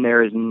 then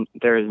I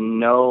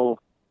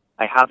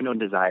have no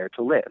desire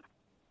to live.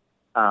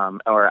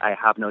 Or I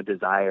have no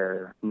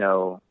desire,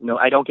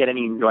 I don't get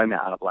any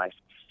enjoyment out of life.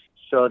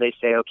 So they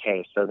say,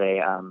 okay. So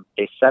they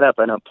set up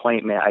an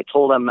appointment. I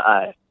told them,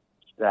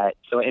 that,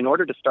 so in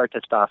order to start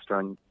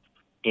testosterone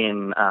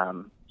in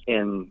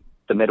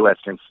the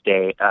Midwestern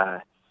state,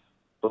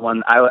 the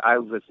one I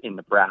was in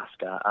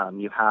Nebraska,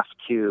 you have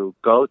to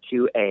go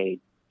to a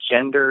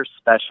gender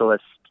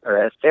specialist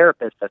or a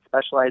therapist that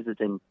specializes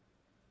in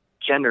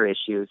gender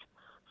issues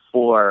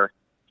for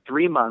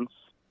 3 months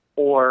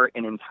or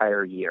an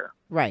entire year.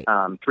 Right.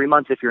 3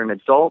 months if you're an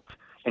adult,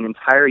 an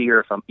entire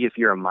year if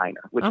you're a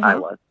minor, which I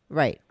was.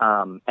 Right.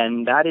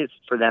 And that is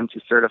for them to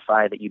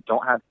certify that you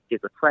don't have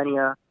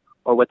schizophrenia,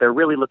 or what they're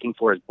really looking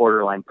for is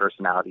borderline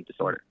personality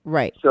disorder.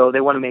 Right. So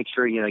they want to make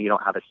sure, you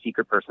don't have a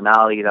secret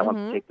personality that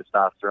wants to take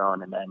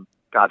testosterone, and then,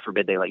 God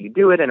forbid, they let you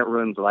do it, and it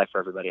ruins the life for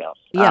everybody else.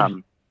 Yeah.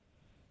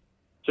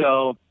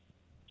 So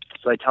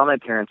I tell my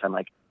parents, I'm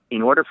like,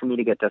 in order for me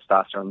to get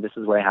testosterone, this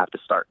is where I have to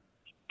start.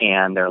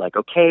 And they're like,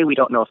 okay, we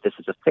don't know if this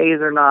is a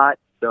phase or not,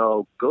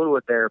 so go to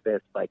a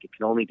therapist. It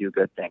can only do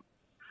good things.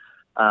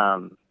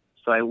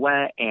 So I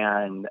went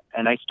and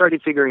I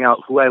started figuring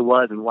out who I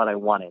was and what I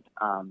wanted.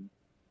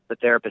 The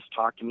therapist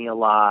talked to me a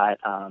lot,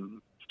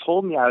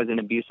 told me I was in an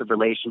abusive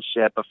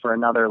relationship, but for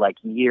another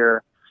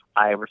year,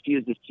 I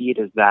refused to see it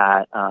as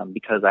that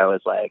because I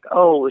was like,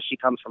 oh, well, she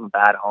comes from a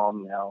bad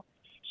home,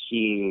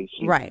 she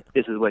right.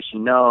 This is what she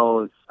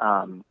knows.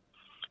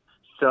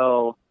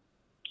 So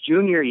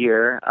junior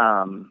year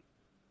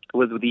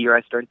was the year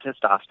I started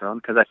testosterone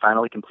because I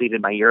finally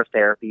completed my year of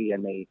therapy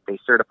and they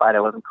certified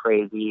I wasn't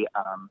crazy.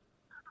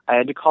 I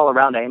had to call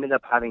around. I ended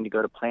up having to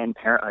go to Planned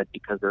Parenthood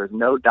because there was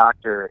no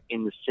doctor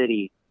in the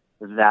city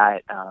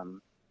that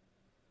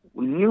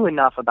knew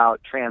enough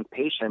about trans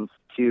patients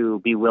to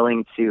be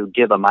willing to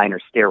give a minor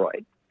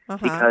steroid.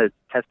 Because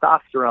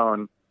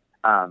testosterone,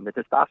 the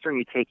testosterone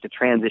you take to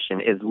transition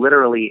is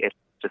literally, it's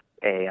just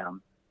a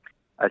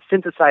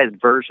synthesized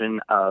version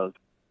of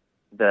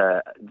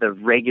the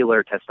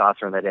regular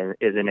testosterone that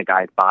is in a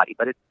guy's body.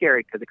 But it's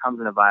scary because it comes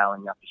in a vial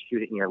and you have to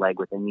shoot it in your leg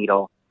with a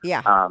needle.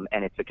 Yeah.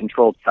 And it's a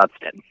controlled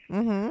substance.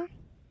 Mm-hmm.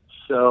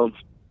 So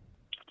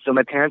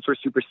my parents were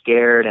super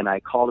scared, and I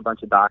called a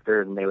bunch of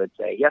doctors, and they would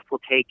say, yes, we'll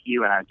take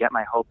you, and I'd get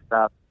my hopes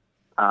up,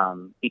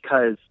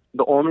 because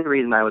the only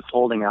reason I was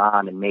holding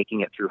on and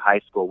making it through high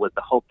school was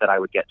the hope that I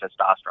would get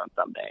testosterone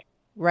someday.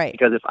 Right.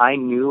 Because if I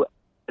knew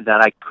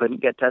that I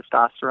couldn't get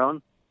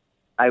testosterone,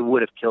 I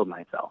would have killed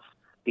myself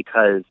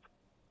because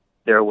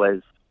there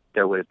would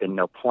have been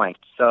no point.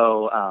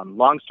 So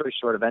long story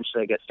short,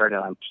 eventually I get started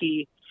on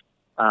T.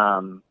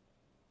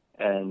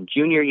 And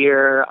junior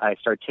year, I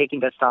start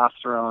taking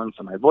testosterone,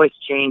 so my voice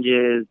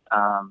changes,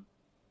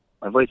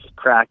 my voice is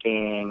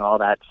cracking, all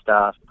that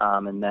stuff.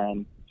 And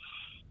then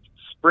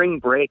spring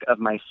break of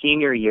my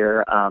senior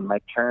year, my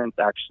parents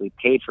actually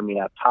paid for me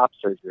to have top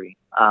surgery,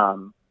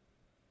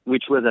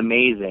 which was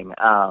amazing.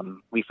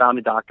 We found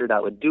a doctor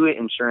that would do it.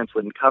 Insurance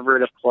wouldn't cover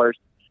it, of course.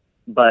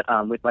 But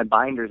with my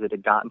binders, it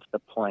had gotten to the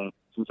point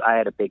since I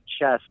had a big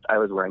chest, I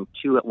was wearing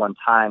 2 at one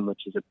time,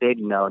 which is a big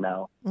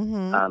no-no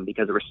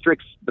because it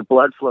restricts the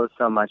blood flow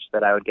so much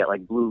that I would get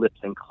like blue lips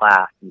in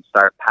class and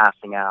start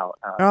passing out.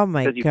 Oh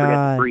my because you forget to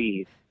God.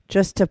 breathe.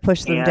 Just to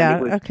push them And down.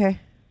 it was- Okay.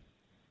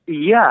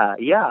 Yeah.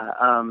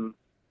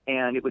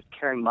 And it was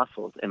tearing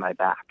muscles in my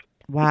back.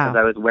 Wow. Because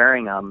I was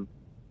wearing them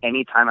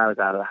anytime I was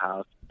out of the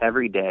house,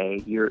 every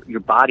day. Your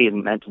body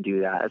isn't meant to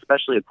do that,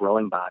 especially a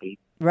growing body.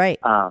 Right.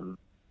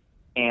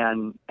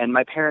 And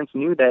my parents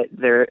knew that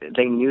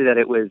they knew that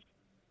it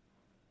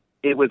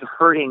was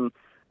hurting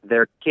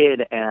their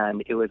kid,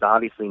 and it was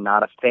obviously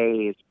not a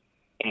phase,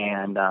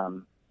 and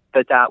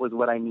that was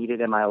what I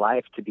needed in my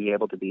life to be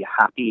able to be a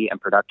happy and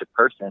productive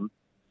person.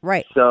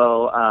 Right.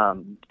 So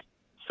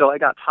I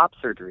got top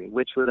surgery,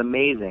 which was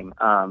amazing.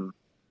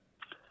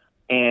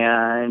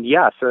 And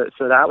yeah, so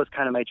that was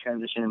kind of my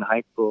transition in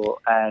high school,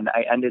 and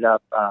I ended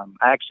up I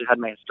actually had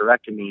my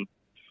hysterectomy.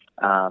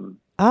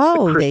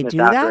 Oh, they Christmas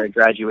do after that? I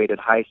graduated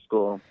high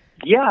school.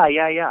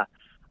 Yeah.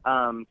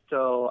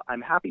 So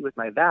I'm happy with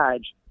my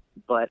vag,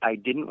 but I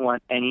didn't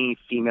want any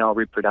female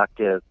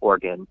reproductive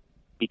organ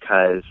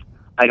because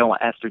I don't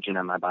want estrogen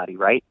in my body,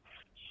 right?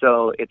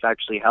 So it's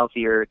actually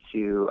healthier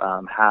to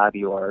have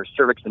your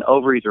cervix and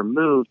ovaries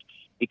removed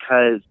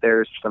because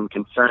there's some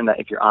concern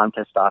that if you're on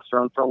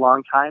testosterone for a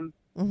long time,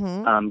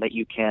 that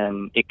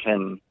it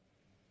can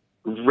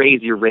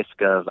raise your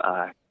risk of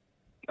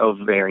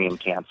ovarian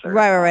cancer.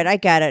 Right. I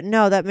get it.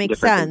 No, that makes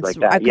Different sense. things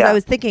like that, Because yeah. I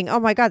was thinking, oh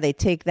my God, they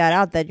take that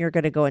out, then you're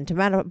going to go into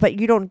menopause. But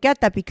you don't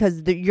get that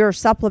because you're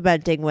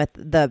supplementing with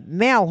the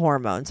male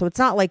hormone. So it's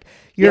not like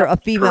you're Yep,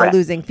 a female correct.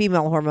 losing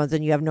female hormones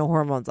and you have no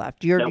hormones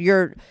left. Nope.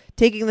 You're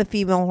taking the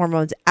female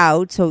hormones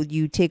out, so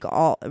you take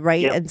all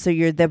right, Yep. and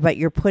so but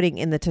you're putting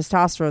in the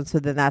testosterone. So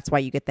then that's why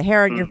you get the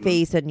hair on your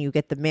face and you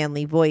get the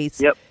manly voice.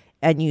 Yep.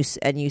 And you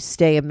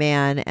stay a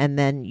man, and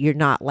then you're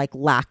not like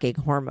lacking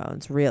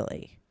hormones,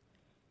 really.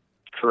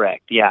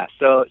 Correct. Yeah.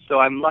 So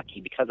I'm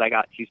lucky because I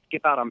got to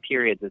skip out on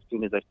periods as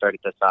soon as I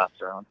started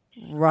testosterone.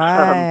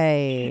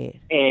 Right.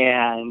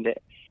 And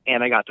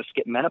I got to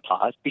skip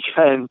menopause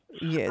because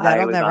Yeah, I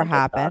that'll was never on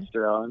happen.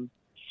 testosterone.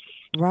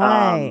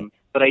 Right.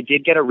 But I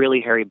did get a really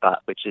hairy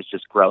butt, which is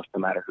just gross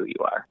no matter who you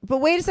are. But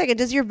wait a second.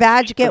 Does your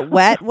vag get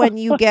wet when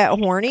you get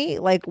horny?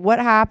 Like, what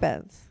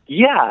happens?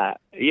 Yeah.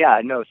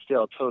 No,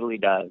 still totally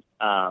does.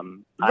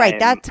 Right.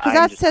 That's because I'm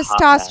that's just a hot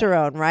mess.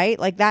 testosterone, right?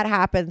 Like that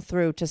happens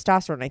through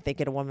testosterone, I think,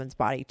 in a woman's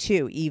body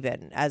too,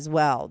 even as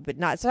well. But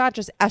it's not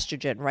just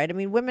estrogen, right? I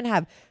mean, women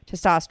have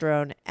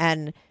testosterone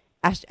and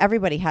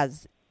everybody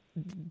has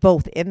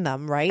both in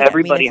them, right?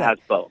 Everybody it's has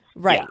both.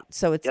 Right. Yeah.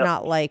 So it's Yep.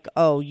 not like,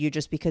 oh, you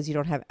just because you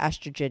don't have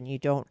estrogen,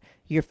 your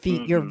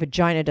Mm-hmm. your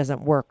vagina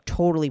doesn't work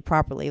totally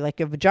properly. Like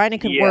your vagina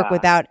can work Yeah.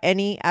 without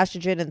any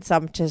estrogen and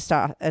some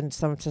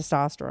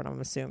testosterone, I'm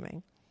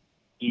assuming.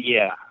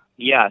 Yeah.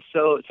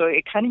 So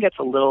it kind of gets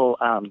a little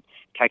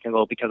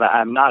technical because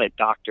I'm not a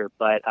doctor,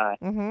 but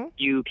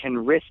you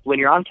can risk when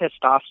you're on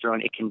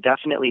testosterone. It can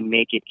definitely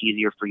make it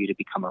easier for you to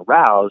become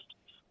aroused.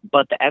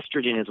 But the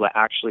estrogen is what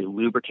actually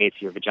lubricates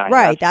your vagina.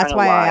 Right. That's kinda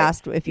why I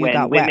asked if you when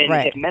got wet. women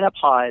Right. hit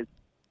menopause,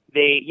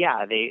 they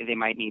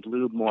might need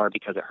lube more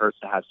because it hurts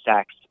to have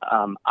sex.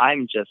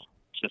 I'm just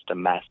a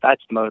mess.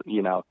 That's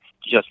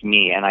just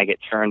me, and I get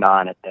turned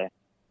on at the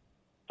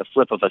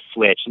flip of a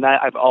switch. And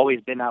I've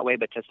always been that way,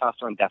 but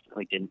testosterone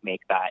definitely didn't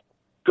make that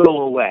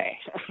go away.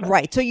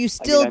 Right. So you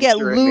still I'm get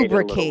sure it made it a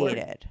little worse.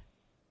 lubricated.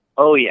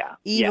 Oh yeah,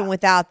 Even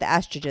without the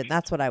estrogen.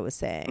 That's what I was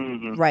saying.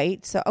 Mhm.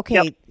 Right. So okay,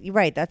 Yep. You're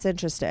right. That's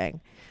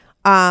interesting.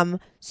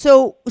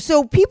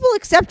 So people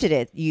accepted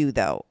it,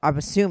 though, I'm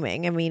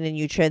assuming. I mean, and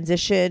you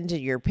transitioned,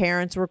 your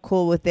parents were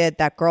cool with it.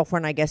 That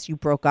girlfriend, I guess you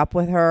broke up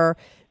with her.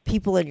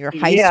 People in your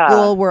high Yeah.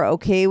 school were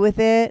okay with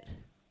it.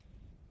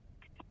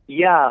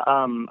 Yeah,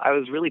 I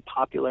was really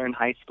popular in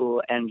high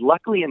school, and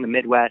luckily in the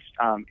Midwest,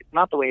 it's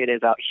not the way it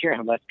is out here on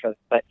the West Coast,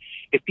 but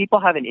if people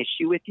have an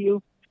issue with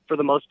you, for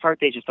the most part,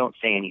 they just don't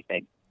say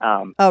anything.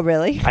 Oh,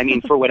 really? I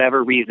mean, for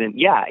whatever reason.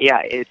 Yeah,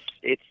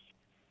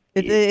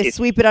 They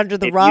sweep it under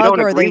the if rug, you don't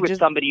or agree they with just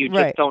somebody, you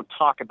right. just don't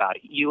talk about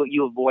it.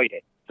 You avoid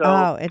it. So,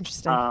 Oh,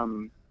 interesting.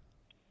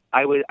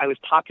 I was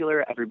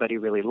popular. Everybody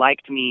really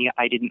liked me.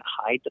 I didn't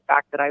hide the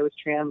fact that I was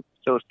trans.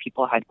 So if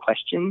people had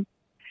questions,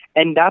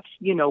 and that's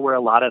where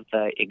a lot of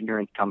the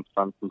ignorance comes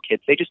from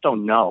kids. They just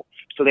don't know,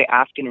 so they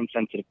ask an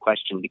insensitive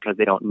question because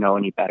they don't know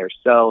any better.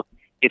 So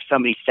if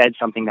somebody said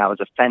something that was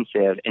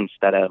offensive,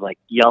 instead of like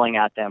yelling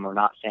at them or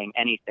not saying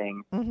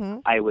anything,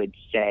 I would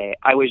say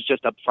I was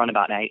just upfront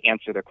about it and I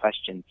answer their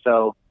questions.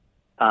 So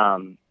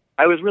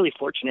I was really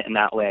fortunate in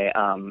that way.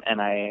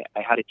 And I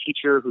had a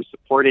teacher who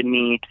supported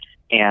me,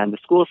 and the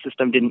school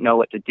system didn't know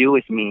what to do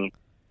with me,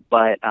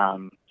 but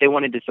they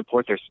wanted to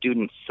support their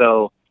students.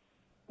 So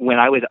when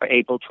I was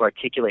able to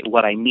articulate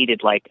what I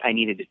needed, like I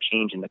needed to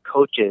change in the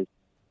coaches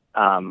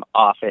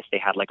office, they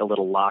had like a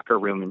little locker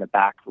room in the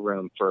back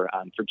room for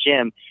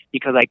gym,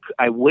 because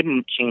I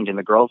wouldn't change in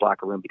the girls'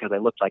 locker room because I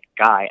looked like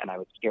a guy and I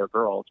would scare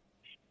girls,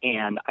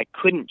 and I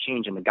couldn't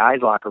change in the guys'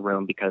 locker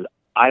room because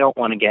I don't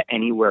want to get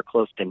anywhere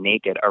close to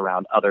naked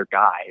around other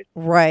guys,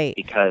 Right.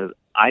 because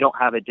I don't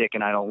have a dick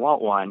and I don't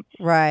want one.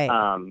 Right.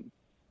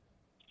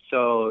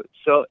 So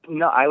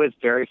no, I was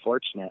very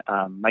fortunate.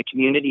 My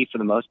community, for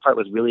the most part,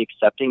 was really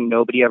accepting.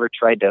 Nobody ever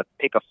tried to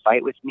pick a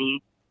fight with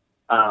me,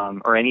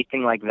 or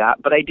anything like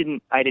that. But I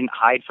didn't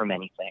hide from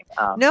anything.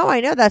 No, I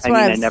know. That's what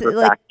I never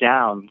backed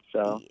down.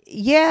 So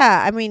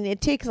yeah, I mean,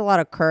 it takes a lot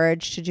of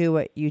courage to do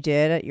what you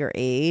did at your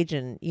age,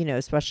 and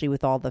especially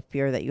with all the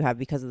fear that you have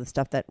because of the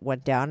stuff that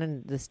went down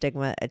and the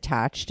stigma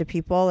attached to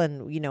people,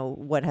 and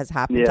what has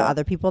happened to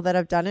other people that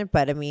have done it.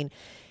 But I mean,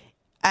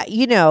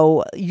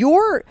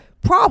 your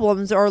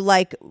problems are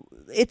like,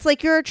 it's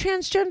like you're a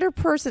transgender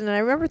person. And I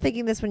remember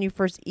thinking this when you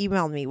first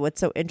emailed me.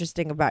 What's so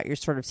interesting about your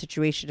sort of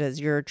situation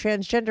is you're a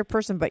transgender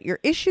person, but your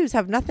issues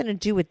have nothing to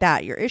do with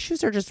that. Your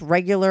issues are just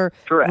regular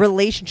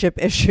relationship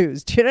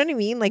issues. Do you know what I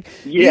mean? Like,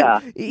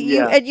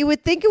 and you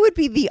would think it would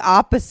be the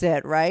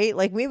opposite, right?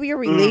 Like maybe your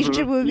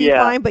relationship would be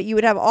fine, but you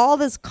would have all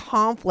this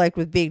conflict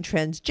with being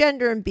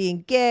transgender and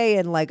being gay.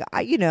 And like,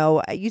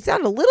 you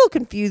sound a little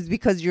confused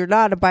because you're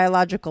not a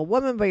biological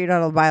woman, but you're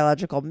not a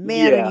biological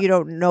man, and you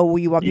don't know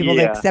you want people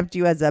to accept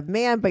you as a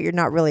man, but you're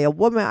not really a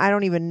woman. I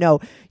don't even know.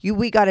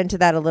 We got into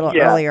that a little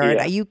earlier,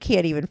 and you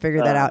can't even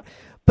figure that out.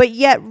 But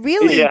yet,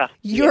 really,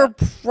 your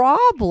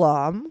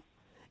problem,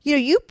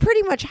 you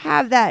pretty much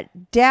have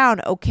that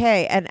down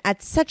okay. And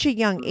at such a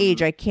young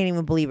age, I can't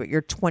even believe it.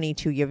 You're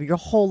 22. You have your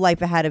whole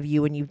life ahead of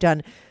you, and you've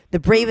done the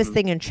bravest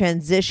thing and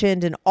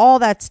transitioned and all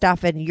that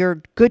stuff, and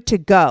you're good to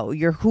go.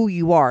 You're who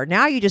you are.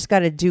 Now you just got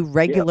to do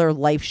regular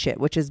life shit,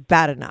 which is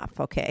bad enough,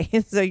 okay?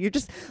 So you're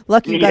just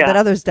lucky you got that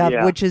other stuff,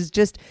 which is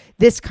just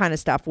this kind of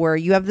stuff where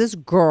you have this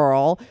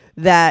girl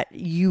that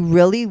you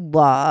really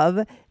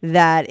love,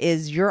 that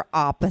is your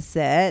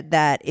opposite,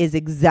 that is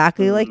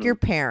exactly like your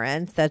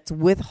parents, that's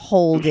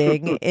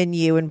withholding in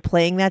you and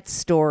playing that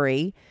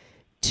story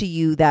to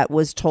you that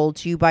was told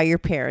to you by your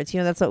parents.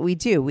 That's what we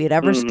do. We had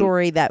every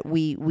story that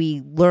we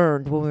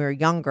learned when we were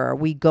younger.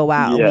 We go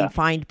out and we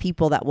find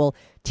people that will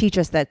teach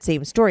us that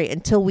same story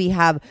until we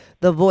have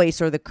the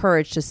voice or the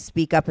courage to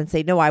speak up and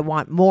say, no, I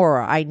want more.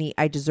 Or I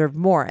deserve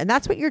more. And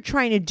that's what you're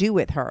trying to do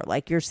with her.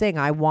 Like you're saying,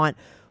 I want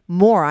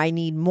more. I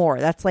need more.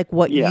 That's like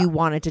what you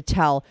wanted to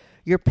tell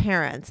your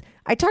parents.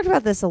 I talked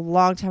about this a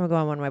long time ago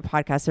on one of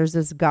my podcasts. There's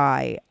this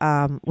guy.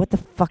 What the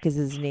fuck is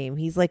his name?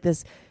 He's like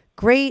this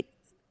great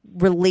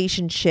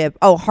relationship.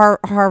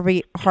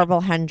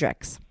 Harville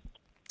Hendrix.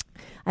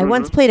 I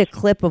once played a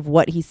clip of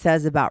what he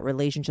says about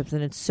relationships,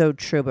 and it's so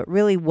true. But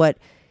really what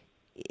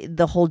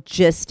the whole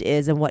gist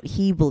is and what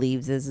he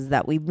believes is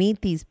that we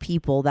meet these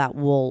people that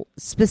will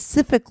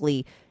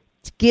specifically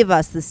give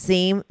us the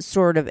same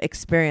sort of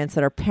experience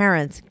that our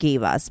parents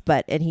gave us.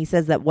 And he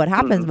says that what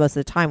happens most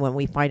of the time when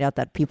we find out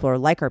that people are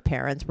like our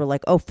parents, we're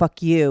like, oh,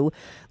 fuck you.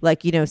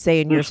 Like,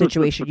 say in your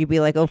situation, you'd be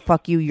like, oh,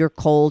 fuck you. You're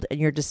cold and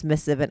you're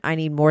dismissive and I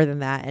need more than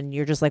that. And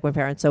you're just like my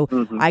parents. So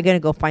I'm going to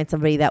go find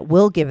somebody that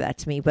will give that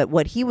to me. But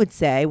what he would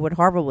say, what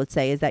Harville would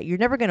say is that you're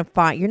never going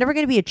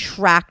to be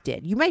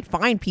attracted. You might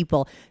find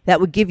people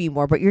that would give you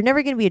more, but you're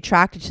never going to be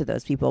attracted to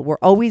those people. We're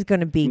always going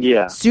to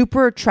be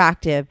super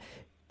attracted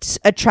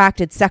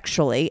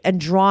sexually and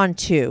drawn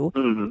to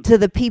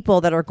the people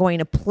that are going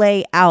to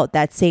play out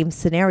that same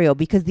scenario,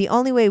 because the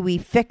only way we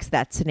fix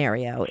that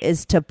scenario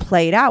is to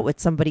play it out with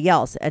somebody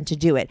else and to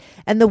do it.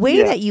 And the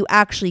way that you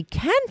actually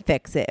can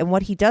fix it, and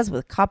what he does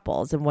with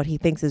couples and what he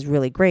thinks is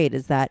really great,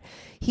 is that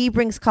he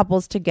brings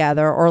couples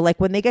together, or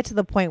like when they get to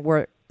the point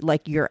where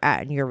like you're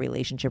at in your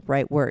relationship,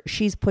 right, where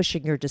she's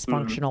pushing your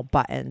dysfunctional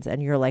buttons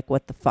and you're like,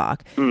 what the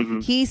fuck?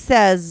 He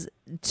says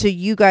to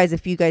you guys,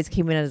 if you guys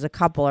came in as a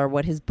couple, or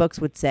what his books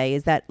would say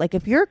is that, like,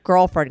 if your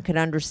girlfriend could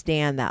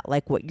understand that,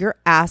 like, what you're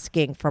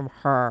asking from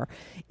her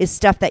is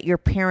stuff that your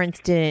parents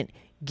didn't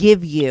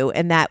give you,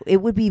 and that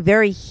it would be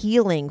very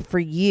healing for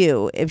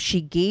you if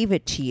she gave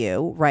it to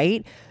you,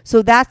 right?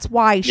 So that's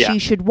why she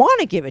should want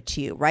to give it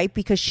to you, right?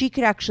 Because she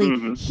could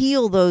actually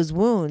heal those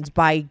wounds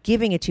by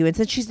giving it to you. And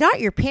since she's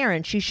not your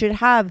parent, she should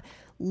have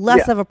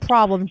less of a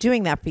problem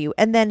doing that for you.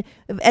 And then,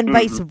 and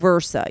vice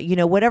versa,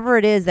 whatever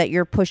it is that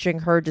you're pushing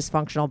her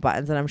dysfunctional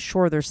buttons, and I'm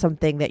sure there's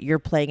something that you're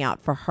playing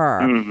out for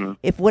her.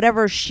 If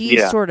whatever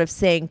she's sort of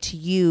saying to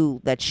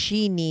you that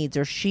she needs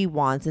or she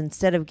wants,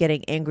 instead of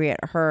getting angry at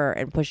her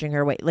and pushing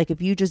her away, like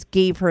if you just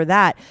gave her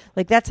that,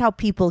 like that's how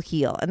people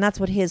heal. And that's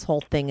what his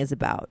whole thing is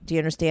about. Do you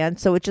understand?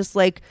 So it's just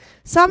like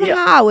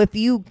somehow if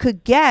you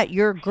could get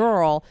your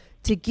girl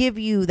to give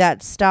you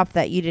that stuff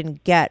that you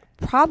didn't get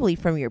probably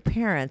from your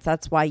parents,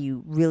 that's why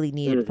you really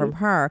need it from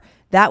her,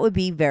 that would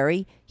be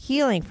very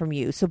healing from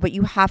you. So, but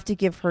you have to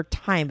give her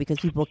time, because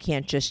people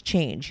can't just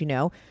change,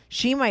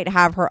 She might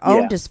have her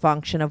own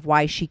dysfunction of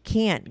why she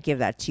can't give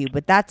that to you,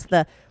 but that's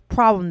the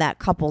problem that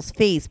couples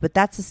face. But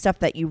that's the stuff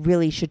that you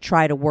really should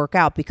try to work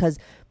out, because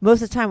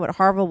most of the time what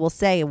Harville will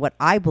say and what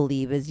I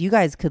believe is you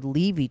guys could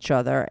leave each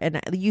other. And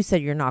you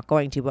said you're not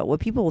going to, but what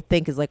people will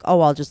think is like,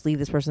 oh, I'll just leave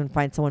this person and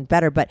find someone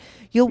better. But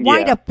you'll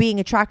wind up being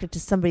attracted to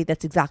somebody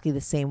that's exactly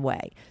the same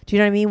way. Do you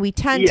know what I mean? We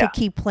tend to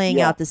keep playing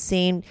out the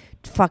same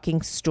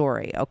fucking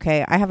story.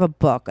 Okay. I have a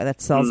book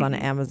that sells on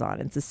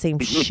Amazon. It's the same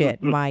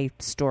shit. My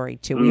story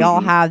too. We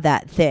all have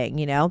that thing,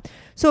 you know?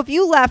 So if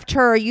you left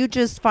her, you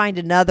just find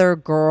another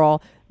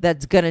girl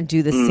that's going to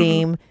do the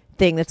same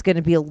thing, that's going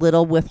to be a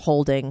little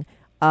withholding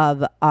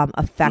of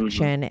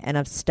affection and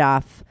of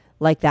stuff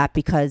like that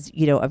because,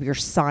 you know, of your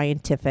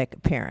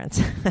scientific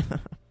parents.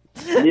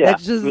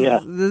 That's just,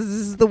 this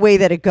is the way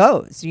that it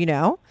goes, you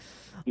know?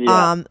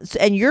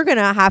 And you're going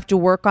to have to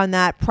work on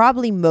that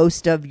probably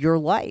most of your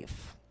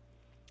life.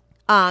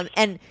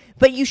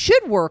 But you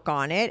should work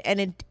on it, and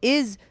it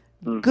is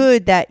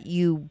good that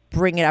you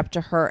bring it up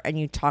to her and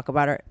you talk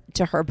about it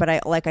to her.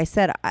 But like I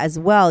said as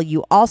well,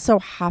 you also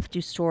have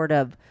to sort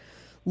of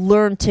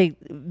learn to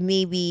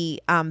maybe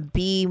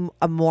be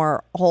a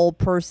more whole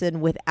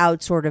person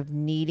without sort of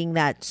needing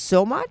that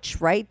so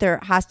much, right? There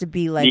has to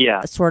be like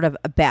a sort of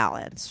a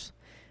balance.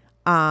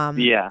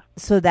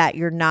 So that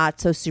you're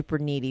not so super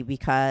needy,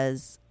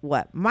 because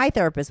what my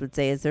therapist would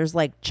say is there's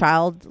like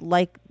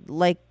childlike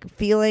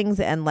feelings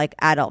and like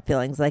adult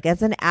feelings. Like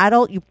as an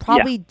adult, you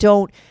probably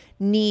don't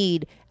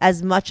need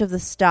as much of the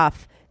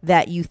stuff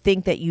that you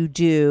think that you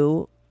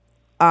do.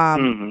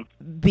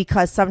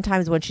 Because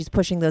sometimes when she's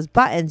pushing those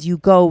buttons, you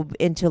go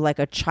into like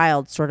a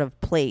child sort of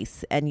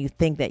place and you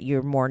think that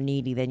you're more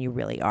needy than you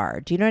really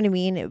are. Do you know what I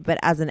mean? But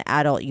as an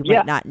adult, you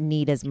might not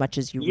need as much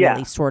as you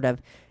really sort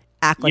of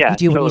act like you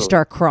do when you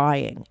start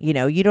crying. You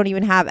know, you don't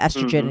even have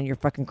estrogen and you're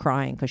fucking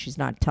crying because she's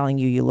not telling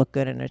you look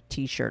good in a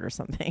t-shirt or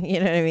something. You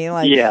know what I mean?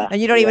 Like,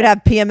 and you don't even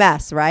have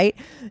PMS, right?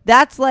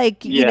 That's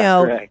like, you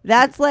know, correct.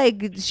 That's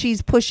like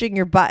she's pushing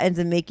your buttons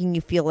and making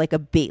you feel like a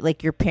bait,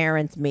 like your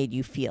parents made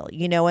you feel,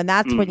 you know? And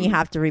that's when you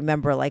have to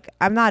remember, like,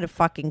 I'm not a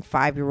fucking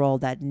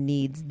 5-year-old that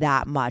needs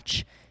that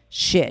much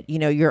shit. You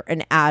know, you're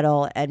an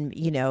adult and,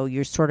 you know,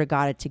 you're sort of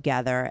got it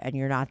together and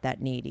you're not that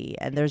needy.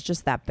 And there's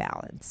just that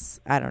balance.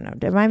 I don't know.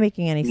 Am I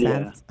making any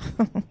sense?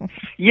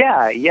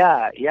 Yeah.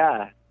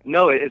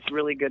 No, it's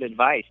really good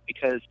advice,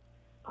 because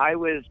I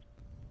was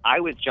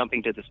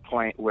jumping to this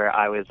point where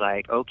I was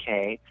like,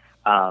 okay,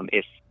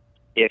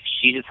 if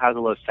she just has a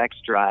low sex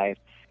drive,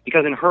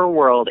 because in her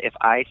world, if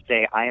I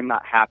say I am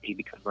not happy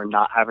because we're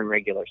not having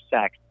regular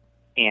sex,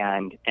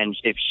 and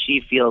if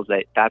she feels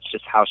that that's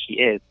just how she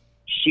is,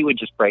 she would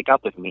just break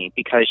up with me,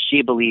 because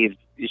she believes,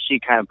 she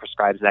kind of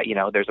prescribes that, you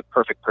know, there's a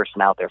perfect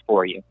person out there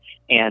for you.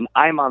 And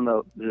I'm on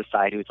the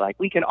side who's like,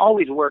 we can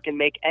always work and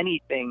make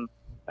anything,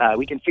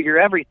 we can figure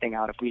everything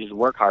out if we just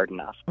work hard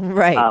enough.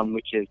 Right.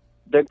 Which is,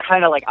 they're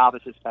kind of like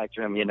opposite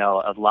spectrum, you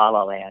know, of La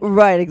La Land.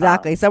 Right,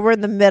 exactly. Somewhere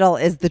in the middle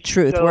is the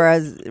truth,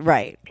 whereas,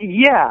 right.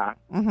 Yeah.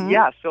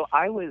 Yeah, so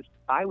I was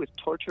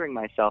torturing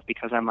myself,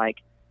 because I'm like,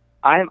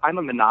 I'm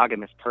a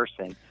monogamous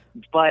person,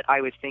 but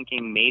I was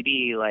thinking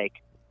maybe like,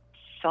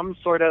 some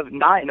sort of,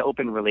 not an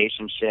open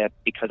relationship,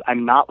 because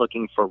I'm not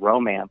looking for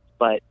romance,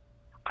 but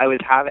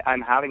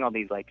I'm having all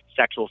these like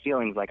sexual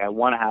feelings, like I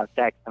want to have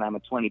sex, and I'm a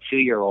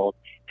 22-year-old,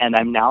 and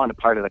I'm now in a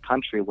part of the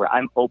country where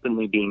I'm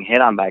openly being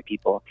hit on by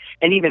people,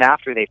 and even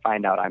after they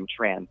find out I'm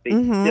trans, they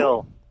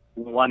still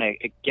want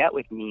to get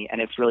with me,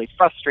 and it's really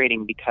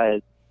frustrating,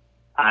 because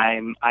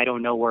I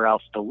don't know where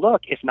else to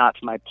look if not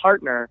to my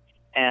partner,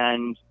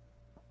 and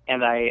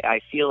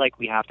I feel like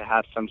we have to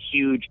have some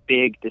huge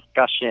big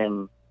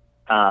discussion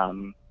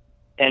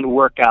and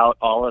work out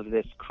all of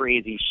this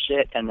crazy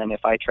shit. And then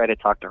if I try to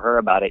talk to her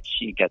about it,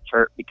 she gets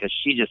hurt, because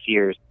she just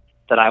hears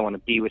that I want to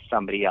be with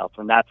somebody else,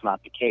 and that's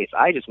not the case.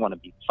 I just want to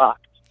be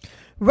fucked.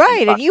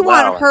 Right, and you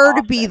want her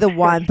to be the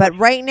one, but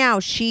right now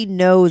she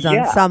knows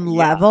on some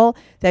level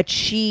that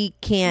she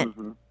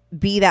can't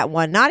be that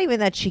one. Not even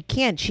that she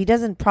can't. She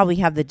doesn't probably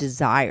have the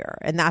desire,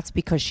 and that's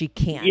because she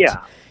can't.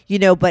 Yeah. You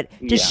know, but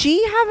does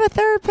she have a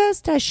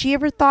therapist? Has she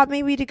ever thought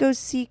maybe to go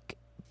seek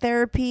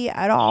therapy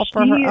at all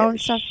for her own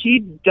stuff? She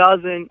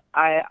doesn't.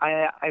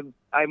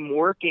 I'm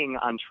working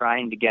on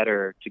trying to get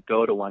her to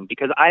go to one,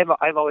 because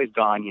I've always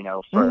gone, you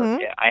know, for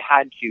I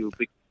had to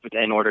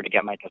in order to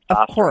get my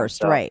testosterone. Of course,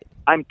 so right.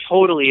 I'm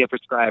totally a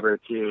prescriber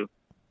to,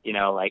 you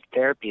know, like,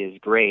 therapy is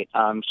great.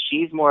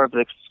 She's more of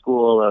the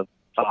school of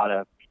thought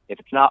of, if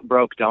it's not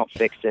broke, don't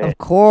fix it. Of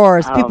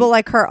course. People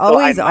like her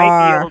always are. I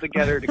might be able to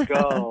get her to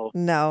go.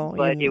 No.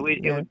 But it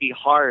would be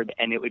hard,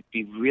 and it would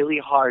be really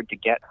hard to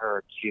get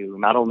her to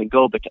not only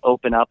go, but to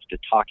open up to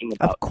talking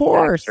about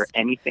sex or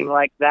anything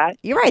like that.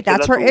 You're right.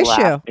 That's her issue.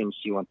 Last thing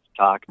she wants to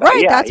talk about.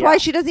 Right. That's why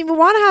she doesn't even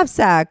want to have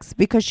sex,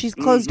 because she's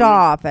closed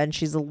off, and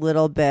she's a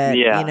little bit,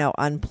 you know,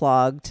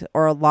 unplugged,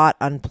 or a lot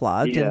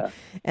unplugged. Yeah.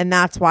 And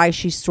that's why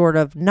she's sort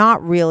of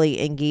not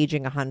really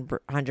engaging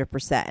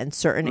 100% in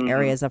certain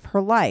areas of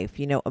her life,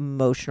 you know,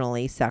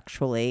 emotionally,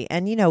 sexually.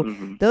 And, you know,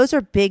 those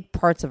are big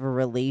parts of a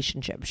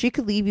relationship. She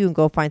could leave you and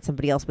go find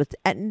somebody else, but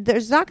and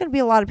there's not going to be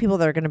a lot of people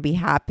that are going to be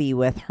happy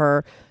with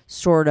her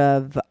sort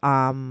of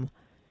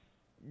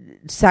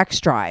sex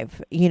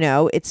drive,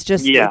 it's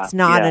just it's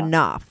not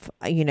enough,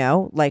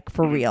 like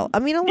for real. I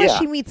mean, unless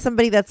she meets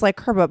somebody that's like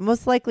her, but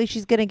most likely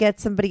she's going to get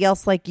somebody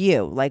else like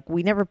you. Like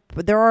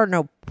there are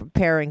no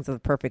pairings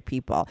of perfect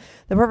people.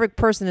 The perfect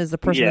person is the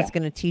person that's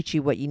going to teach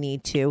you what you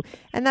need to,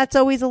 and that's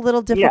always a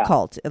little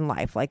difficult in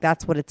life. Like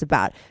that's what it's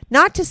about.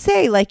 Not to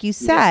say, like you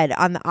said,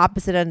 on the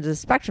opposite end of the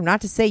spectrum,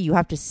 not to say you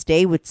have to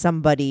stay with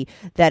somebody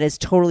that is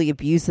totally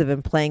abusive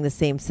and playing the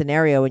same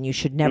scenario and you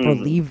should never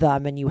leave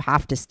them and you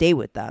have to stay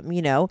with them,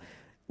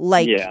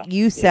 like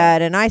you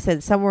said, and I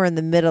said, somewhere in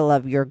the middle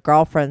of your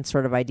girlfriend's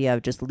sort of idea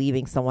of just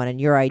leaving someone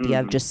and your idea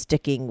of just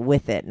sticking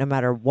with it no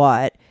matter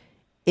what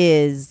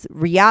is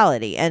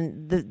reality.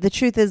 And the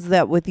truth is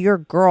that with your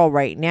girl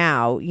right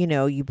now,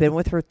 you've been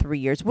with her 3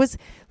 years. Was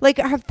like,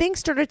 have things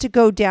started to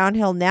go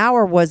downhill now,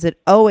 or was it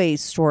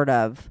always sort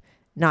of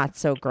not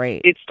so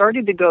great? It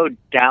started to go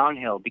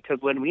downhill because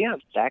when we have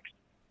sex,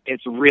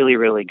 it's really,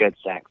 really good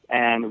sex.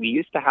 And we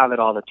used to have it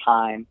all the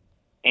time.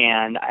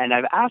 And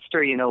I've asked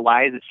her,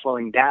 why is it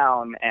slowing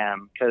down?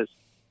 Because,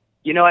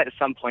 at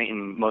some point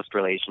in most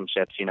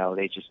relationships,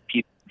 they just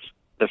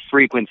the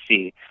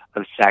frequency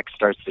of sex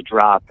starts to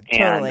drop.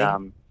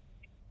 Totally.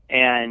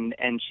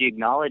 And she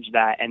acknowledged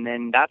that. And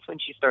then that's when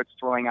she starts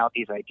throwing out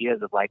these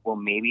ideas of like, well,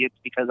 maybe it's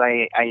because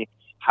I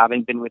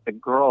haven't been with a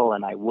girl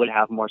and I would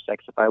have more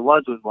sex if I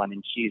was with one.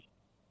 And she's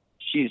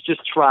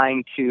just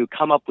trying to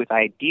come up with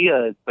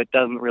ideas, but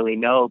doesn't really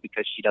know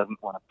because she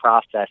doesn't want to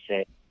process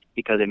it,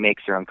 because it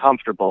makes her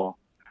uncomfortable.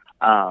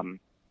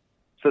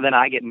 So then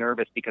I get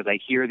nervous because I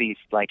hear these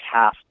like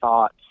half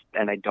thoughts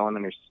and I don't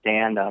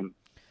understand them.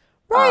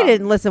 Right.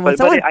 And listen, when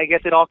but I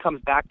guess it all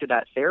comes back to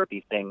that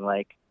therapy thing.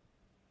 Like,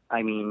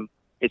 I mean,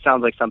 it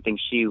sounds like something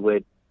it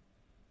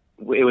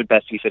would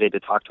best be fitted to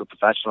talk to a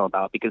professional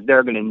about, because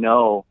they're going to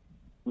know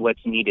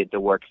what's needed to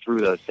work through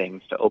those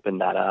things to open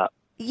that up.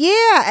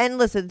 Yeah, and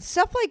listen,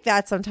 stuff like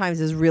that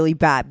sometimes is really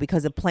bad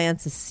because it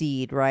plants a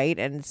seed, right?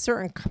 And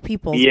certain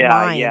people's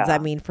minds, I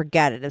mean,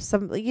 forget it. If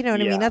some, you know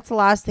what I mean? That's the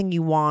last thing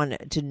you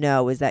want to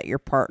know is that your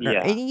partner.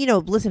 Yeah.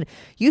 And, listen,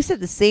 you said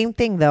the same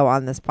thing, though,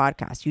 on this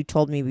podcast. You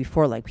told me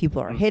before, like,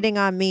 people are hitting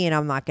on me and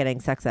I'm not getting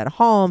sex at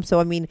home.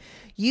 So, I mean,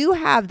 you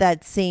have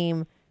that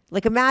same...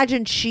 Like,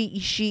 imagine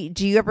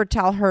do you ever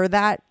tell her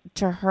that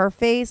to her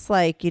face?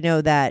 Like,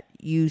 that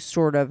you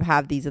sort of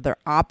have these other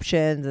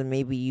options and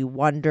maybe you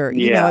wonder,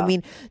 I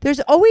mean, there's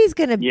always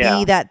going to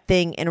be that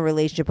thing in a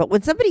relationship. But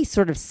when somebody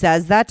sort of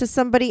says that to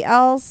somebody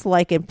else,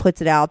 like, and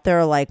puts it out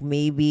there, like,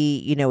 maybe,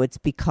 it's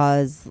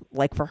because,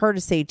 like, for her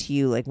to say to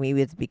you, like,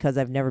 maybe it's because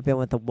I've never been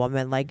with a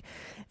woman, like,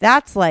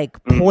 that's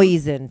like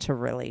poison to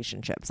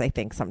relationships, I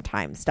think,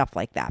 sometimes, stuff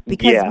like that.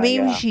 Because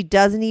maybe she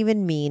doesn't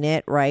even mean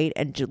it, right?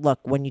 And look,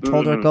 when you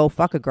told her go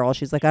fuck a girl,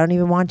 she's like, I don't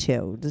even want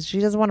to. She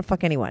doesn't want to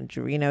fuck anyone,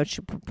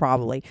 she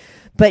probably.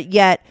 But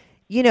yet,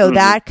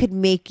 that could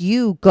make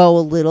you go a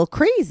little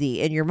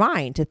crazy in your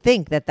mind to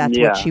think that that's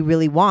what she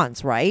really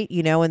wants, right?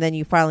 And then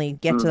you finally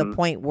get to the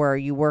point where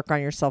you work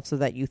on yourself so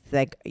that you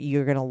think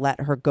you're going to let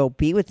her go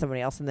be with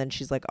somebody else. And then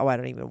she's like, oh, I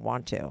don't even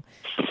want to.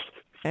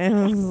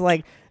 And it's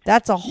like,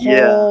 that's a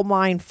whole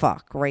mind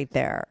fuck right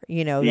there, that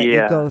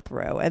you go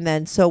through. And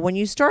then, so when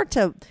you start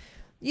to,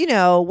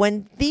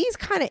 when these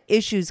kind of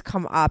issues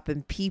come up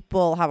and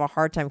people have a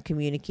hard time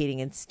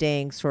communicating and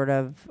staying sort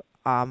of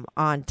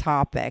on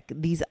topic,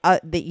 these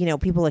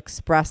people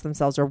express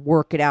themselves or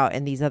work it out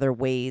in these other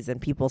ways,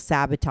 and people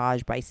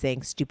sabotage by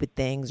saying stupid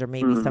things, or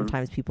maybe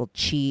sometimes people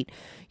cheat,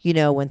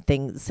 when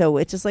things, so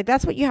it's just like,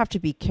 that's what you have to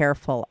be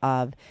careful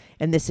of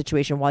in this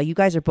situation. While you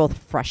guys are both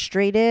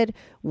frustrated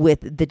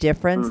with the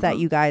difference that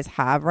you guys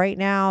have right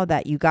now,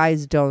 that you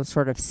guys don't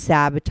sort of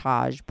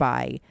sabotage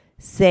by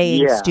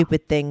saying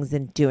stupid things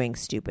and doing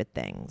stupid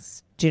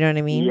things. Do you know what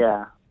I mean?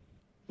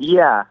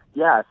 Yeah.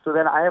 So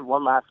then I have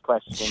one last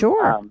question.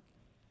 Sure.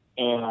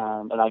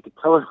 And I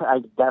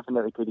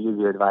definitely could use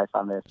your advice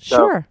on this.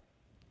 Sure.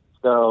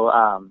 So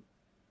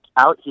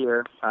out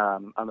here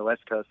on the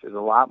West Coast, there's a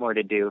lot more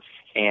to do,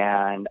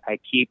 and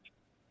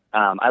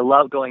I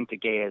love going to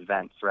gay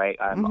events. Right,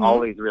 I'm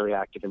always really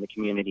active in the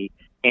community,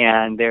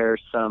 and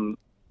there's some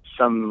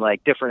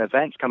like different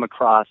events come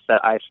across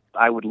that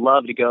I would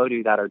love to go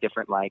to that are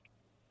different, like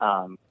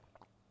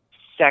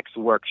sex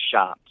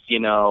workshops,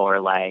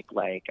 or like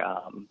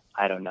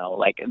I don't know,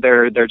 like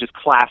they're just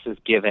classes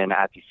given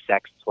at these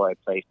sex toy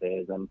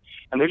places, and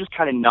they're just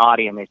kind of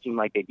naughty, and they seem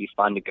like they'd be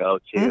fun to go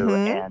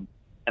to,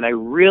 and I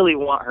really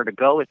want her to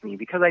go with me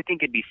because I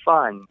think it'd be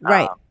fun,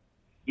 right?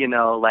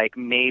 Like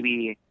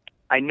maybe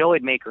I know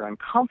it'd make her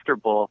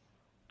uncomfortable,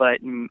 but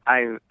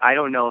I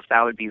don't know if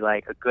that would be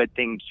like a good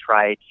thing to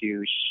try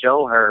to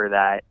show her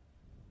that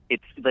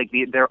it's like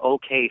they're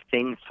okay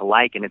things to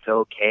like, and it's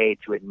okay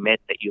to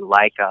admit that you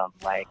like them.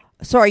 Like,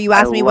 so are you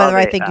asking me whether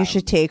I think you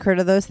should take her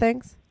to those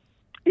things?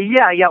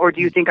 Yeah. Or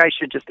do you think I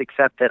should just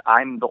accept that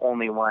I'm the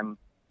only one?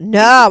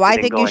 No, I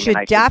think you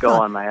should definitely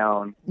go on my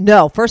own.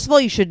 No, first of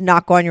all, you should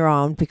not go on your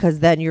own, because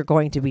then you're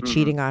going to be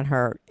cheating on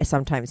her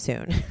sometime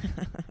soon.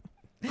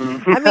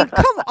 I mean,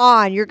 come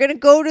on. You're going to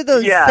go to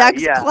those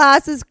sex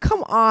classes?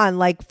 Come on.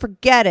 Like,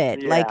 forget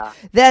it. Yeah. Like,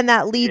 then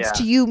that leads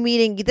to you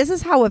meeting. This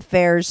is how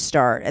affairs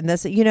start. And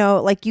this, you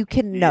know, like you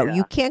can, no,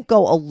 you can't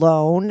go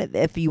alone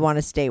if you want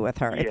to stay with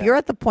her. If you're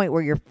at the point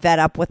where you're fed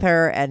up with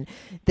her and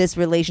this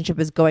relationship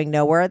is going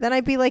nowhere, then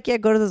I'd be like, yeah,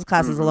 go to those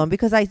classes alone,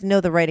 because I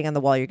know the writing on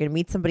the wall. You're going to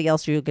meet somebody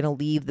else. You're going to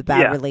leave the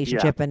bad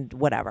relationship and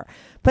whatever.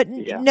 But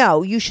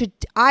no, you should,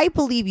 I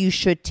believe you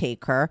should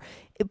take her.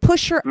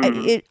 Push her.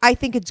 I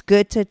think it's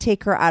good to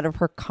take her out of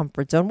her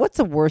comfort zone. What's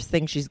the worst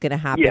thing she's going to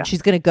happen? Yeah.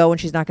 She's going to go and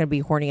she's not going to be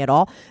horny at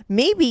all.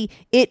 Maybe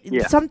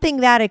something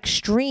that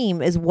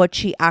extreme is what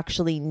she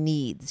actually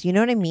needs. You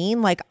know what I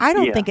mean? Like, I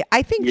don't think,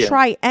 I think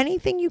try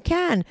anything you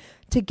can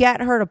to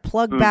get her to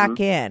plug back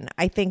in.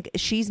 I think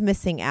she's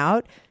missing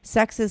out.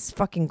 Sex is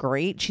fucking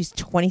great. She's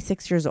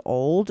 26 years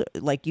old.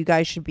 Like, you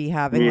guys should be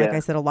having, like I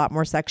said, a lot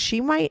more sex.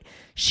 It might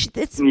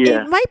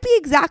be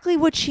exactly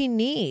what she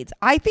needs.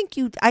 I think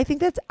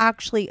that's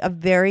actually a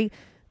very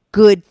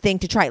good thing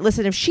to try.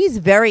 Listen, if she's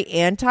very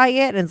anti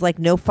it and it's like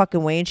no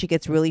fucking way and she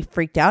gets really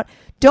freaked out,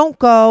 don't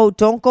go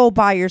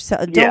by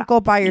yourself. Don't go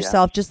by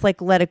yourself. Just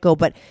like let it go.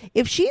 But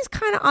if she's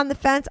kind of on the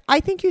fence, I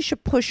think you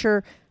should push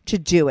her to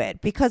do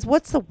it, because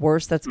what's the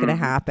worst that's going to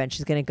happen?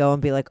 She's going to go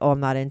and be like, oh, I'm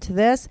not into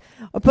this.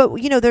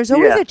 But, you know, there's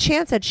always a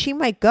chance that she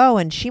might go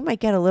and she might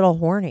get a little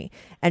horny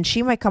and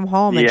she might come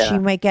home and she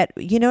might get,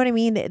 you know what I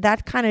mean?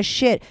 That kind of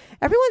shit.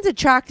 Everyone's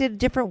attracted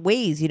different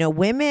ways. You know,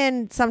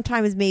 women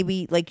sometimes,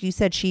 maybe like you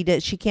said, she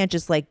can't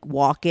just like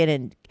walk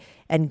in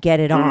and get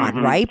it on,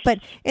 right?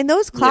 But in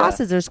those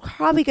classes, there's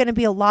probably going to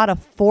be a lot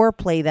of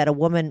foreplay that a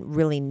woman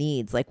really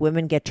needs. Like,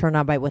 women get turned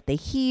on by what they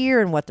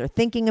hear and what they're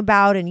thinking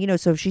about. And, you know,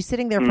 so if she's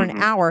sitting there for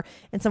an hour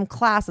in some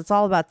class that's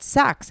all about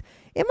sex,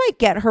 it might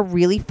get her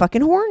really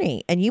fucking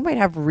horny. And you might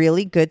have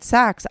really good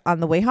sex on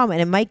the way home. And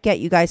it might get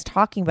you guys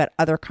talking about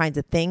other kinds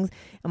of things.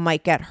 It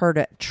might get her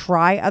to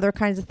try other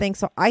kinds of things.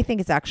 So I think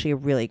it's actually a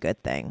really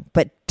good thing.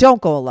 But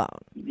don't go alone.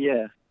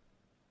 Yeah.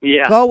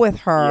 Go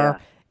with her.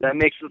 Yeah.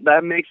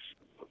 That makes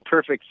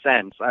perfect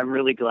sense. I'm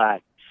really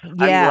glad. I'm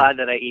glad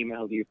that I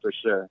emailed you for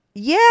sure.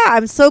 Yeah,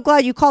 I'm so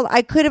glad you called.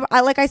 I could have,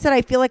 like I said,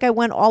 I feel like I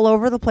went all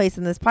over the place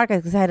in this podcast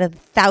because I had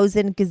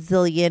 1,000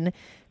 gazillion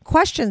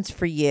questions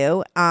for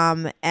you.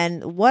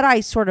 And what I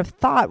sort of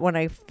thought when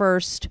I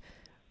first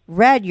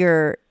read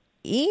your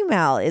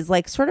email is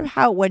like sort of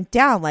how it went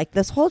down. Like,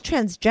 this whole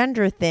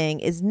transgender thing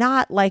is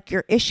not like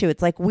your issue.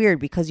 It's like weird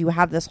because you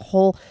have this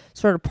whole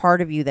sort of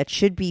part of you that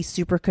should be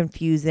super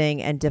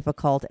confusing and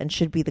difficult and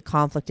should be the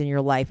conflict in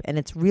your life. And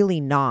it's really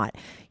not.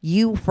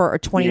 You, for a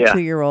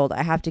 22-year-old,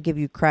 I have to give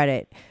you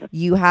credit.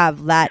 You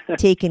have that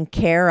taken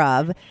care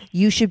of.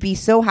 You should be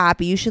so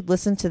happy. You should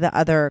listen to the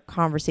other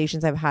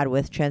conversations I've had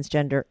with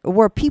transgender,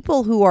 where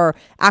people who are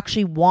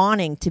actually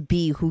wanting to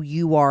be who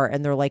you are,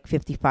 and they're like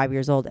 55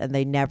 years old and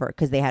they never,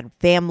 because they had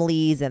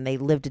families and they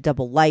lived a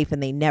double life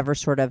and they never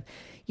sort of,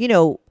 you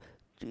know,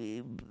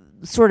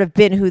 sort of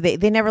been who they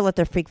never let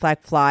their freak flag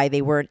fly.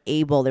 They weren't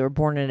able, they were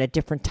born in a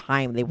different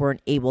time. They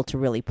weren't able to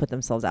really put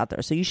themselves out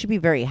there. So you should be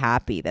very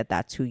happy that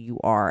that's who you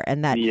are.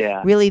 And that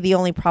really the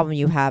only problem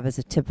you have is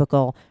a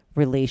typical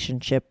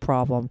relationship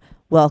problem.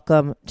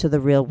 Welcome to the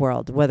real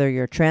world. Whether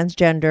you're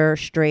transgender,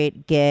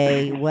 straight,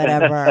 gay,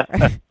 whatever,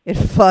 it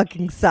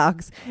fucking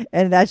sucks.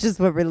 And that's just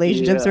what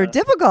relationships are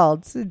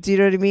difficult. Do you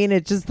know what I mean?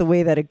 It's just the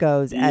way that it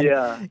goes.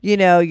 And, you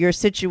know, your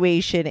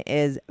situation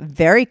is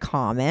very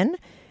common.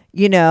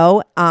 You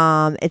know,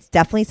 it's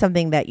definitely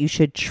something that you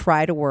should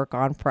try to work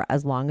on for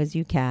as long as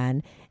you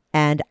can.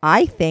 And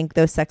I think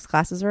those sex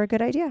classes are a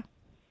good idea.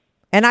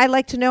 And I'd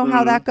like to know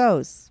how that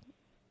goes.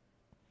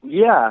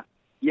 Yeah,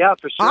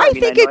 for sure. I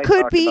think it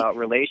could be about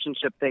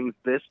relationship things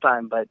this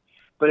time, but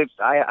if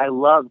I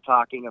love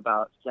talking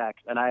about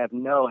sex and I have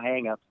no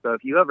hang-ups. So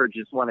if you ever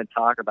just want to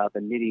talk about the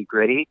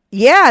nitty-gritty,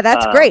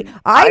 that's great.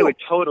 I would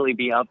totally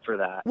be up for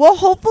that. Well,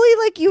 hopefully,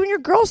 like, you and your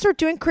girl start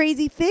doing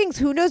crazy things.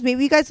 Who knows?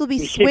 Maybe you guys will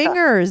be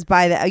swingers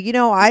by the, you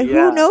know,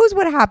 who knows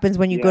what happens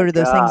when you go to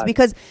those things,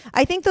 because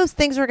I think those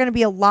things are going to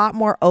be a lot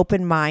more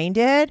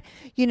open-minded,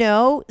 you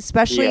know,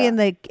 especially in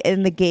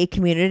the gay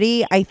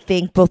community. I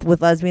think both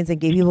with lesbians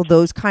and gay people,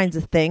 those kinds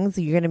of things,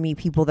 you're going to meet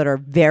people that are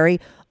very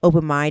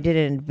open-minded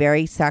and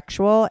very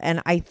sexual.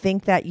 And I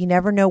think that you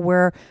never know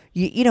where,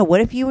 you know,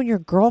 what if you and your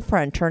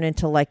girlfriend turn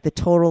into like the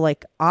total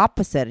like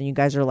opposite and you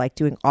guys are like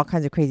doing all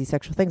kinds of crazy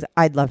sexual things?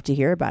 I'd love to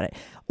hear about it.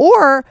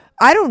 Or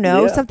I don't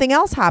know, something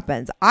else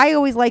happens. I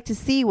always like to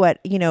see what,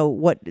 you know,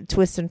 what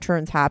twists and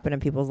turns happen in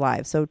people's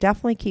lives. So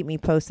definitely keep me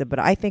posted, but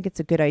I think it's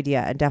a good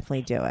idea and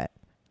definitely do it.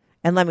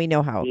 And let me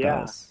know how it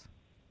goes.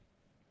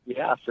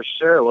 Yeah, for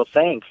sure. Well,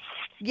 thanks.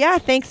 Yeah,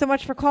 thanks so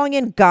much for calling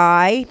in,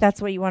 Guy.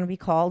 That's what you want to be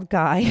called,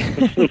 Guy.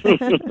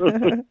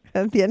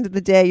 At the end of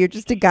the day, you're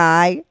just a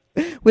guy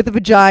with a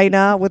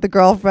vagina, with a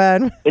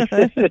girlfriend.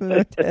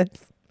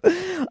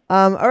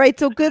 All right,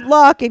 so good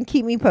luck and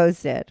keep me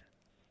posted.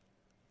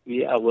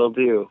 Yeah, will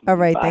do. All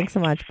right, thanks so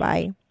much.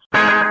 Bye.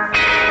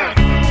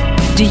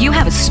 Do you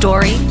have a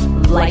story,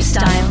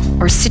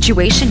 lifestyle, or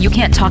situation you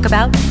can't talk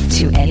about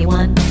to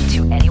anyone?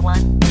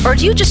 Or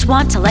do you just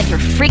want to let your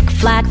freak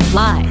flag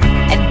fly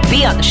and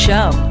be on the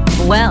show?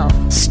 Well,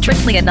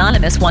 Strictly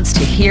Anonymous wants to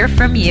hear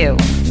from you.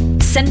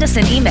 Send us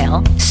an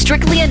email,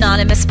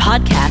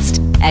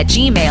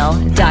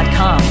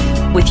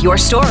 strictlyanonymouspodcast@gmail.com, with your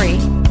story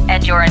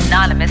and your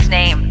anonymous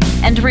name.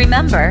 And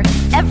remember,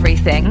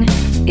 everything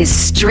is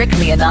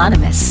strictly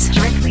anonymous.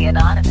 Strictly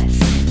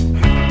Anonymous.